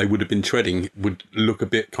ground that they would have been treading would look a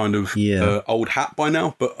bit kind of old hat by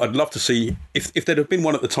now. But I'd love to see, if there'd have been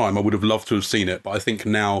one at the time, I would have loved to have seen it. But I think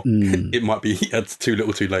now it might be too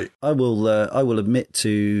little too late. I will admit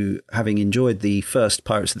to having enjoyed the first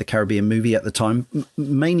Pirates of the Caribbean movie at the time,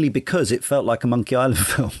 mainly because it felt like a Monkey Island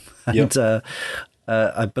film. And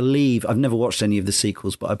I believe, I've never watched any of the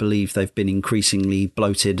sequels, but I believe they've been increasingly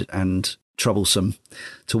bloated and troublesome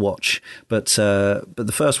to watch. But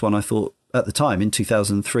the first one, I thought at the time in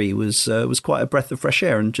 2003 was quite a breath of fresh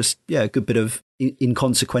air and just a good bit of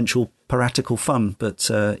inconsequential piratical fun. But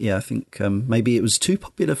I think maybe it was too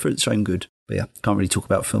popular for its own good. But can't really talk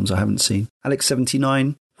about films I haven't seen.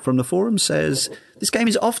 Alex79 from the forum says, this game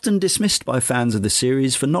is often dismissed by fans of the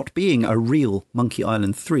series for not being a real Monkey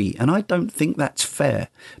Island 3, and I don't think that's fair,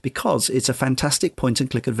 because it's a fantastic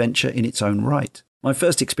point-and-click adventure in its own right. My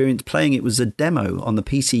first experience playing it was a demo on the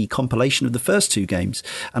PC compilation of the first two games,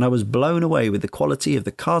 and I was blown away with the quality of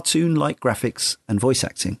the cartoon-like graphics and voice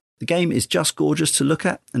acting. The game is just gorgeous to look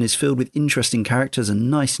at and is filled with interesting characters and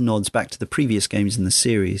nice nods back to the previous games in the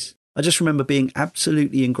series. I just remember being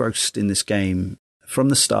absolutely engrossed in this game from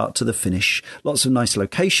the start to the finish. Lots of nice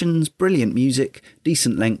locations, brilliant music,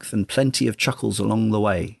 decent length, and plenty of chuckles along the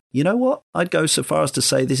way. You know what? I'd go so far as to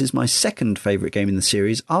say this is my second favourite game in the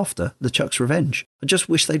series after LeChuck's Revenge. I just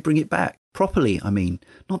wish they'd bring it back. Properly, I mean.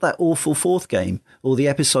 Not that awful fourth game, or the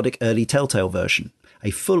episodic early Telltale version.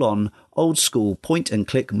 A full-on, old-school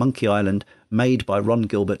point-and-click Monkey Island made by Ron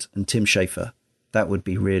Gilbert and Tim Schafer. That would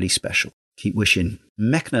be really special. Keep wishing.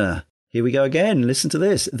 Mechner. Here we go again. Listen to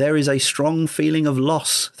this. There is a strong feeling of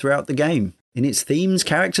loss throughout the game. In its themes,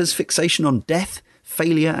 characters' fixation on death,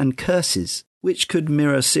 failure, and curses, which could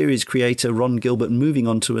mirror series creator Ron Gilbert moving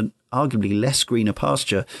on to an arguably less greener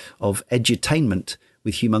pasture of edutainment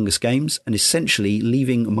with humongous games and essentially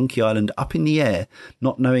leaving Monkey Island up in the air,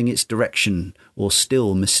 not knowing its direction or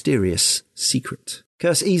still mysterious secret.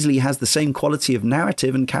 Curse easily has the same quality of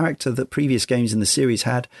narrative and character that previous games in the series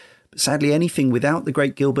had, but sadly anything without the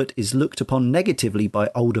great Gilbert is looked upon negatively by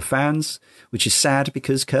older fans, which is sad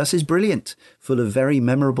because Curse is brilliant, full of very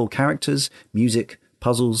memorable characters, music,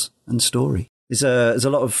 puzzles and story. There's a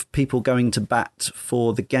lot of people going to bat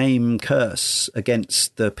for the game Curse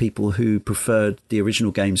against the people who preferred the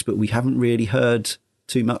original games, but we haven't really heard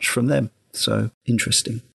too much from them. So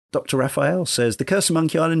interesting. Dr. Raphael says, The Curse of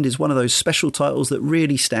Monkey Island is one of those special titles that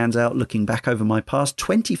really stands out looking back over my past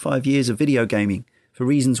 25 years of video gaming for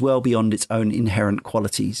reasons well beyond its own inherent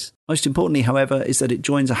qualities. Most importantly, however, is that it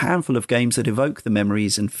joins a handful of games that evoke the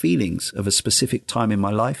memories and feelings of a specific time in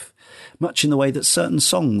my life, much in the way that certain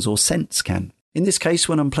songs or scents can. In this case,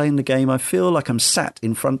 when I'm playing the game, I feel like I'm sat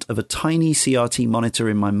in front of a tiny CRT monitor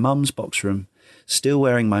in my mum's box room, still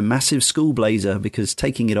wearing my massive school blazer because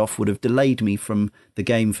taking it off would have delayed me from the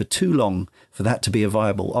game for too long for that to be a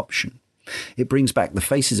viable option. It brings back the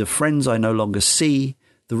faces of friends I no longer see,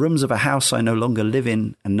 the rooms of a house I no longer live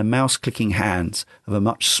in, and the mouse-clicking hands of a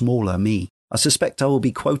much smaller me. I suspect I will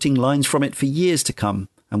be quoting lines from it for years to come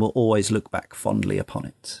and will always look back fondly upon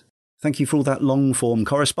it. Thank you for all that long-form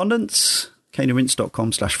correspondence.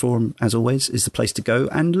 caneandrinse.com/forum, as always, is the place to go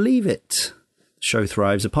and leave it. The show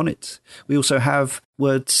thrives upon it. We also have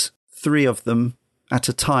words, 3 of them at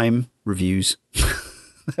a time, reviews.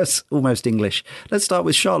 That's almost English. Let's start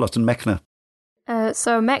with Charlotte and Mechner.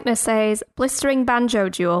 So Mechner says, Blistering Banjo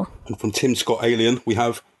Duel. And from Tim Scott Alien, we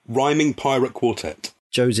have Rhyming Pirate Quartet.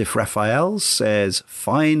 Joseph Raphael says,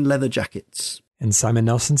 Fine Leather Jackets. And Simon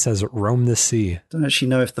Nelson says, Roam the Sea. Don't actually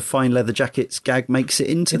know if the Fine Leather Jackets gag makes it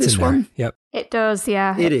into It's this in there. one. Yep. It does,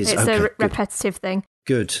 yeah. It is. It's Okay, a good. repetitive thing.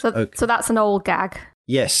 Good. So, Okay. so that's an old gag.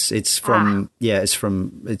 Yes, it's from. Yeah, it's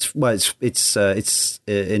from. It's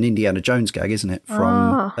an Indiana Jones gag, isn't it?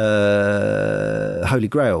 From Holy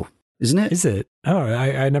Grail, isn't it? Is it? Oh,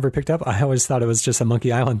 I never picked up. I always thought it was just a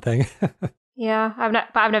Monkey Island thing. Yeah, but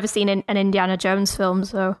I've never seen an Indiana Jones film,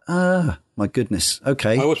 so. My goodness.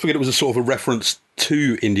 Okay. I always forget it was a sort of a reference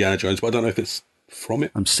to Indiana Jones, but I don't know if it's from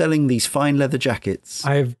it. I'm selling these fine leather jackets.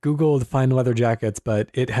 I've Googled fine leather jackets, but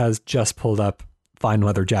it has just pulled up fine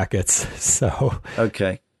leather jackets. So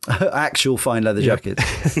Okay. Actual fine leather jackets.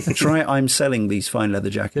 Try I'm selling these fine leather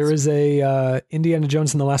jackets. there is a Indiana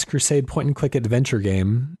Jones and the Last Crusade point and click adventure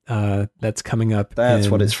game that's coming up. That's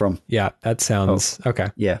what it's from. Yeah, that sounds okay.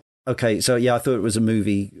 Yeah. Okay, so yeah, I thought it was a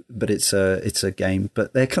movie, but it's a game.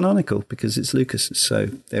 But they're canonical because it's Lucas. So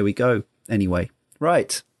there we go. Anyway,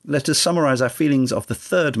 right. Let us summarise our feelings of the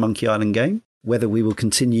third Monkey Island game. Whether we will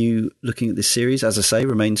continue looking at this series, as I say,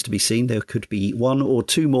 remains to be seen. There could be 1 or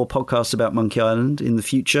 2 more podcasts about Monkey Island in the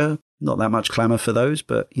future. Not that much clamour for those,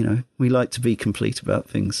 but, you know, we like to be complete about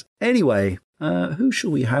things. Anyway, who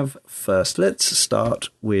shall we have first? Let's start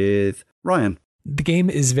with Ryan. The game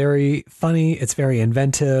is very funny. It's very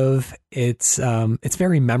inventive. It's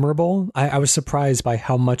very memorable. I was surprised by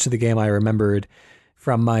how much of the game I remembered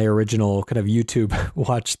from my original kind of YouTube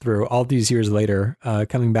watch through all these years later,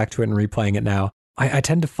 coming back to it and replaying it now. I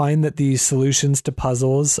tend to find that the solutions to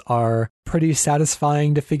puzzles are pretty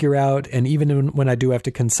satisfying to figure out. And even when I do have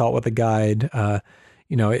to consult with a guide,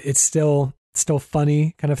 it's still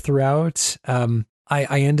funny kind of throughout.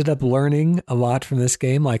 I ended up learning a lot from this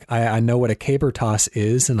game. Like I know what a caber toss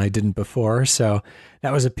is, and I didn't before. So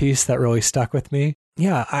that was a piece that really stuck with me.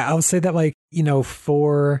 Yeah, I would say that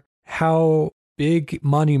for how big,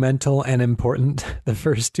 monumental, and important the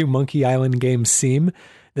first 2 Monkey Island games seem,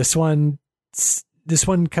 this one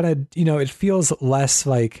kind of, it feels less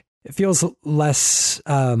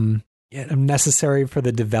necessary for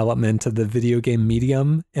the development of the video game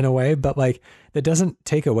medium in a way, but that doesn't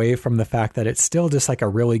take away from the fact that it's still just a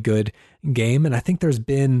really good game. And I think there's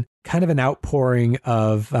been kind of an outpouring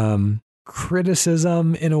of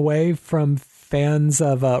criticism in a way from fans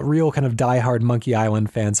of real kind of diehard Monkey Island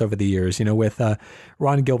fans over the years, with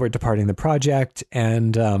Ron Gilbert departing the project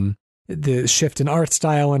and the shift in art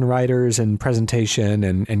style and writers and presentation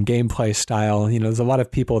and gameplay style. There's a lot of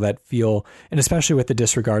people that feel, and especially with the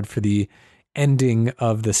disregard for the ending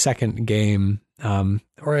of the second game,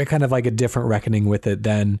 or a kind of a different reckoning with it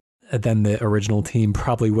than the original team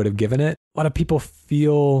probably would have given it. A lot of people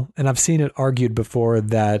feel, and I've seen it argued before,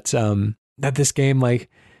 that that this game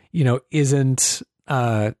isn't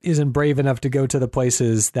brave enough to go to the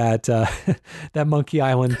places that that Monkey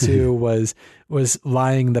Island 2 was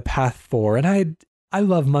lying the path for. And I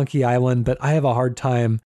love Monkey Island, but I have a hard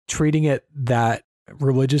time treating it that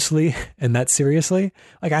religiously and that seriously.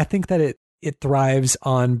 I think that it thrives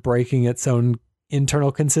on breaking its own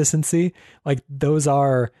internal consistency. Those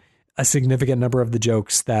are a significant number of the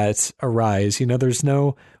jokes that arise. There's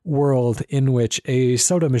no world in which a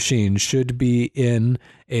soda machine should be in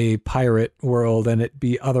a pirate world and it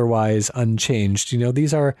be otherwise unchanged.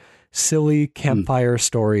 These are silly campfire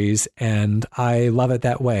stories, and I love it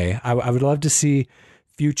that way. I would love to see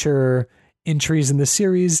future entries in the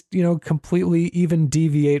series, completely even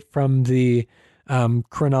deviate from the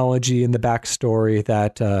chronology and the backstory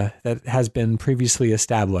that has been previously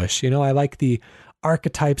established. I like the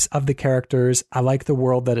archetypes of the characters. I like the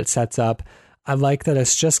world that it sets up. I like that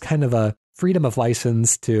it's just kind of a freedom of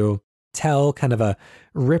license to tell kind of a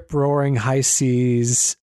rip-roaring high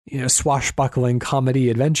seas, swashbuckling comedy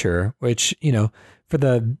adventure, which, for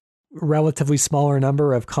the relatively smaller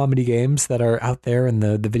number of comedy games that are out there in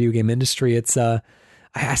the video game industry, it's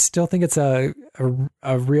I still think it's a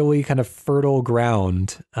really kind of fertile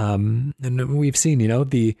ground. And we've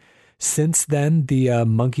seen, since then, the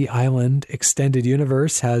Monkey Island extended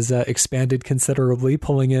universe has expanded considerably,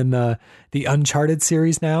 pulling in the Uncharted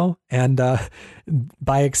series now, and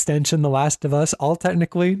by extension, The Last of Us, all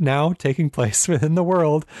technically now taking place within the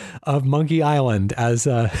world of Monkey Island, as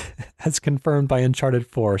confirmed by Uncharted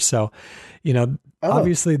 4. So,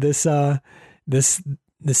 obviously this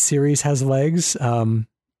series has legs.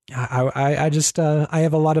 I just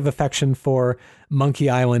have a lot of affection for Monkey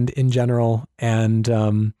Island in general,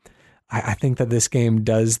 and I think that this game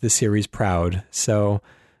does the series proud. So,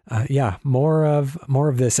 more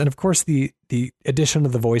of this, and of course the addition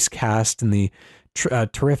of the voice cast and the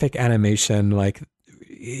terrific animation, like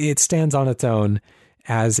it stands on its own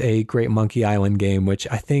as a great Monkey Island game, which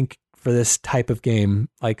I think for this type of game,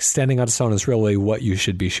 like standing on its own is really what you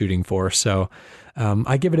should be shooting for. So,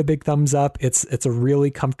 I give it a big thumbs up. It's a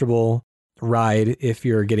really comfortable ride if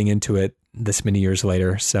you're getting into it this many years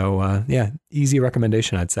later. So, easy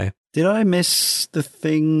recommendation, I'd say. Did I miss the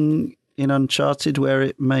thing in Uncharted where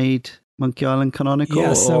it made Monkey Island canonical?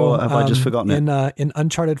 Yeah, so, or have I just forgotten it? In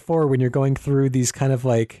Uncharted 4, when you're going through these kind of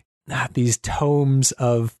like these tomes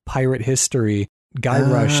of pirate history,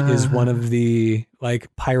 Guybrush is one of the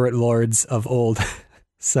like pirate lords of old.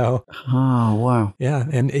 So, oh, wow. Yeah,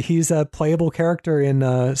 and he's a playable character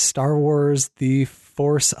in Star Wars The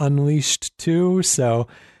Force Unleashed 2. So,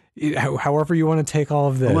 however you want to take all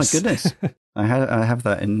of this. Oh, my goodness. I have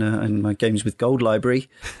that in my Games with Gold library,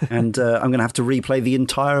 and I'm going to have to replay the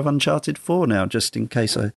entire of Uncharted 4 now, just in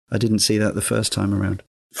case I didn't see that the first time around.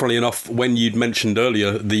 Funnily enough, when you'd mentioned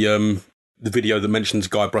earlier the video that mentions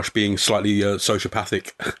Guybrush being slightly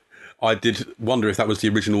sociopathic, I did wonder if that was the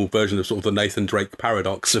original version of sort of the Nathan Drake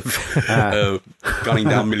paradox of gunning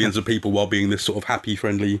down millions of people while being this sort of happy,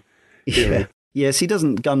 friendly hero. Yeah. Yes, he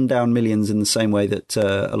doesn't gun down millions in the same way that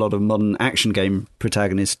a lot of modern action game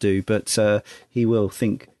protagonists do, but he will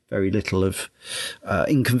think very little of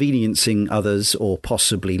inconveniencing others or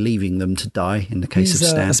possibly leaving them to die in the case of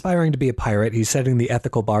Stan. He's aspiring to be a pirate. He's setting the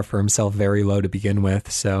ethical bar for himself very low to begin with.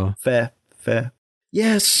 So Fair.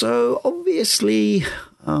 Yeah, so obviously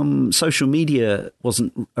social media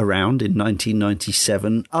wasn't around in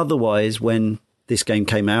 1997. Otherwise, when this game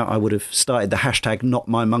came out, I would have started the hashtag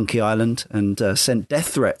 #NotMyMonkeyIsland and sent death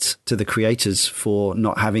threats to the creators for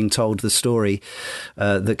not having told the story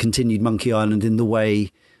that continued Monkey Island in the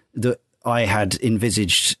way that I had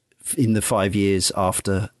envisaged in the 5 years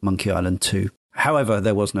after Monkey Island 2. However,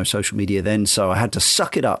 there was no social media then, so I had to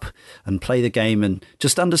suck it up and play the game and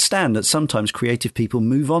just understand that sometimes creative people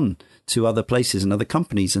move on to other places and other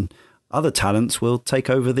companies, and other talents will take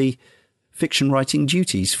over the fiction writing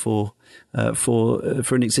duties for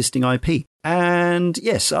an existing IP. And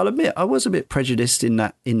yes, I'll admit I was a bit prejudiced in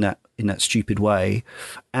that stupid way,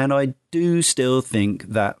 and I do still think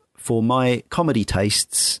that for my comedy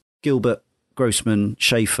tastes, Gilbert, Grossman,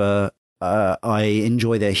 Schaefer, I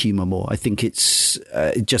enjoy their humour more. I think it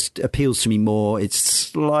just appeals to me more. It's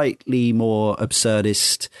slightly more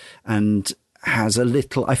absurdist and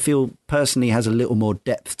I feel personally has a little more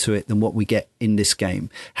depth to it than what we get in this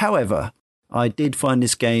game. However, I did find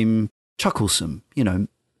this game chucklesome,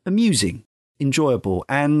 amusing, enjoyable,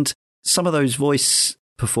 and some of those voice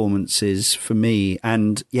performances for me,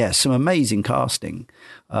 and some amazing casting,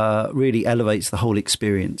 really elevates the whole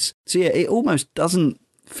experience. So it almost doesn't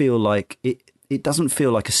feel like it doesn't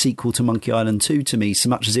feel like a sequel to Monkey Island 2 to me, so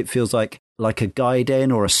much as it feels like a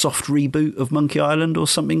Gaiden or a soft reboot of Monkey Island or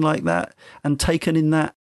something like that. And taken in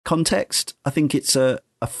that context, I think it's a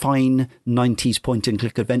fine 90s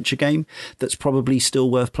point-and-click adventure game that's probably still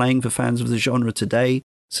worth playing for fans of the genre today.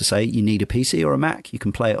 So say you need a PC or a Mac, you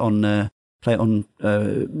can play it on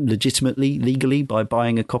legitimately, legally, by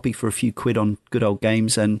buying a copy for a few quid on Good Old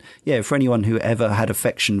Games. And for anyone who ever had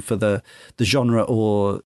affection for the genre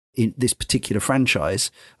or in this particular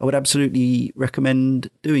franchise, I would absolutely recommend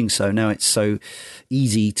doing so. Now it's so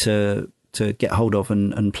easy to get hold of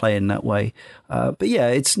and play in that way. But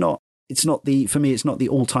it's not for me, it's not the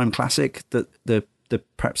all-time classic that the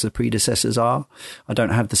perhaps the predecessors are. I don't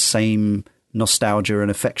have the same nostalgia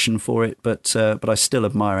and affection for it, but I still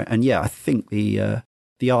admire it. And I think the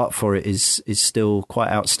art for it is still quite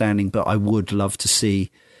outstanding, but I would love to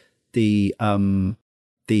see the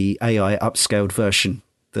AI upscaled version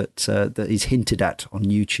that is hinted at on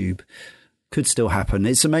YouTube could still happen.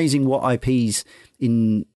 It's amazing what IPs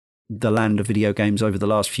in the land of video games over the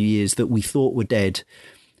last few years that we thought were dead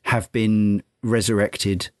have been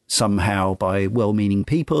resurrected somehow by well-meaning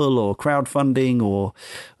people or crowdfunding or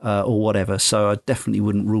whatever. So I definitely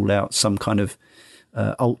wouldn't rule out some kind of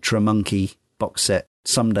Ultra Monkey box set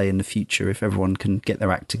someday in the future if everyone can get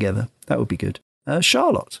their act together. That would be good.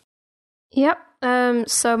 Charlotte? Yep.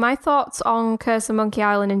 So my thoughts on Curse of Monkey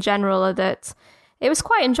Island in general are that it was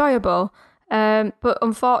quite enjoyable, but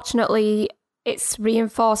unfortunately it's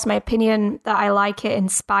reinforced my opinion that I like it in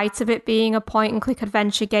spite of it being a point-and-click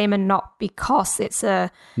adventure game and not because it's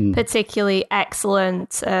a particularly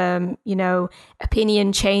excellent,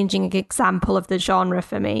 opinion-changing example of the genre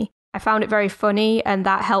for me. I found it very funny, and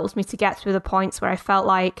that helped me to get through the points where I felt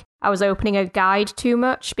like I was opening a guide too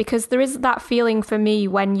much, because there is that feeling for me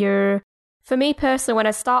for me personally, when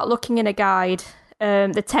I start looking in a guide,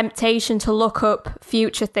 the temptation to look up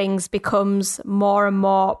future things becomes more and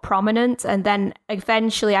more prominent, and then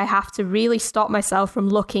eventually I have to really stop myself from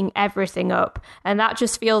looking everything up, and that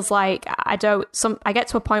just feels like I get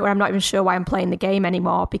to a point where I'm not even sure why I'm playing the game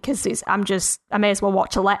anymore, because I may as well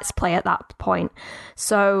watch a Let's Play at that point.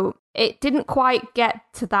 So it didn't quite get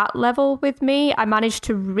to that level with me. I managed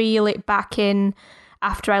to reel it back in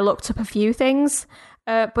after I looked up a few things.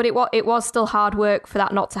 But it was still hard work for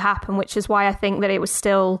that not to happen, which is why I think that it was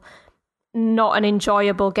still not an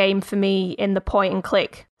enjoyable game for me in the point and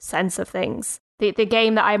click sense of things. The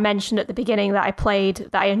game that I mentioned at the beginning that I played,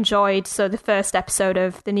 that I enjoyed, so the first episode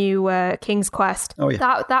of the new King's Quest,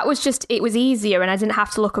 that was just, it was easier and I didn't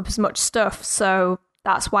have to look up as much stuff, so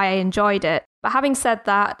that's why I enjoyed it. But having said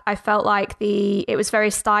that, I felt like it was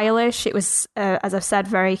very stylish. It was, as I've said,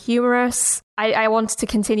 very humorous. I wanted to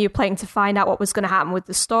continue playing to find out what was going to happen with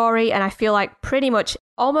the story. And I feel like pretty much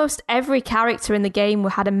almost every character in the game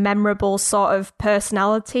had a memorable sort of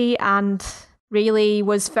personality and really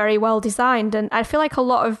was very well designed. And I feel like a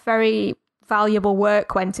lot of very valuable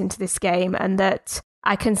work went into this game, and that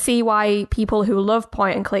I can see why people who love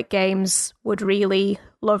point and click games would really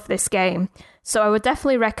love this game. So I would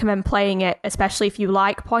definitely recommend playing it, especially if you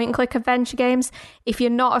like point and click adventure games. If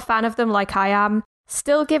you're not a fan of them like I am,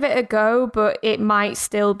 still give it a go, but it might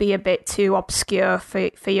still be a bit too obscure for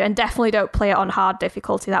you. And definitely don't play it on hard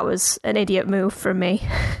difficulty. That was an idiot move from me.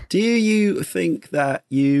 Do you think that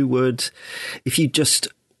you would, if you just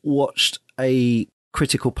watched a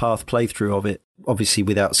critical path playthrough of it, obviously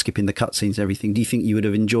without skipping the cutscenes and everything, do you think you would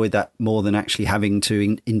have enjoyed that more than actually having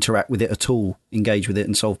to interact with it at all, engage with it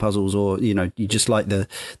and solve puzzles, or you just like the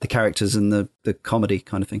characters and the comedy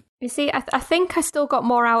kind of thing? You see, I think I still got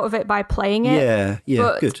more out of it by playing it. Yeah,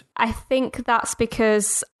 but good. I think that's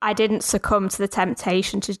because I didn't succumb to the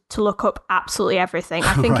temptation to look up absolutely everything.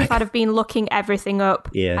 I think if I'd have been looking everything up,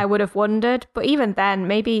 I would have wondered. But even then,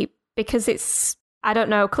 maybe because it's, I don't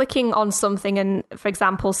know, clicking on something and, for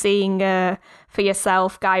example, seeing for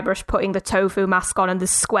yourself Guybrush putting the tofu mask on and the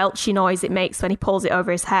squelchy noise it makes when he pulls it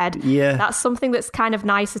over his head. Yeah. That's something that's kind of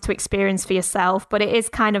nicer to experience for yourself, but it is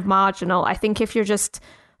kind of marginal. I think if you're just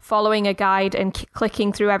following a guide and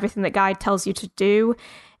clicking through everything that guide tells you to do,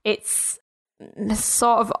 it's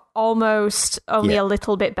sort of almost only a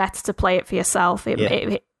little bit better to play it for yourself.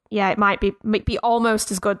 It might be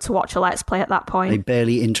almost as good to watch a Let's Play at that point. A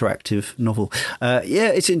barely interactive novel.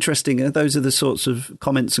 It's interesting. Those are the sorts of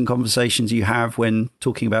comments and conversations you have when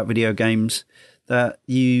talking about video games that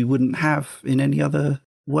you wouldn't have in any other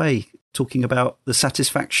way. Talking about the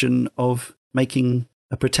satisfaction of making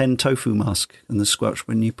a pretend tofu mask and the squelch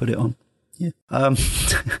when you put it on. Yeah.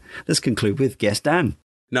 Let's conclude with Guess Dan.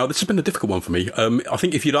 Now, this has been a difficult one for me. I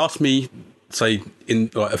think if you'd asked me, say,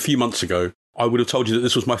 in a few months ago, I would have told you that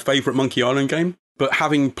this was my favourite Monkey Island game. But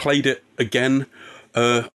having played it again,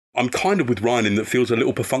 I'm kind of with Ryan in that feels a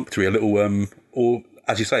little perfunctory, a little, or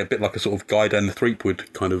as you say, a bit like a sort of Guy Dan the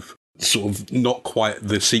Threepwood kind of, sort of not quite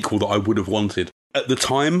the sequel that I would have wanted. At the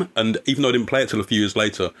time, and even though I didn't play it till a few years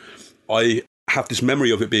later, I have this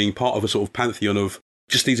memory of it being part of a sort of pantheon of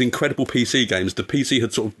just these incredible PC games. The PC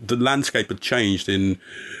had the landscape had changed in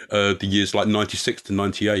the years like 96 to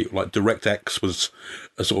 98. Like DirectX was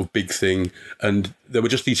a sort of big thing. And there were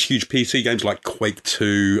just these huge PC games like Quake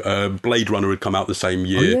 2, Blade Runner had come out the same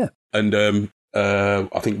year. Oh, yeah. And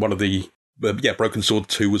I think one of the, Broken Sword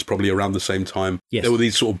 2 was probably around the same time. Yes. There were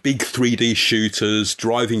these sort of big 3D shooters,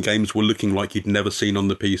 driving games were looking like you'd never seen on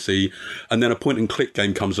the PC. And then a point-and-click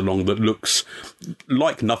game comes along that looks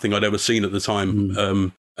like nothing I'd ever seen at the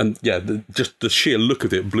time. Just the sheer look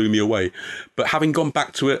of it blew me away. But having gone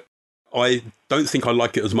back to it, I don't think I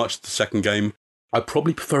like it as much as the second game. I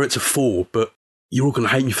probably prefer it to 4, but you're all going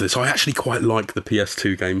to hate me for this. I actually quite like the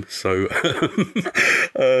PS2 game, so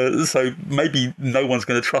so maybe no one's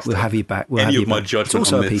going to trust. We'll have you back. Any of my judgment. It's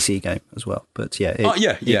also on a this. PC game as well, but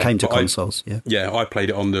it came to consoles. I played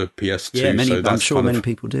it on the PS2. Yeah, I'm sure many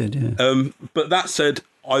people did. Yeah. But that said,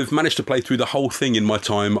 I've managed to play through the whole thing in my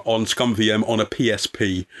time on ScumVM on a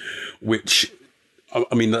PSP, which,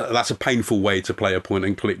 I mean, that's a painful way to play a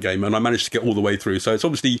point-and-click game, and I managed to get all the way through. So it's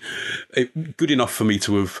obviously good enough for me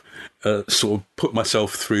to have sort of put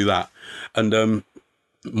myself through that. And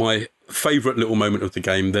my favourite little moment of the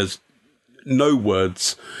game, there's no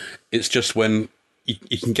words. It's just when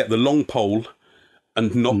you can get the long pole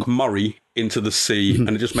and knock Murray into the sea, and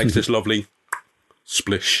it just makes this lovely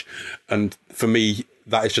splish. And for me,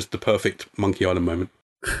 that is just the perfect Monkey Island moment.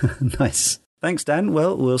 Nice. Thanks, Dan.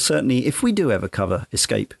 Well, we'll certainly, if we do ever cover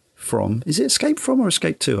Escape From, is it Escape From or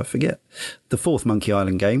Escape 2? I forget. The fourth Monkey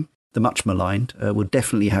Island game, the much maligned, we'll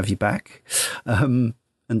definitely have you back.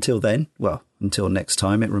 Until then, until next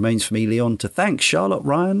time, it remains for me, Leon, to thank Charlotte,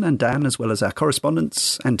 Ryan and Dan, as well as our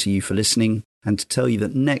correspondents, and to you for listening, and to tell you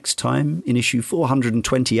that next time, in issue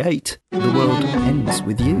 428, the world ends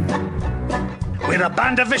with you. We're a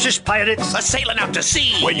band of vicious pirates a-sailing out to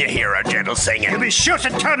sea. When you hear our gentle singing, you'll be sure to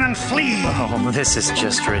turn and flee. Oh, this is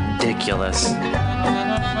just ridiculous.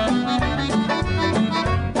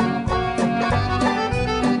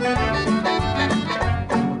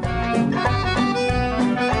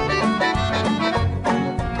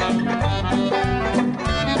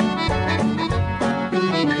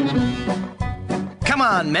 Come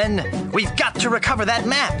on, men. We've got to recover that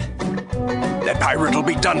map. That pirate will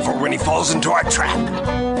be done for when he falls into our trap.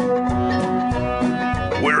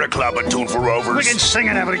 We're a club attuned for rovers. We can sing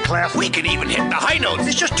in every clef. We can even hit the high notes.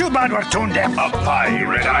 It's just too bad we're tone deaf. A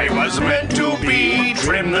pirate I was meant to be.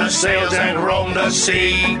 Trim the sails and roam the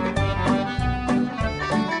sea.